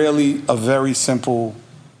was really a very simple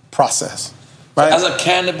process. Right? As a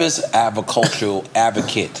cannabis agricultural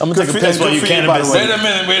advocate, I'm gonna take a piss while you cannabis. Wait a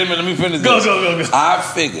minute. Let me finish this. Go. I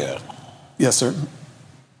figure. Yes, sir.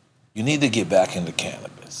 You need to get back into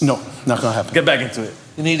cannabis. No, not gonna happen. Get back into it.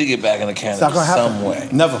 You need to get back into cannabis it's not gonna happen. some way.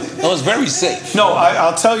 Never. No, it's very safe. No,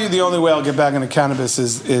 I'll tell you the only way I'll get back into cannabis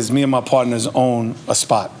is me and my partners own a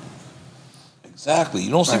spot. Exactly.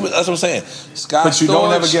 You don't see that's what I'm saying. Sky but you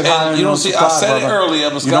don't ever get high on your own supply, I said it earlier,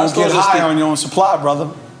 but you don't get high on your own supply, brother.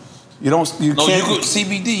 You can't. You could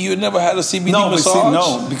CBD. You never had a CBD massage.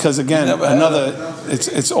 No, because again,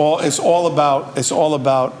 it's all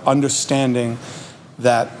about understanding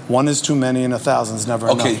that one is too many and 1,000 is never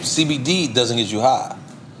enough. Okay, CBD doesn't get you high.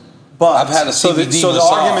 But I've had a CBD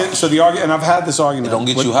massage. The argument, and I've had this argument. It don't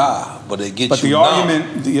get you high, but it gets you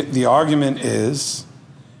numb. The argument is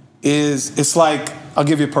it's like, I'll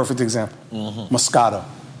give you a perfect example. Moscato.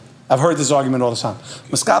 I've heard this argument all the time.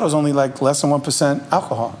 Moscato is only like less than 1%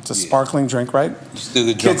 alcohol. It's a sparkling drink, right? You still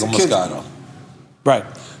get drunk on Moscato. Right.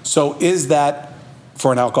 So is that,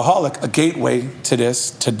 for an alcoholic, a gateway to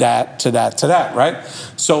this, to that, right?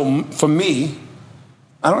 So for me,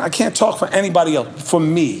 I can't talk for anybody else. For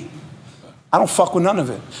me, I don't fuck with none of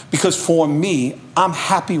it. Because for me, I'm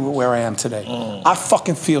happy with where I am today. I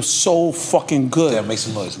fucking feel so fucking good. Yeah, make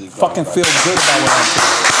some noise. Fucking feel good about where I am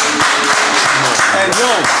today. And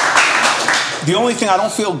yo, the only thing I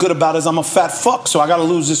don't feel good about is I'm a fat fuck, so I gotta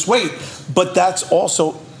lose this weight. But that's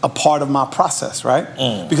also a part of my process, right?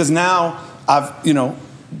 Because now,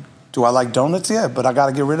 do I like donuts? Yeah, but I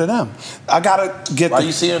gotta get rid of them. I gotta get. Why are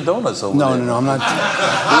you seeing donuts over there? No, I'm not.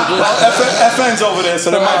 Well, FN's over there, so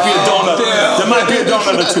there might be a donut. There might be a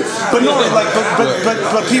donut or two. But no,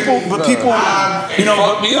 but people, you know.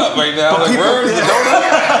 Fuck me up right now. Like, where's the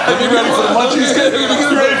donut? Let me ready for the munchies. Get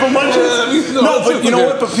ready for munchies. No, but you know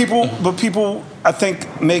what? But people, I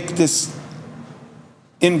think, make this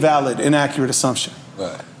invalid, inaccurate assumption.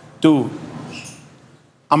 Right. Dude,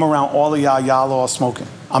 I'm around all of y'all all smoking.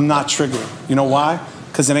 I'm not triggered. You know why?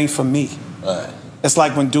 Because it ain't for me. Right. It's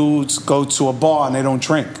like when dudes go to a bar and they don't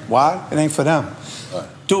drink. Why? It ain't for them. Right.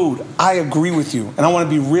 Dude, I agree with you. And I want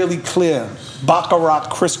to be really clear, Baccarat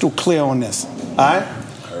crystal clear on this. All right?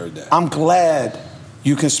 I heard that. I'm glad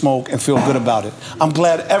you can smoke and feel good about it. I'm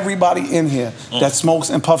glad everybody in here that smokes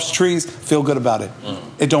and puffs trees feel good about it.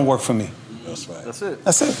 It don't work for me. That's right. That's it.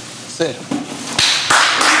 That's it. That's it.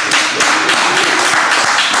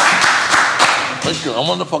 I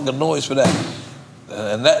want the fucking noise for that,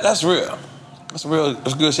 and that's real. That's real.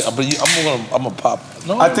 That's good shit. But I'm gonna pop.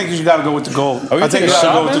 No, I think you got to go with the gold. I think you got to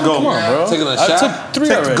go with the gold. Come on, bro. Taking a shot. I took 3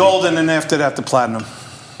 Take already. the gold and then after that the platinum.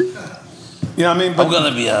 You know what I mean? But I'm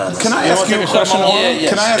gonna be honest. Can I ask you a question?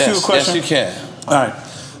 Can I ask you a question? Yes, you can. All right.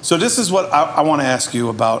 So this is what I want to ask you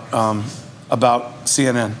about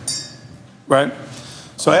CNN, right?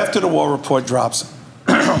 So after the war report drops,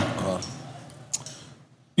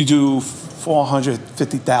 you do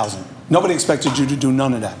 450,000. Nobody expected you to do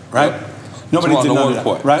none of that, right? Yep. Nobody did none of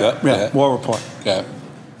that, right? Yeah, war report. Okay.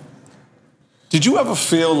 Did you ever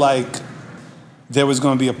feel like there was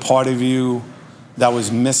going to be a part of you that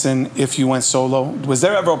was missing if you went solo? Was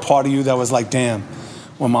there ever a part of you that was like, damn,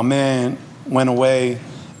 when my man went away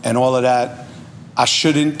and all of that, I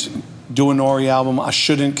shouldn't do an N.O.R.E. album, I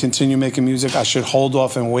shouldn't continue making music, I should hold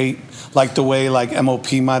off and wait, like the way like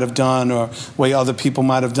M.O.P. might have done or way other people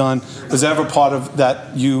might have done? Was there ever part of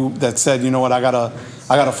that that said, you know what, I gotta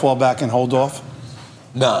fall back and hold off?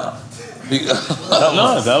 Nah.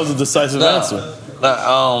 No, that was a decisive answer.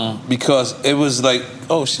 Because it was like,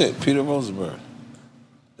 oh shit, Peter Rosenberg.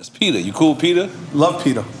 That's Peter. You cool, Peter? Love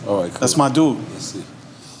Peter. All right, cool. That's my dude. Let's see.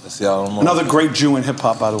 Let's see. I don't know. Another great Jew in hip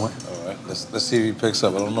hop, by the way. All right. Let's see if he picks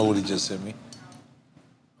up. I don't know what he just sent me.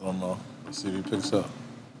 I don't know. Let's see if he picks up.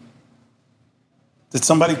 Did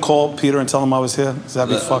somebody call Peter and tell him I was here? Does that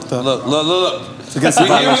be fucked up? Look. It's against the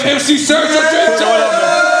violation. MC Serch.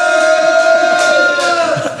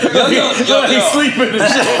 Yo, he's sleeping and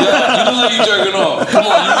shit. You look like you jerking off. Come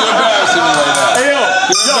on, you're embarrassing me right now. Hey,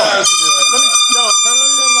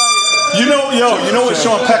 you know what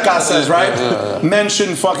Sean Peckout says, right? Men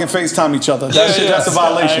shouldn't fucking FaceTime each other. That's a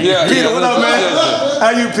violation. Peter, what up, man? How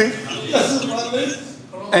you, Pete?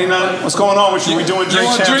 Ain't nothing. What's going on with you? We doing drink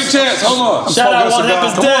champs? Drink champs. Hold on. Shout out One Hip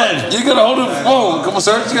is dead. You gotta hold the phone. Come on,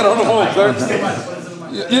 Serch. You gotta hold the phone, Serch.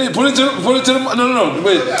 Yeah, put it to the. No.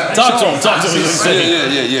 Wait. Talk to him.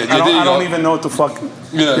 Yeah. I don't even know what the fuck.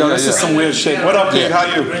 Yo, this is some weird shit. What up, Pete? How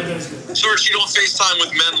you? Serch, you don't FaceTime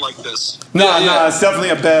with men like this. Nah, it's definitely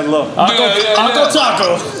a bad look. Uncle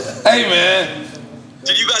Taco. Hey, man.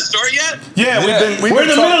 Did you guys start yet? Yeah, we're in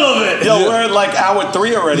the middle of it. Yo, we're at like hour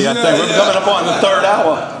 3 already, I think. We're coming up on the 3rd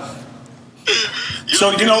hour. So,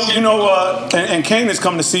 and Kane is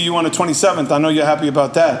coming to see you on the 27th. I know you're happy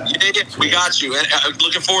about that. Yeah, we got you. I'm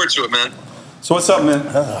looking forward to it, man. So what's up, man?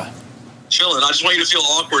 Chilling. I just want you to feel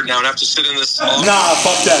awkward now and have to sit in this. Nah,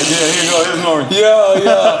 fuck that. Yeah, here you go. Here's N.O.R.E.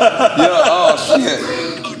 Yeah. Oh, shit.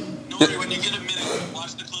 N.O.R.E, when you get a minute,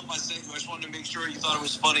 watch the clip I sent you. I just wanted to make sure you thought it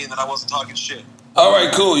was funny and that I wasn't talking shit. All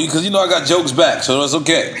right, cool. Because I got jokes back, so that's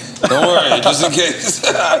okay. Don't worry, just in case.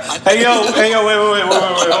 Hey, yo, wait. Hold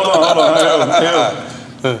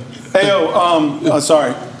on. Hey, yo,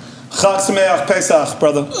 sorry. Chag Sameach Pesach,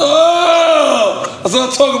 brother. Oh, that's what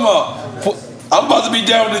I'm talking about. I'm about to be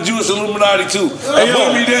down with the Jewish Illuminati, too. Hey,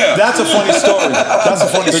 yo, be down. that's a funny story.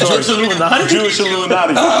 The Jewish Illuminati? Jewish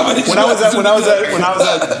Illuminati. When I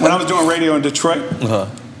was doing radio in Detroit,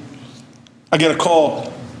 I get a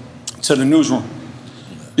call to the newsroom.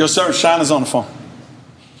 Yo, sir, Sean is on the phone.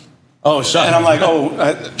 Oh, Sean. And I'm like,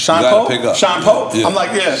 Sean Poe? Sean Poe? Yeah. I'm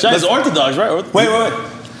like, yeah. Sean is Orthodox, right? Wait.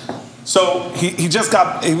 So he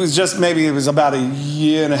was about a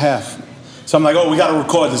year and a half. So I'm like, we got to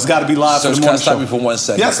record this. It's got to be live for the morning show. Can I stop you for 1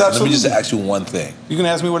 second? Yes, absolutely. Let me just ask you one thing. You can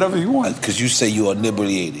ask me whatever you want. Because you say you are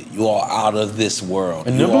inebriated. You are out of this world.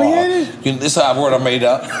 Inebriated? This is a word I made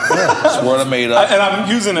up. This word I made up. And I'm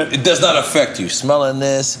using it. It does not affect you. Smelling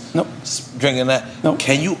this, nope. Drinking that. Nope.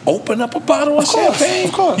 Can you open up a bottle of champagne?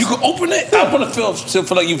 Of course. You can open it? I want to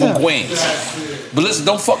feel like you from Queens. But listen,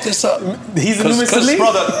 don't fuck this up. He's a new Mr. Lee.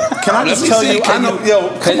 Brother, can I just tell you, can you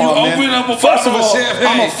open up a bottle of champagne?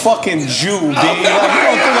 I'm a fucking Jew, dude. Like, you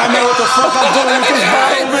don't think I know what the fuck I'm doing with this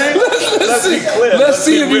bottle, man? Let's see. Let's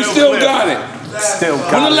see if you still got it. Still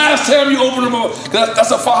got it. When the last time you opened them up?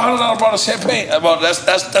 That's a $500 bottle of champagne. That's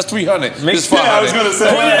 $300. This $500. I was gonna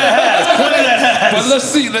say. Point it at But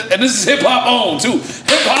let's see. And this is hip hop owned too.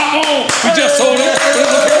 Hip hop owned. We just sold it.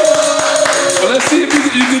 But let's see if you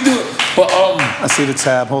can do it. But I see the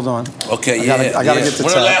tab. Hold on. Okay, I gotta get the tab.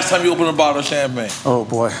 When the last time you opened a bottle of champagne? Oh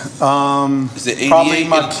boy. Is it 88? Probably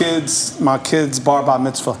my kids bar bat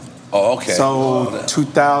mitzvah. Oh, okay. So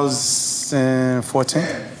 2014.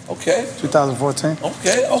 Okay. 2014.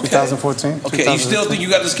 Okay. 2014. Okay. You still think you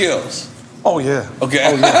got the skills? Oh yeah. Okay.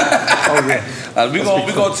 Oh yeah.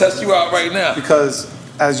 We're gonna test you out right now. Because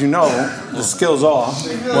as you know, the skills are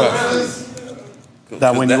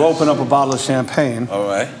that when you open up a bottle of champagne, all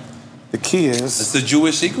right. The key is. It's the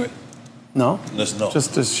Jewish secret? No. No.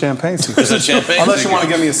 Just the champagne secret. It's a champagne Unless secret. you want to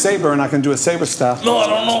give me a saber and I can do a saber style. No, I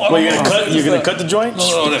don't know. Well, you're gonna cut the joint?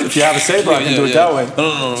 No. If you have a saber, I can do it that way.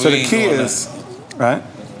 No. So the key is, right?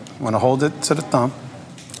 I'm gonna hold it to the thumb.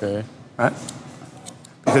 Okay. Right?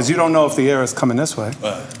 Because you don't know if the air is coming this way.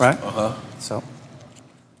 Right? So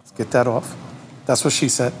let's get that off. That's what she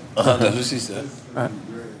said. That's what she said. Right?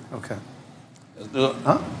 Okay. Let's do it.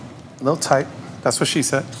 A little tight. That's what she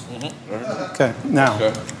said. Okay. Now,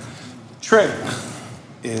 trick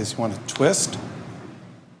is you want to twist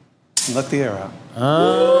and let the air out.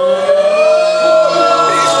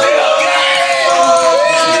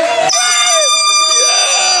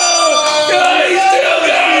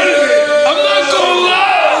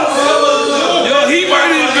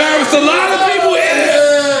 A lot of people here.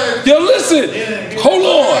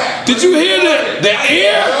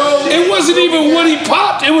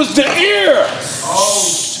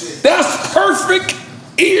 That's perfect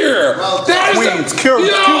ear. That is Queens, Q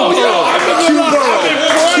Borough.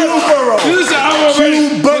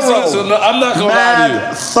 Listen, I'm not gonna lie to you.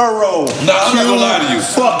 Thorough. No, I'm not gonna lie to you.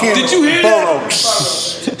 Fucking did you hear that?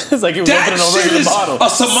 It's like he was opening a regular bottle. A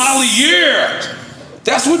Somali ear.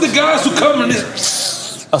 That's what the guys who come in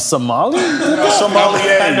this. A Somali?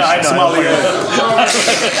 Somalia. I know. Somalia.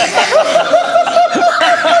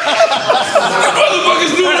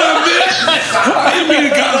 Motherfuckers doing that, bitch. I didn't mean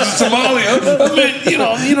the guys in Somalia. I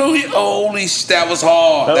mean, holy, that was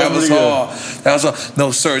hard. That was hard. No,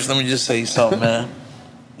 Serch, let me just say something, man.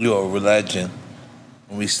 You're a legend.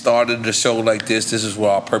 When we started the show like this is what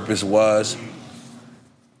our purpose was,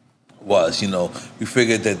 we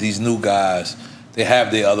figured that these new guys, they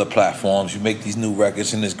have their other platforms. You make these new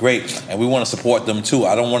records, and it's great. And we want to support them, too.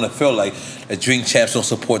 I don't want to feel like that Drink Champs don't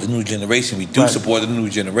support the new generation. We do support the new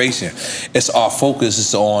generation. It's our focus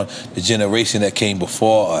is on the generation that came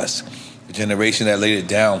before us, the generation that laid it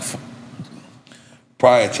down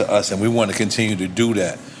prior to us, and we want to continue to do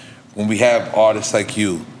that. When we have artists like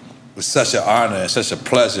you, it's such an honor and such a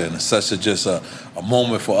pleasure and such a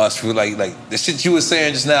moment for us. Feel like the shit you were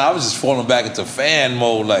saying just now, I was just falling back into fan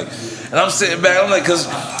mode, and I'm sitting back, I'm like, cause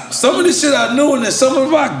some of this shit I knew, and then some of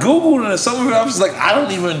it I Googled, and some of it I was like, I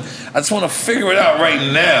just want to figure it out right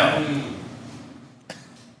now.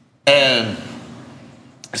 And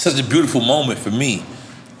it's such a beautiful moment for me.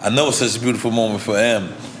 I know it's such a beautiful moment for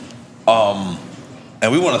him.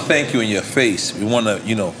 And we want to thank you in your face. We want to,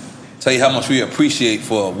 tell you how much we appreciate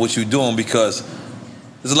for what you're doing, because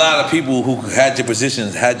there's a lot of people who had your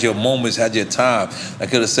positions, had your moments, had your time. I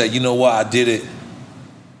could have said, you know what, I did it.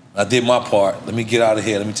 I did my part. Let me get out of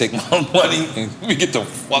here. Let me take my money and let me get the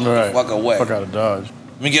fuck away. Fuck out of Dodge.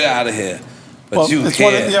 Let me get out of here. But you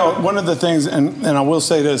can't. One of the things, and I will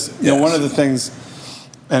say this, one of the things,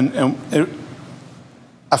 I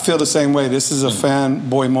feel the same way. This is a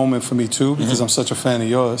fanboy moment for me too, because I'm such a fan of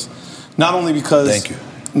yours. Not only because thank you.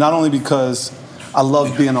 Not only because I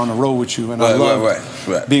love being on the road with you, and I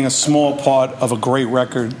love being a small part of a great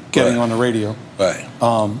record, getting on the radio,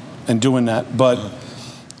 and doing that. But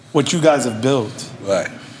what you guys have built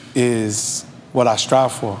is what I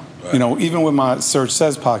strive for. Even with my Serch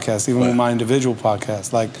Says podcast, even with my individual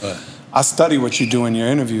podcast, I study what you do in your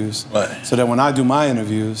interviews, so that when I do my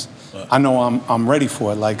interviews, I know I'm ready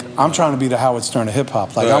for it. Like, I'm trying to be the Howard Stern of hip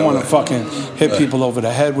hop. Like, I want to fucking hit people over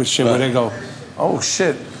the head with shit where they go, oh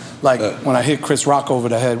shit. Like when I hit Chris Rock over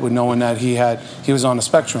the head with knowing that he was on the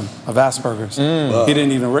spectrum of Asperger's. He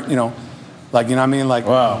didn't even, like, you know what I mean? Like,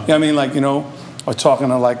 or talking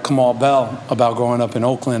to like Kamal Bell about growing up in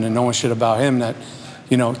Oakland and knowing shit about him, that,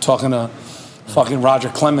 talking to fucking Roger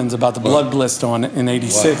Clemens about the blood blister in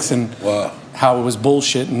 '86 and how it was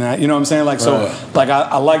bullshit and that, you know what I'm saying? Like, so, like,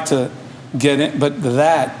 I like to get in, but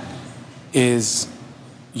that is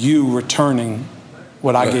you returning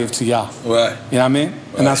what I gave to y'all. You know what I mean?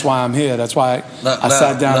 And that's why I'm here. That's why I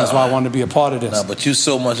sat down. That's why I wanted to be a part of this. But you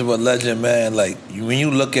so much of a legend, man. Like, when you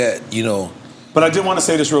look at, But I did want to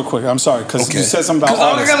say this real quick. I'm sorry, because you said something about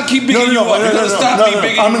artists. I gotta keep bigging you up. You gotta stop me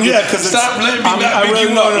bigging you up. Stop letting me big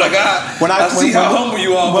you up. Like, I see how humble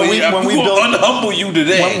you are, but we unhumble you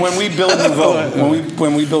today. When we build Nouveau,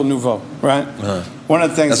 when we build Nouveau, right? One of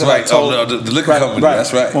the things I told the liquor company.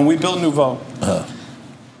 That's right. When we built Nouveau,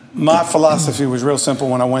 my philosophy was real simple.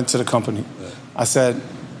 When I went to the company, I said,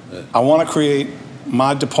 I want to create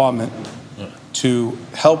my department to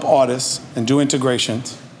help artists and do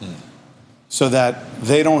integrations, so that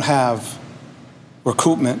they don't have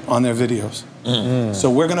recoupment on their videos. So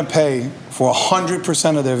we're gonna pay for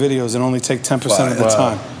 100% of their videos and only take 10% of the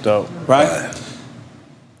time. Dope. Right?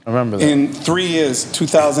 I remember that. In 3 years,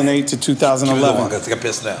 2008 to 2011. I got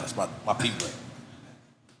pissed now. It's my people.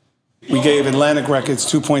 We gave Atlantic Records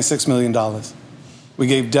 $2.6 million. We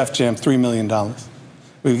gave Def Jam $3 million.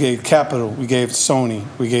 We gave Capitol, we gave Sony,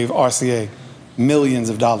 we gave RCA millions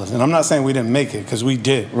of dollars. And I'm not saying we didn't make it, because we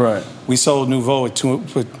did. Right. We sold Nouveau with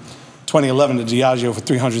 2011 to Diageo for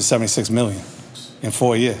 $376 million in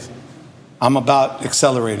 4 years. I'm about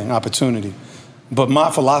accelerating opportunity. But my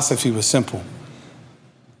philosophy was simple.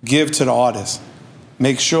 Give to the artist.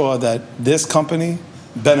 Make sure that this company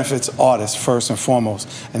benefits artists first and foremost,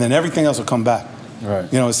 and then everything else will come back. Right.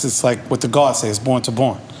 It's just like what the gods say, it's born to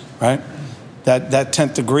born, right? That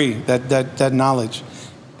 10th degree, that knowledge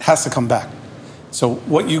has to come back. So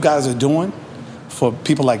what you guys are doing for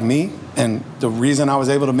people like me, and the reason I was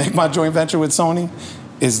able to make my joint venture with Sony,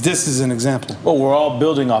 this is an example. Well, we're all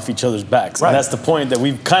building off each other's backs. Right. And that's the point that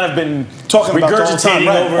we've kind of been talking about the whole time,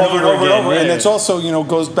 right? over and over. And it's also, you know,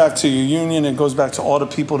 goes back to your union. It goes back to all the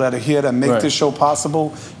people that are here that make this show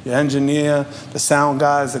possible. Your engineer, the sound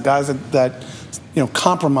guys, the guys that you know,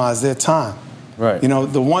 compromise their time. Right. You know,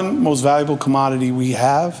 the one most valuable commodity we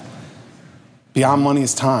have beyond money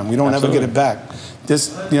is time. We don't ever get it back.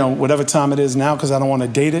 This, you know, whatever time it is now, because I don't want to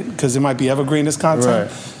date it, because it might be evergreen, this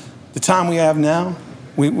content. Right. The time we have now,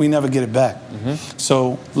 we never get it back.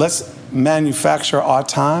 So let's manufacture our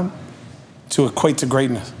time to equate to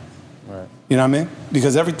greatness. Right. You know what I mean?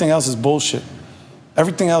 Because everything else is bullshit.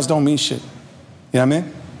 Everything else don't mean shit. You know what I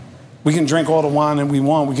mean? We can drink all the wine that we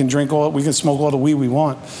want. We can smoke all the weed we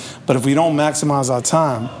want. But if we don't maximize our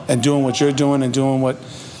time and doing what you're doing and doing what,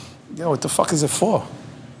 you know, what the fuck is it for?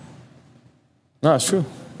 No, it's true.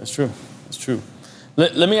 It's true. It's true.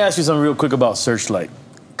 Let me ask you something real quick about Searchlight.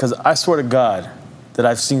 Because I swear to God that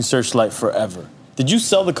I've seen Searchlight forever. Did you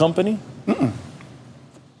sell the company? Mm-mm.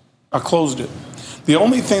 I closed it. The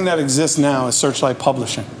only thing that exists now is Searchlight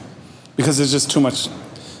Publishing. Because there's just too much.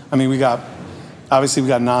 I mean, obviously we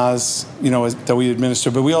got Nas, you know, that we administer,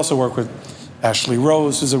 but we also work with Ashley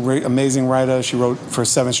Rose, who's an amazing writer. She wrote for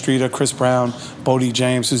 7th Streeter, Chris Brown, Bodie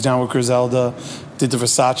James, who's down with Griselda, did the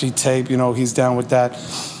Versace tape, you know, he's down with that.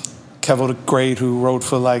 Kevo the Great, who wrote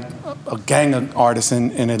for like a gang of artists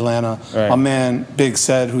in Atlanta. Right. My man, Big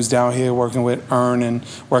Said, who's down here working with N.O.R.E. and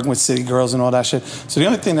working with City Girls and all that shit. So the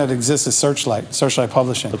only thing that exists is Searchlight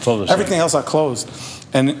Publishing. Everything else I closed.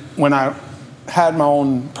 And when I had my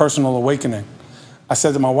own personal awakening, I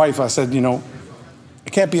said to my wife, I said, you know,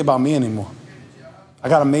 it can't be about me anymore. I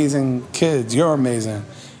got amazing kids, you're amazing.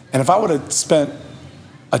 And if I would have spent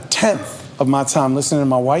 1/10 of my time listening to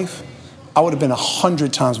my wife, I would have been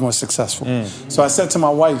 100 times more successful. So I said to my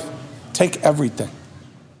wife, take everything.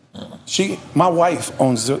 My wife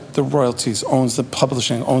owns the royalties, owns the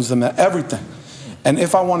publishing, owns everything. And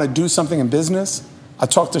if I want to do something in business, I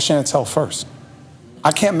talk to Chantel first.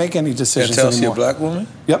 I can't make any decisions anymore. Chantel's a black woman?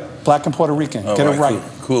 Yep, black and Puerto Rican. Get it right.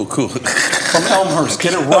 Cool. From Elmhurst,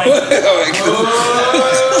 get it right.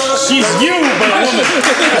 She's you, but a woman.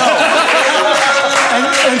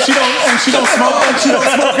 And she don't smoke, and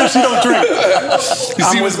she don't drink. You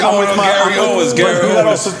see what's going on? Gary Owens.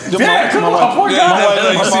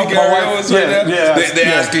 They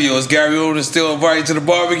asking you, is Gary Owens still invited to the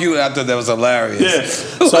barbecue? And I thought that was hilarious.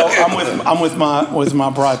 Yeah. So I'm with my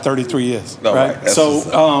bride 33 years. Right.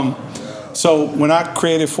 So when I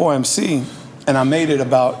created 4MC and I made it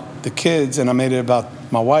about the kids and I made it about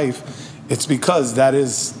my wife, it's because that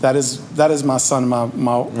is my sun,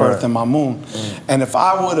 my earth, and my moon. And if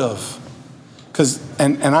I would have,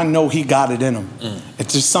 and I know he got it in him.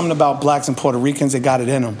 It's just something about blacks and Puerto Ricans that got it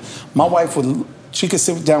in him. My wife she could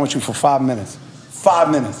sit down with you for 5 minutes. 5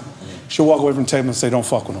 minutes. She'll walk away from the table and say, don't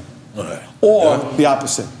fuck with him. Right. Or the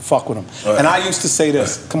opposite, fuck with him. Right. And I used to say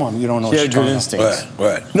this, come on, you don't know what you're talking about. She had good instincts.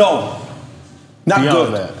 Right. No, not Beyond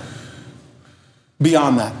good. That.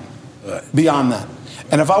 Beyond that. Right. Beyond that.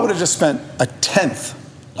 And if I would have just spent 1/10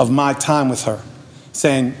 of my time with her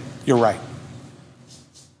saying, you're right,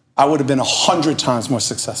 I would have been 100 times more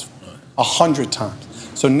successful. 100 times.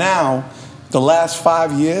 So now, the last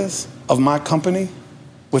 5 years of my company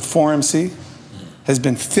with 4MC has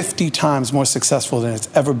been 50 times more successful than it's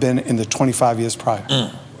ever been in the 25 years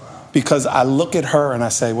prior. Because I look at her and I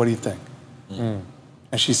say, what do you think?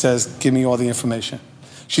 And she says, give me all the information.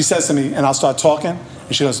 She says to me, and I'll start talking,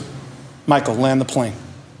 and she goes, Michael, land the plane.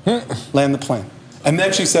 Land the plane. And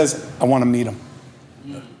then she says, I want to meet him.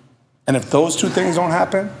 And if those two things don't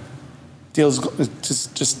happen, it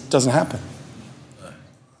just doesn't happen.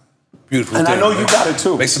 Beautiful. And I know you got it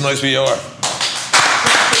too. Make some noise for your art.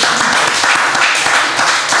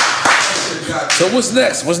 So what's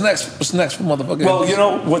next? What's next for motherfucker? Well, you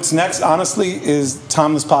know, what's next, honestly, is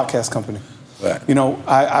Timeless Podcast Company. Right. You know,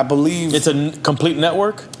 I believe... It's a complete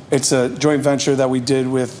network? It's a joint venture that we did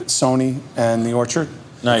with Sony and The Orchard.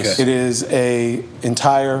 Nice. It is an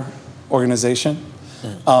entire organization.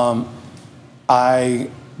 I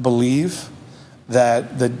believe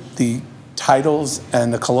that the titles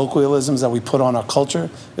and the colloquialisms that we put on our culture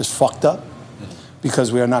is fucked up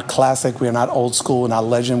because we are not classic, we are not old school, we're not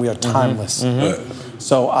legend, we are timeless.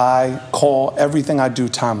 So I call everything I do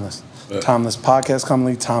timeless. Timeless Podcast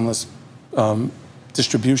Company, timeless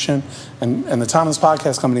distribution, and the Timeless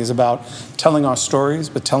Podcast Company is about telling our stories,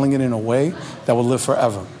 but telling it in a way that will live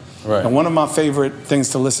forever. Right. And one of my favorite things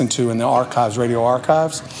to listen to in the archives, radio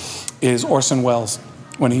archives, is Orson Welles,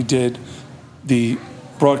 when he did the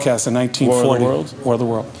broadcast in 1940. War of the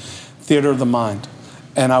World. Theater of the Mind.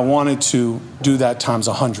 And I wanted to do that times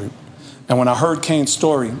 100. And when I heard Kane's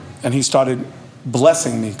story and he started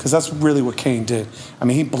blessing me, because that's really what Kane did. I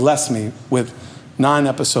mean, he blessed me with 9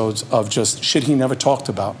 episodes of just shit he never talked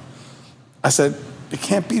about. I said, it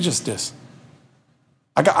can't be just this.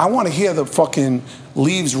 I want to hear the fucking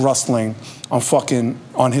leaves rustling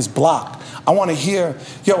on his block. I want to hear,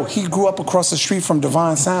 yo, he grew up across the street from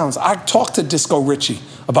Divine Sounds. I talked to Disco Richie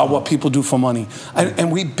about what people do for money. And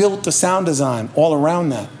we built the sound design all around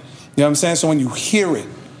that. You know what I'm saying? So when you hear it,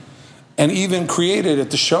 and even created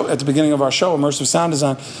at the beginning of our show, Immersive Sound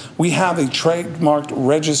Design, we have a trademarked,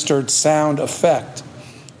 registered sound effect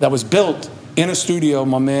that was built in a studio,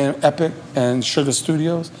 my man Epic and Sugar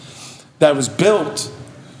Studios, that was built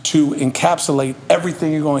to encapsulate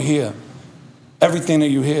everything you're going to hear, everything that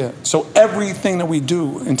you hear. So everything that we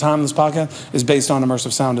do in Timeless Podcast is based on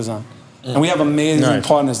immersive sound design. And we have amazing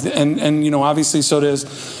partners. And you know, obviously, so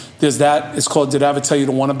there's that. It's called Did I Ever Tell You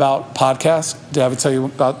the One About podcast? Did I Ever Tell You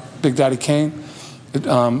About Big Daddy Kane? It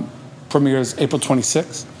premieres April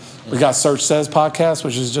 26th. We got Serch Says podcast,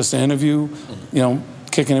 which is just an interview, you know,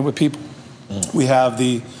 kicking it with people. We have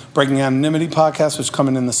the Breaking Anonymity podcast, which is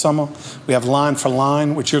coming in the summer. We have Line for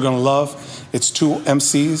Line, which you're going to love. It's 2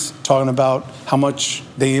 MCs talking about how much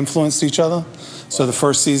they influenced each other. So the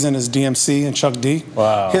first season is DMC and Chuck D.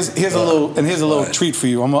 Wow. Here's a little treat for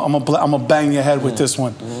you. I'm gonna bang your head with this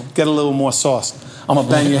one. Get a little more sauce. I'm gonna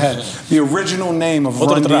bang your head. The original name of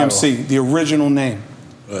Run DMC. The original name.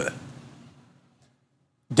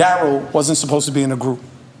 Daryl wasn't supposed to be in the group.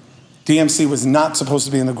 DMC was not supposed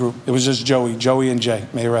to be in the group. It was just Joey and Jay.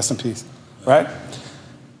 May he rest in peace. Right?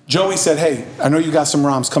 Joey said, hey, I know you got some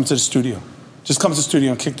rhymes. Come to the studio. Just come to the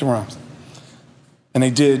studio and kick the rhymes. And they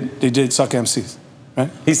did Suck MCs. Right?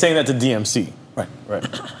 He's saying that to DMC. Right.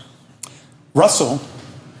 Russell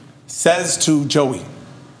says to Joey,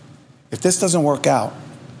 if this doesn't work out,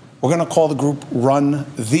 we're going to call the group Run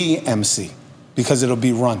the MC because it'll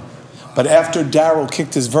be Run. But after Daryl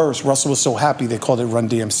kicked his verse, Russell was so happy they called it Run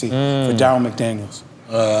DMC for Daryl McDaniels.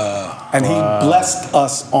 And he blessed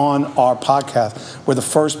us on our podcast. We're the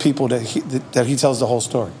first people that he tells the whole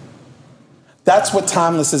story. That's what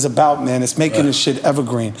Timeless is about, man. It's making this shit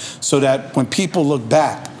evergreen so that when people look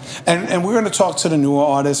back, and we're going to talk to the newer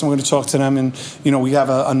artists, and we're going to talk to them, and you know, we have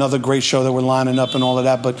another great show that we're lining up and all of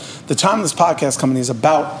that, but the Timeless Podcast Company is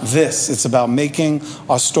about this. It's about making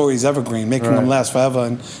our stories evergreen, making them last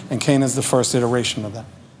forever, and Kane is the first iteration of that.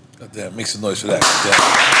 Goddamn, make some noise for that.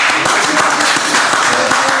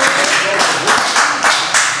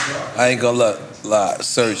 I ain't gonna lie,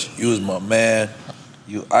 Serch, you was my man.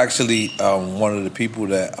 You actually one of the people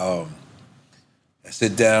that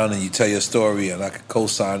sit down and you tell your story and I can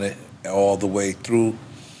co-sign it all the way through.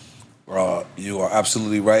 You are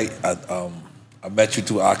absolutely right. I met you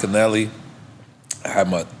through Akinelli. I had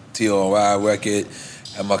my T.O.R.I. record,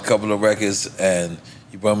 had my couple of records, and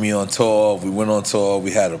you brought me on tour. We went on tour.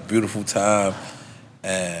 We had a beautiful time.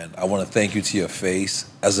 And I want to thank you to your face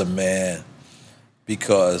as a man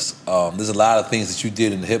because there's a lot of things that you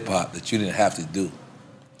did in hip-hop that you didn't have to do.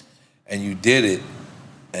 And you did it,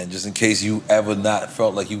 and just in case you ever not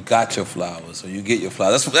felt like you got your flowers or you get your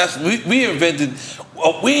flowers. We invented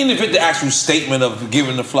the actual statement of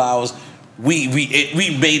giving the flowers. We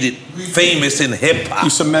made it famous in hip hop. You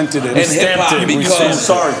cemented it. In hip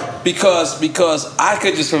hop because I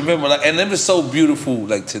could just remember and it was so beautiful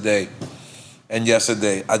today and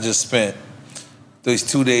yesterday. I just spent those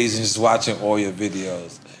 2 days just watching all your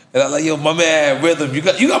videos. And I'm like, yo, my man, rhythm, you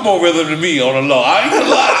got more rhythm than me on the low. I ain't gonna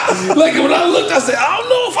lie. When I looked, I said, I don't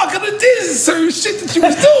know if I could have did certain shit that you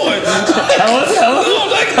was doing.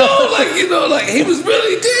 He was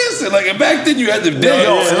really dancing. And back then you had to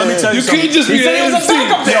dance. Let me tell you something. Can't just be an MC.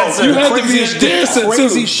 You had to be a dancer too.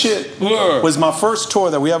 Crazy shit was my first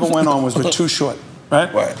tour that we ever went on was with Too Short.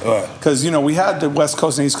 Right? Because, we had the West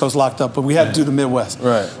Coast and East Coast locked up, but we had to do the Midwest.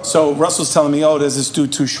 Right. So Russell's telling me, there's this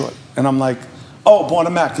dude Too Short. And I'm like, Born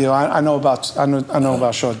and Mac, I know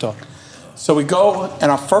about Short Dog. So we go, and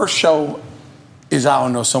our first show is, I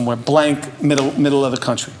don't know, somewhere, blank, middle of the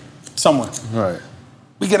country. Somewhere. Right.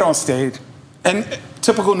 We get on stage, and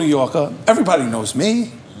typical New Yorker, everybody knows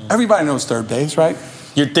me. Everybody knows Third Base, right?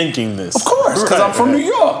 You're thinking this. Of course, because I'm from New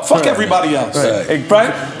York. Fuck everybody else. Right?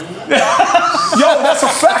 Yo, that's a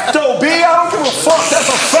facto, B. I don't give a fuck. That's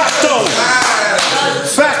a facto.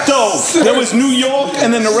 Facto. There was New York,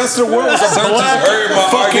 and then the rest of the world was a black. Heard my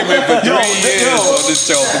argument for 3 years on this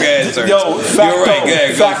show. Facto. You're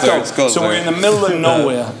right, facto. So we're in the middle of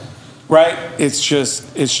nowhere, right? It's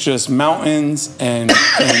just mountains, and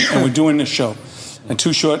we're doing this show. And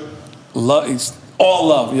Too Short, it's all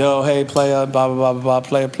love. Yo, hey, player, blah, blah, blah,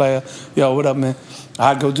 blah, player. Yo, what up, man?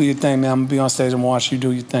 All right, go do your thing, man. I'm going to be on stage and watch you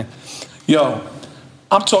do your thing. Yo,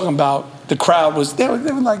 I'm talking about the crowd they were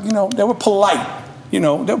like, they were polite. They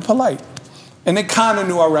were polite. And they kind of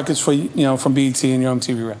knew our records from BET and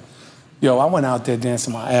MTV Rap. Yo, I went out there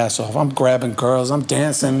dancing my ass off. I'm grabbing girls, I'm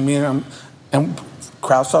dancing, and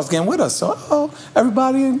crowd starts getting with us. So,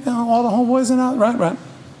 everybody, all the homeboys and out, right.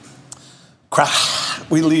 Crowd,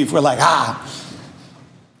 we leave, we're like,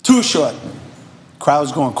 Too Short.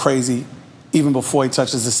 Crowd's going crazy even before he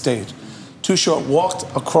touches the stage. Too Short walked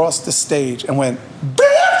across the stage and went,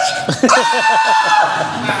 bitch!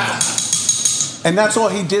 And that's all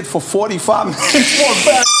he did for 45 minutes.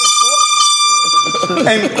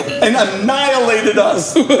 And annihilated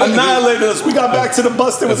us. We got back to the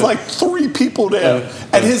bus. There was like 3 people there.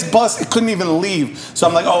 And his bus, it couldn't even leave. So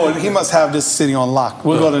I'm like, oh, he must have this city on lock.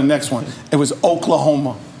 We'll go to the next one. It was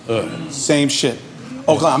Oklahoma. Same shit.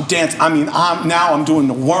 Oklahoma, I'm dancing. I'm doing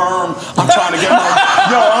the worm. I'm trying to get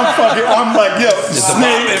I'm like,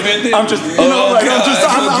 snake. I'm trying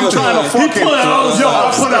to fucking, I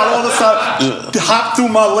put out all the stuff, hop through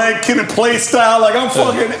my leg, kid and play style, like I'm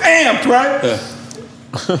fucking amped, right?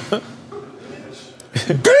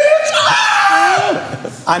 Bitch!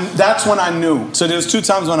 That's when I knew. So there's 2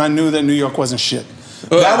 times when I knew that New York wasn't shit.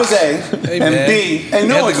 That was A, and B, and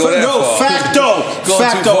facto,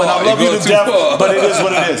 and I love you to death, but it is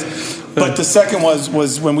what it is. But the second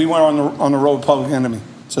was when we went on the road with Public Enemy.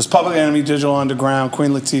 So it's Public Enemy, Digital Underground,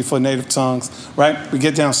 Queen Latifah, Native Tongues, right? We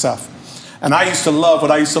get down south. And I used to love to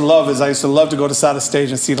go to the side of the stage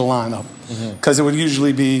and see the lineup. Because it would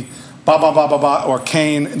usually be Ba Ba Ba Ba Ba or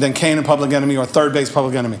Kane, then Kane and Public Enemy or Third Base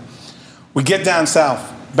Public Enemy. We get down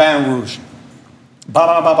south, Baton Rouge. Ba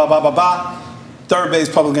Ba Ba Ba Ba Ba Ba. Third Base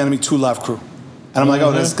Public Enemy, 2 Live Crew. And I'm like,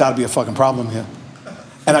 oh, there's got to be a fucking problem here.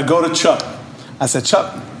 And I go to Chuck. I said,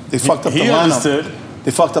 Chuck, they fucked up the lineup. He understood.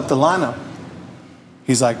 They fucked up the lineup.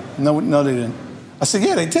 He's like, no, they didn't. I said,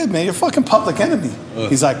 yeah, they did, man. You're fucking Public Enemy.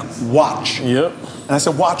 He's like, watch. Yep. And I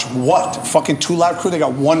said, watch what? Fucking 2 Live Crew, they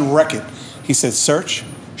got 1 record. He said, Serch,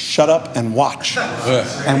 shut up and watch.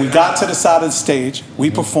 And we got to the side of the stage.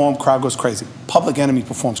 We perform, crowd goes crazy. Public Enemy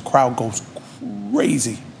performs, crowd goes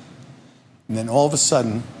crazy. And then all of a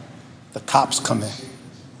sudden, the cops come in.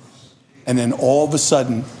 And then all of a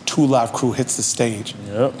sudden, 2 Live Crew hits the stage.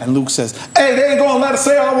 And Luke says, hey, they ain't gonna let us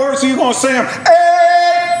say our words, so you gonna say them,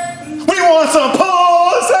 hey, we want some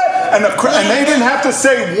pussy. And they didn't have to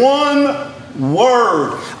say 1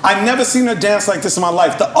 word. I've never seen a dance like this in my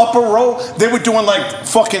life. The upper row, they were doing like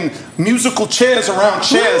fucking musical chairs around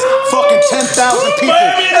chairs. Fucking 10,000 people.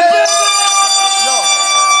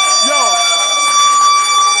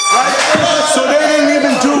 So they didn't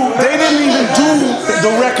even do the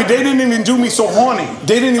record. They didn't even do Me So Horny.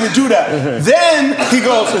 They didn't even do that. Then he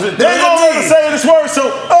goes, they gonna let us say this word,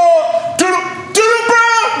 so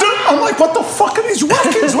I'm like, what the fuck are these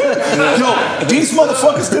records? Yo, these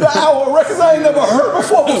motherfuckers did an hour of records I ain't never heard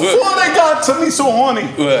before they got to Me So Horny.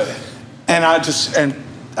 And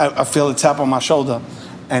I feel a tap on my shoulder,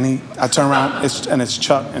 and I turn around, it's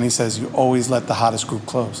Chuck, and he says, you always let the hottest group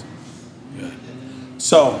close.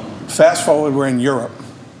 So, fast forward, we're in Europe.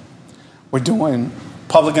 We're doing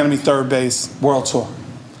Public Enemy Third Base World Tour.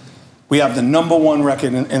 We have the #1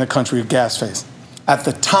 record in the country of Gasface. At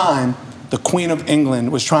the time, the Queen of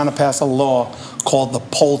England was trying to pass a law called the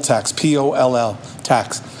poll tax, P-O-L-L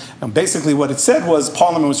tax. And basically what it said was,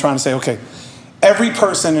 Parliament was trying to say, okay, every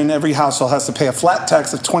person in every household has to pay a flat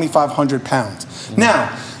tax of 2,500 pounds. Now,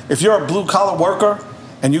 if you're a blue-collar worker,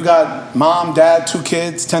 and you got mom, dad, 2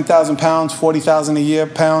 kids, 10,000 pounds, 40,000 a year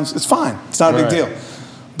pounds, it's fine. It's not a big deal.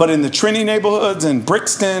 But in the Trinity neighborhoods in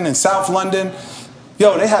Brixton and South London,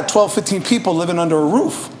 yo, they had 12, 15 people living under a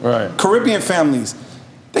roof. Caribbean families.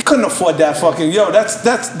 They couldn't afford that fucking,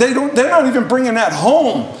 they're not even bringing that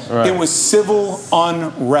home. It was civil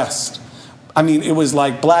unrest. I mean, it was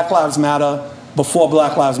like Black Lives Matter before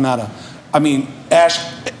Black Lives Matter. I mean,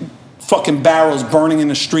 fucking barrels burning in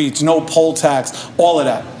the streets, no poll tax, all of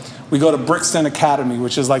that. We go to Brixton Academy,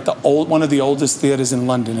 which is like one of the oldest theaters in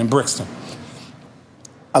London, in Brixton.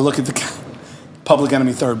 I look at the Public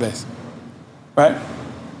Enemy Third Base, right?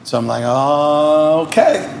 So I'm like, oh,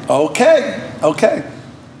 okay.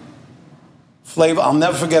 Flavor, I'll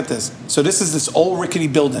never forget this. So this is this old rickety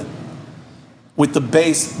building with the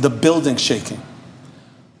bass, the building shaking.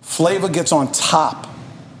 Flavor gets on top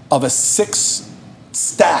of a 6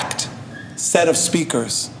 stacked set of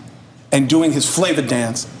speakers and doing his Flavor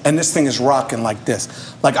dance, and this thing is rocking like this.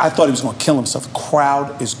 Like, I thought he was gonna kill himself.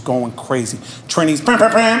 Crowd is going crazy. Trinities,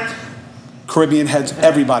 Caribbean heads,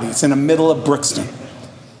 everybody. It's in the middle of Brixton.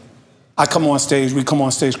 I come on stage, we come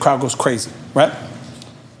on stage, crowd goes crazy, right?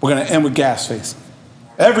 We're gonna end with Gasface.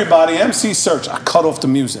 Everybody, MC Serch, I cut off the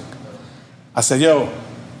music. I said, yo,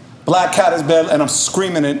 Black Cat is bad, and I'm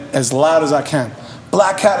screaming it as loud as I can.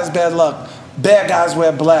 Black Cat is bad luck. Bad guys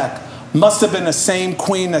wear black. Must have been the same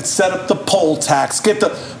queen that set up the poll tax. Get the...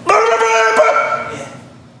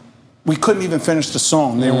 We couldn't even finish the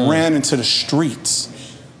song. They ran into the streets.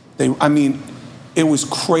 I mean, it was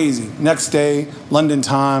crazy. Next day, London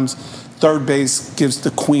Times, Third Base gives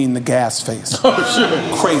the queen the gas face. Oh,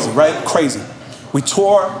 shit. Crazy, right? Crazy. We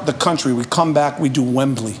tour the country. We come back. We do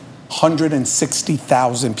Wembley.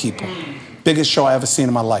 160,000 people. Biggest show I ever seen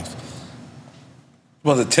in my life.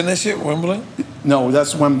 Was it tennis shit, Wembley? No,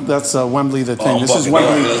 that's Wembley, the thing. This is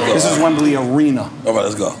Wembley. This is Wembley Arena. All right,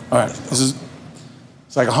 let's go. All right,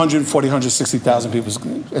 it's like 140, 160,000 people,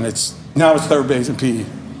 and now it's Third Base and PE.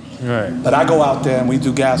 Right. But I go out there and we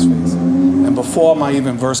do gas face, and before my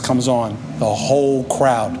even verse comes on, the whole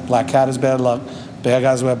crowd, Black Cat is bad luck, bad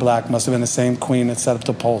guys wear black, must have been the same queen that set up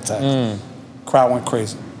the poll tax. Crowd went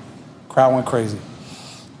crazy. Crowd went crazy.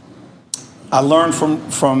 I learned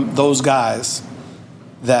from those guys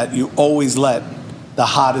that you always let the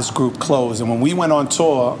hottest group close. And when we went on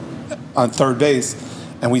tour on Third Base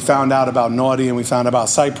and we found out about N.O.R.E and we found out about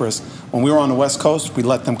Cypress, when we were on the West Coast, we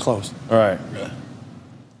let them close. All right.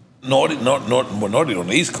 N.O.R.E on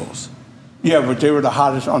the East Coast. Yeah, but they were the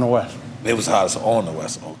hottest on the West. They was hottest on the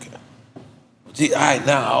West, okay. Gee, all right,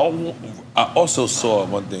 now, I also saw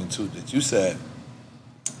one thing, too, that you said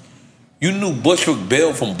you knew Bushwick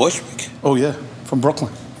Bill from Bushwick. Oh, yeah, from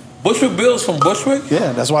Brooklyn. Bushwick Bill's from Bushwick?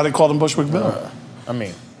 Yeah, that's why they called him Bushwick Bill. I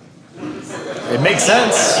mean, it makes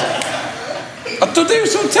sense. I thought they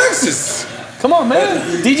was from Texas. Come on,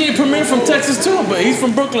 man. DJ Premier from Texas, too, but he's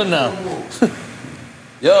from Brooklyn now.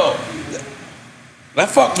 Yo, that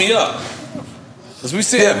fucked me up. Because we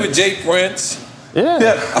sit here with Jay Prince. Yeah.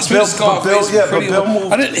 I spent Scarface pretty Bill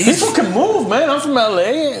moved. He fucking moved, man. I'm from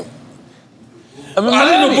LA. I didn't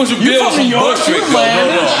know Bushwick Bill was from Bushwick.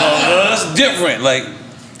 No, that's different. Like,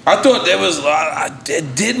 I thought that was,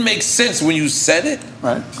 it did make sense when you said it.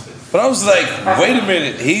 Right. But I was like, wait a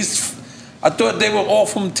minute, I thought they were all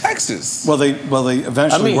from Texas. Well, they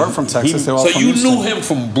eventually were from Texas. They were all so from you Houston. knew him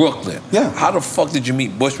from Brooklyn? Yeah. How the fuck did you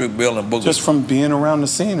meet Bushwick Bill and Brooklyn? Just from being around the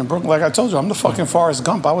scene in Brooklyn. Like I told you, I'm the fucking Forrest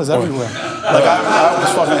Gump. I was everywhere. Like I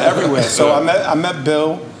was fucking everywhere. So I met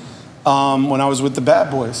Bill when I was with the Bad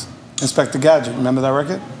Boys. Inspector Gadget, remember that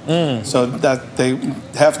record? So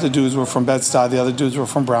half the dudes were from Bed-Stuy, the other dudes were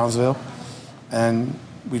from Brownsville, and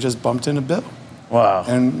we just bumped into Bill. Wow.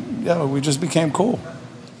 And yeah, we just became cool.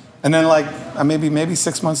 And then like maybe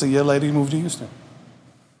 6 months, a year later, he moved to Houston.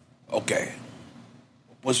 Okay.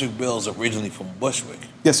 Bushwick Bill's originally from Bushwick.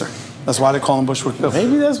 Yes, sir. That's why they call him Bushwick Bill.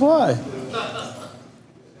 Maybe that's why.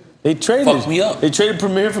 They traded. Fucked me up. They traded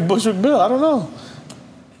Premier for Bushwick Bill. I don't know.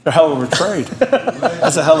 A hell of a trade.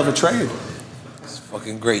 That's a hell of a trade. It's a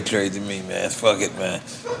fucking great trade to me, man. Fuck it, man.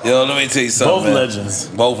 Yo, let me tell you something, Both man. legends.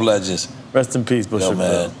 Both legends. Rest in peace, Bushwick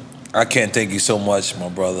Bill. Man. I can't thank you so much, my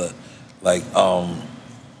brother. Like, wow.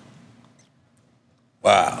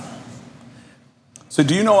 So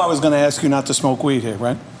do you know I was going to ask you not to smoke weed here,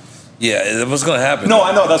 right? Yeah, what's going to happen? No,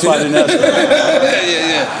 I know. That's why I didn't ask you.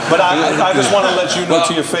 yeah. But I just want to let you know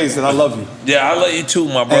to your face that I love you. Yeah, I love you too,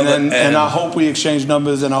 my brother. And I hope we exchange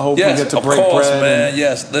numbers, and I hope we get to break course, bread. Man.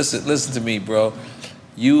 Yes, listen to me, bro.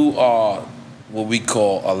 You are what we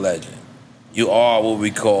call a legend. You are what we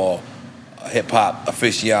call a hip-hop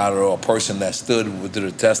aficionado, or a person that stood to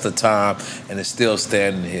the test of time and is still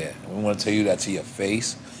standing here. We want to tell you that to your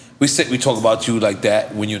face. We talk about you like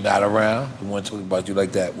that when you're not around. We want to talk about you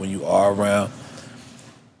like that when you are around.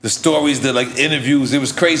 The stories, the like interviews, it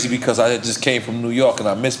was crazy because I just came from New York and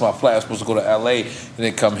I missed my flight. I was supposed to go to LA and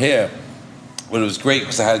then come here. But it was great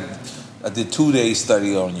because I did 2 days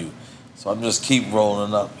study on you. So I'm just keep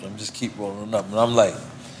rolling up. And I'm like,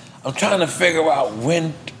 I'm trying to figure out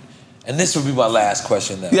when, and this will be my last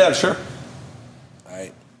question now. Yeah, sure. All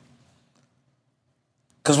right.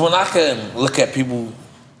 Because when I can look at people,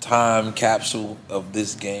 time capsule of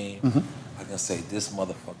this game, I can say this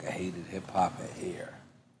motherfucker hated hip-hop at here.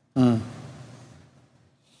 When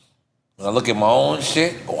I look at my own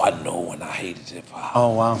shit, I know when I hated hip-hop.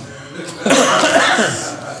 Oh, wow.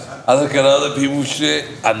 I look at other people's shit,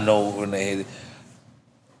 I know when they hate it.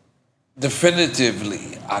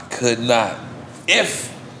 Definitively, I could not.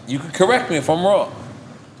 If, you could correct me if I'm wrong,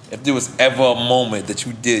 if there was ever a moment that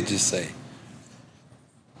you did just say,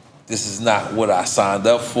 this is not what I signed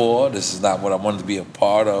up for, this is not what I wanted to be a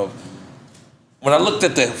part of. When I looked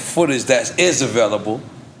at the footage that is available,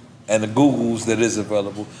 and the Googles that is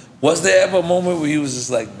available, was there ever a moment where you was just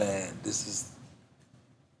like, man, this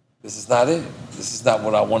is not it. This is not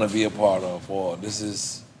what I want to be a part of, or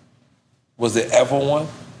was there ever one?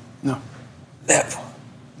 No. Never.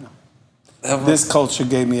 No. Never. This culture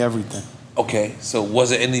gave me everything. Okay, so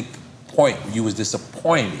was there any point you was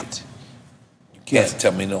disappointed? You can't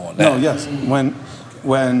tell me no on that. No, yes.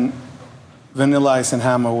 When Vanilla Ice and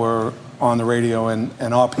Hammer were on the radio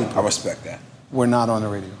and our people, I respect that. Were not on the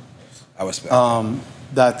radio. I respect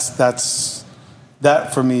that.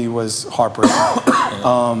 That for me was heartbreaking.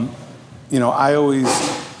 You know, I always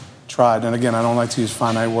tried, and again, I don't like to use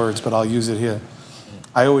finite words, but I'll use it here.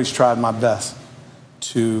 I always tried my best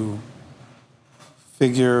to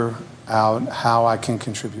figure out how I can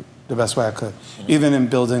contribute the best way I could. Even in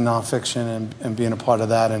building nonfiction and being a part of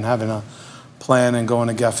that and having a plan and going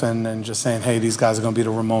to Geffen and just saying, hey, these guys are gonna be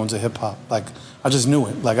the Ramones of hip hop. Like, I just knew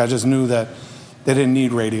it. Like, I just knew that they didn't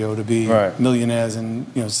need radio to be millionaires and,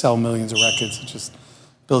 you know, sell millions of records. It's just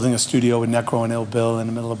building a studio with Necro and Ill Bill in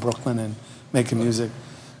the middle of Brooklyn and making music.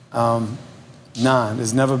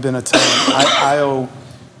 There's never been a time. I owe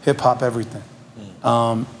hip hop everything.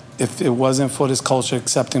 If it wasn't for this culture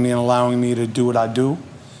accepting me and allowing me to do what I do,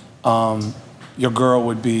 your girl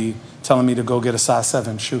would be telling me to go get a size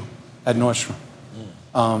 7 shoe at Nordstrom.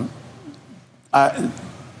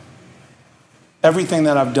 Everything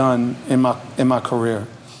that I've done in my career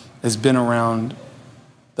has been around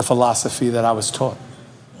the philosophy that I was taught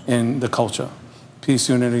in the culture: peace,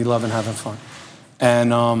 unity, love, and having fun.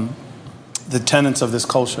 And the tenets of this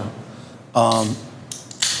culture.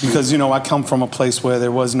 Because, you know, I come from a place where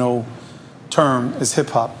there was no term as hip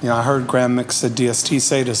hop. You know, I heard Graham Mix at DST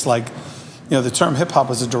say this, like, you know, the term hip hop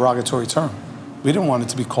was a derogatory term. We didn't want it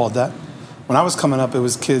to be called that. When I was coming up, it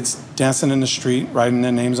was kids dancing in the street, writing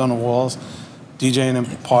their names on the walls, DJing in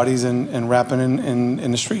parties and rapping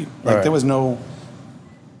in the street. Like, there was no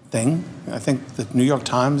thing. I think the New York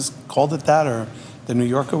Times called it that, or the New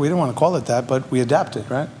Yorker. We didn't want to call it that, but we adapted,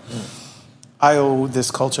 right? I owe this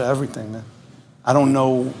culture everything, man. I don't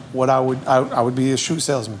know what I would be a shoe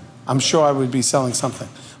salesman. I'm sure I would be selling something,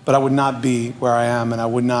 but I would not be where I am, and I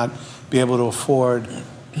would not be able to afford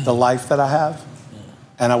the life that I have,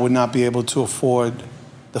 and I would not be able to afford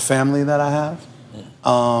the family that I have.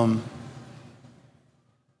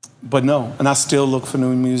 But no, and I still look for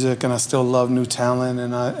new music, and I still love new talent,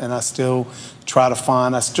 and I still try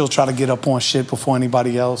to get up on shit before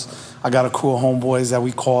anybody else. I got a crew of homeboys that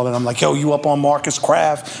we call, and I'm like, yo, you up on Marcus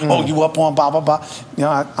Craft? Oh, you up on blah, blah, blah. You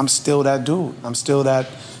know, I'm still that dude. I'm still that,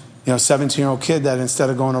 you know, 17-year-old kid that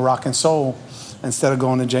instead of going to rock and soul, instead of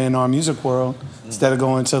going to J&R Music World, instead of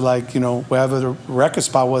going to, like, you know, wherever the record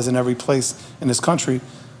spot was in every place in this country,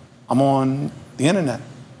 I'm on the internet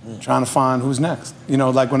trying to find who's next. You know,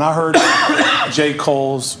 like when I heard J.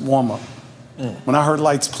 Cole's warm-up, when I heard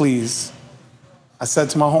Lights Please, I said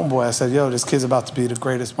to my homeboy, I said, yo, this kid's about to be the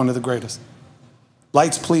greatest, one of the greatest.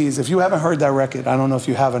 Lights Please, if you haven't heard that record, I don't know if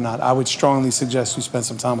you have or not, I would strongly suggest you spend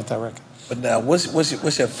some time with that record. But now,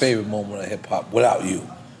 what's your favorite moment of hip-hop without you?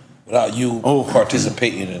 Without you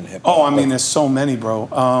participating in hip-hop? Oh, I mean, there's so many, bro.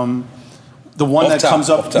 The one that comes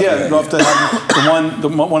up,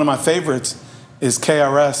 one of my favorites is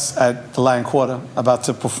KRS at the Latin Quarter, about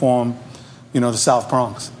to perform, you know, the South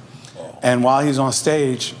Bronx. And while he's on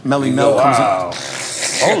stage, Melly Mel comes in.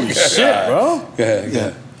 Holy shit, bro. Go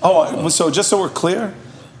ahead. Oh, so just so we're clear,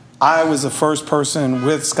 I was the first person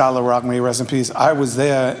with Scholar Rock, may he rest in peace. I was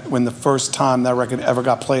there when the first time that record ever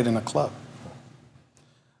got played in a club.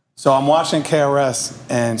 So I'm watching KRS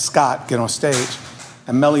and Scott get on stage,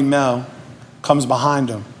 and Melly Mel comes behind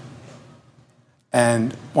him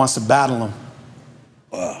and wants to battle him.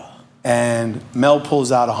 Wow. And Mel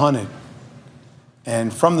pulls out 100.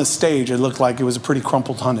 And from the stage, it looked like it was a pretty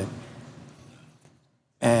crumpled 100.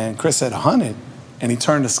 And Chris said, 100? And he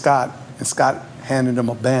turned to Scott, and Scott handed him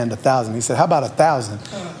a band, 1,000. He said, how about 1,000? And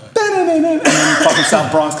then fucking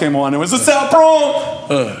South Bronx came on. It was the South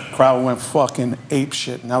Bronx! Crowd went fucking ape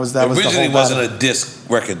shit. And that was the whole originally battle. wasn't a diss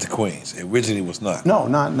record to Queens. It originally was not. No,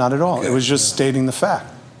 not at all. Okay. It was just stating the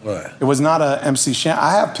fact. Right. It was not a MC Shan.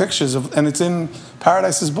 I have pictures of, and it's in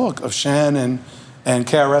Paradise's book, of Shan and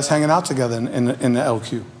KRS hanging out together in the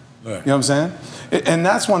LQ. Right. You know what I'm saying? And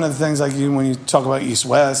that's one of the things, like, when you talk about East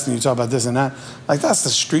West and you talk about this and that, like, that's the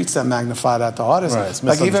streets that magnify that the artists.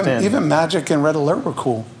 Right, like even Magic and Red Alert were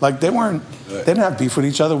cool. Like, they didn't have beef with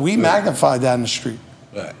each other. We magnified that in the street.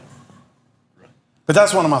 Right. But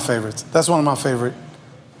that's one of my favorites. That's one of my favorite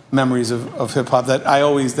memories of hip hop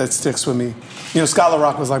that sticks with me. You know, Scholar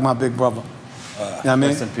Rock was like my big brother. You know what I mean?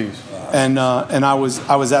 Rest in peace. And I was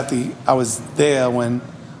there when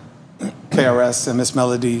KRS and Miss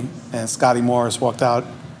Melody and Scotty Morris walked out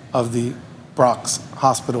of the Bronx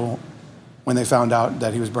hospital when they found out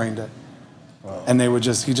that he was brain dead. Wow. And he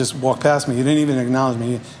just walked past me. He didn't even acknowledge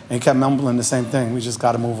me. And he kept mumbling the same thing. We just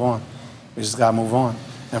got to move on. We just gotta move on.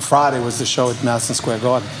 And Friday was the show at Madison Square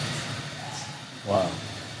Garden. Wow.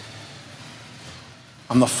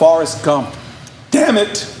 I'm the Forrest Gump. Damn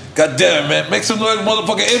it! God damn it, man. Make some noise,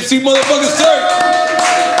 motherfucking MC, motherfucking Serch!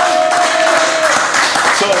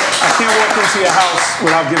 So I can't walk into your house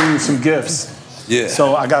without giving you some gifts. Yeah.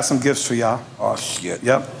 So I got some gifts for y'all. Oh, shit.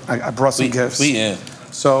 Yep, I brought some gifts. We in.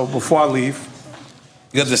 So before I leave.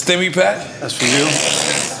 You got the stimmy pack? That's for you.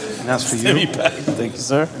 And that's for you. Stimmy pack. Thank you,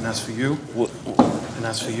 sir. And that's for you. And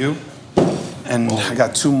that's for you. And I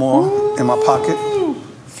got 2 more in my pocket.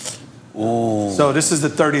 Ooh. So this is the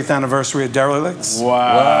 30th anniversary of Derelicts.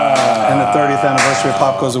 Wow. And the 30th anniversary of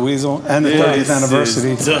Pop Goes the Weasel. And the 30th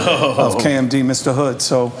anniversary of KMD Mr. Hood.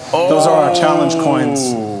 So those are our challenge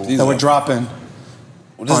coins that we're dropping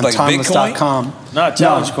on like timeless.com. Not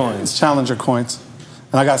challenge coins. It's Challenger coins.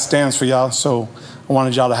 And I got stamps for y'all, so I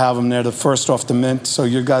wanted y'all to have them. They're the first off the mint, so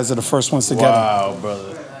you guys are the first ones to get them. Wow,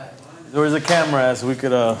 brother. Where's the camera at so we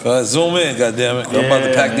could zoom in, goddammit. I'm about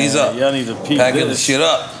to pack these up. Y'all need to peek Packing this shit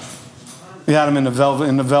up. We had them in the velvet,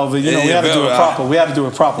 You know, we had to do it proper. We had to do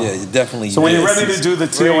it proper. Yeah, you definitely. So when you're ready to do the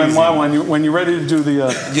TONY one, when you're ready to do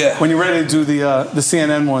the when you're ready to do the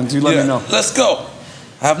CNN ones, you let me know. Let's go.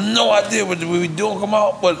 I have no idea what we doing come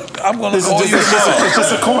out, but I'm gonna call you. It's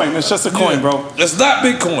just a coin. It's just a coin, bro. It's not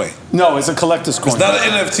Bitcoin. No, it's a collector's coin. It's not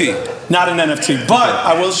an NFT. Not an NFT. But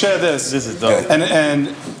I will share this. This is dope.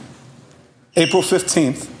 And April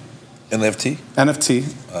 15th.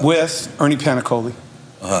 NFT with Ernie Panicoli.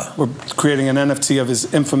 We're creating an NFT of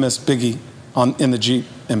his infamous Biggie in the Jeep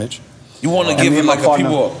image. You want to give people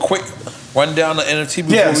a quick rundown of NFT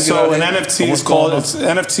before we get so an NFT is called,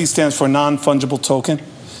 NFT stands for non-fungible token.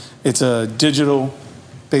 It's a digital,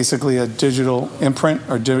 basically a digital imprint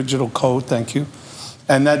or digital code, thank you.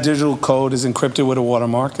 And that digital code is encrypted with a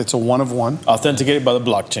watermark. It's a 1 of 1. Authenticated by the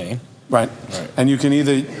blockchain. Right. And you can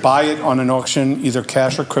either buy it on an auction, either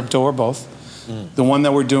cash or crypto or both. The one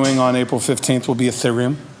that we're doing on April 15th will be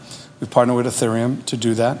Ethereum. We partner with Ethereum to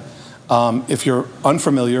do that. If you're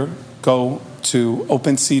unfamiliar, go to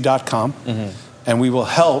OpenSea.com and we will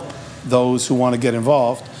help those who want to get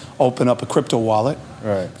involved open up a crypto wallet.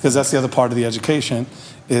 Right. Because that's the other part of the education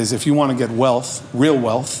is if you want to get wealth, real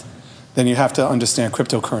wealth, then you have to understand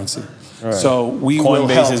cryptocurrency. Right. So we will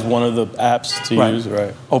help. Coinbase is one of the apps to use,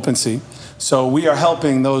 right? OpenSea. So we are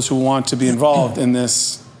helping those who want to be involved in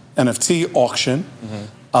this NFT auction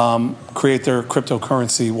create their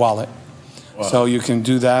cryptocurrency wallet. Wow. So you can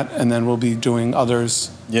do that, and then we'll be doing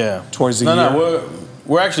others towards the year. No,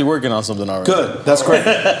 we're actually working on something already. Good. That's great.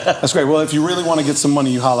 That's great. Well, if you really want to get some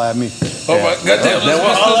money, you holla at me. Oh, my goddamn.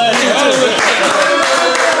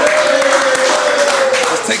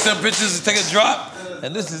 Let's take some pictures and take a drop.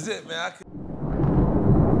 And this is it, man.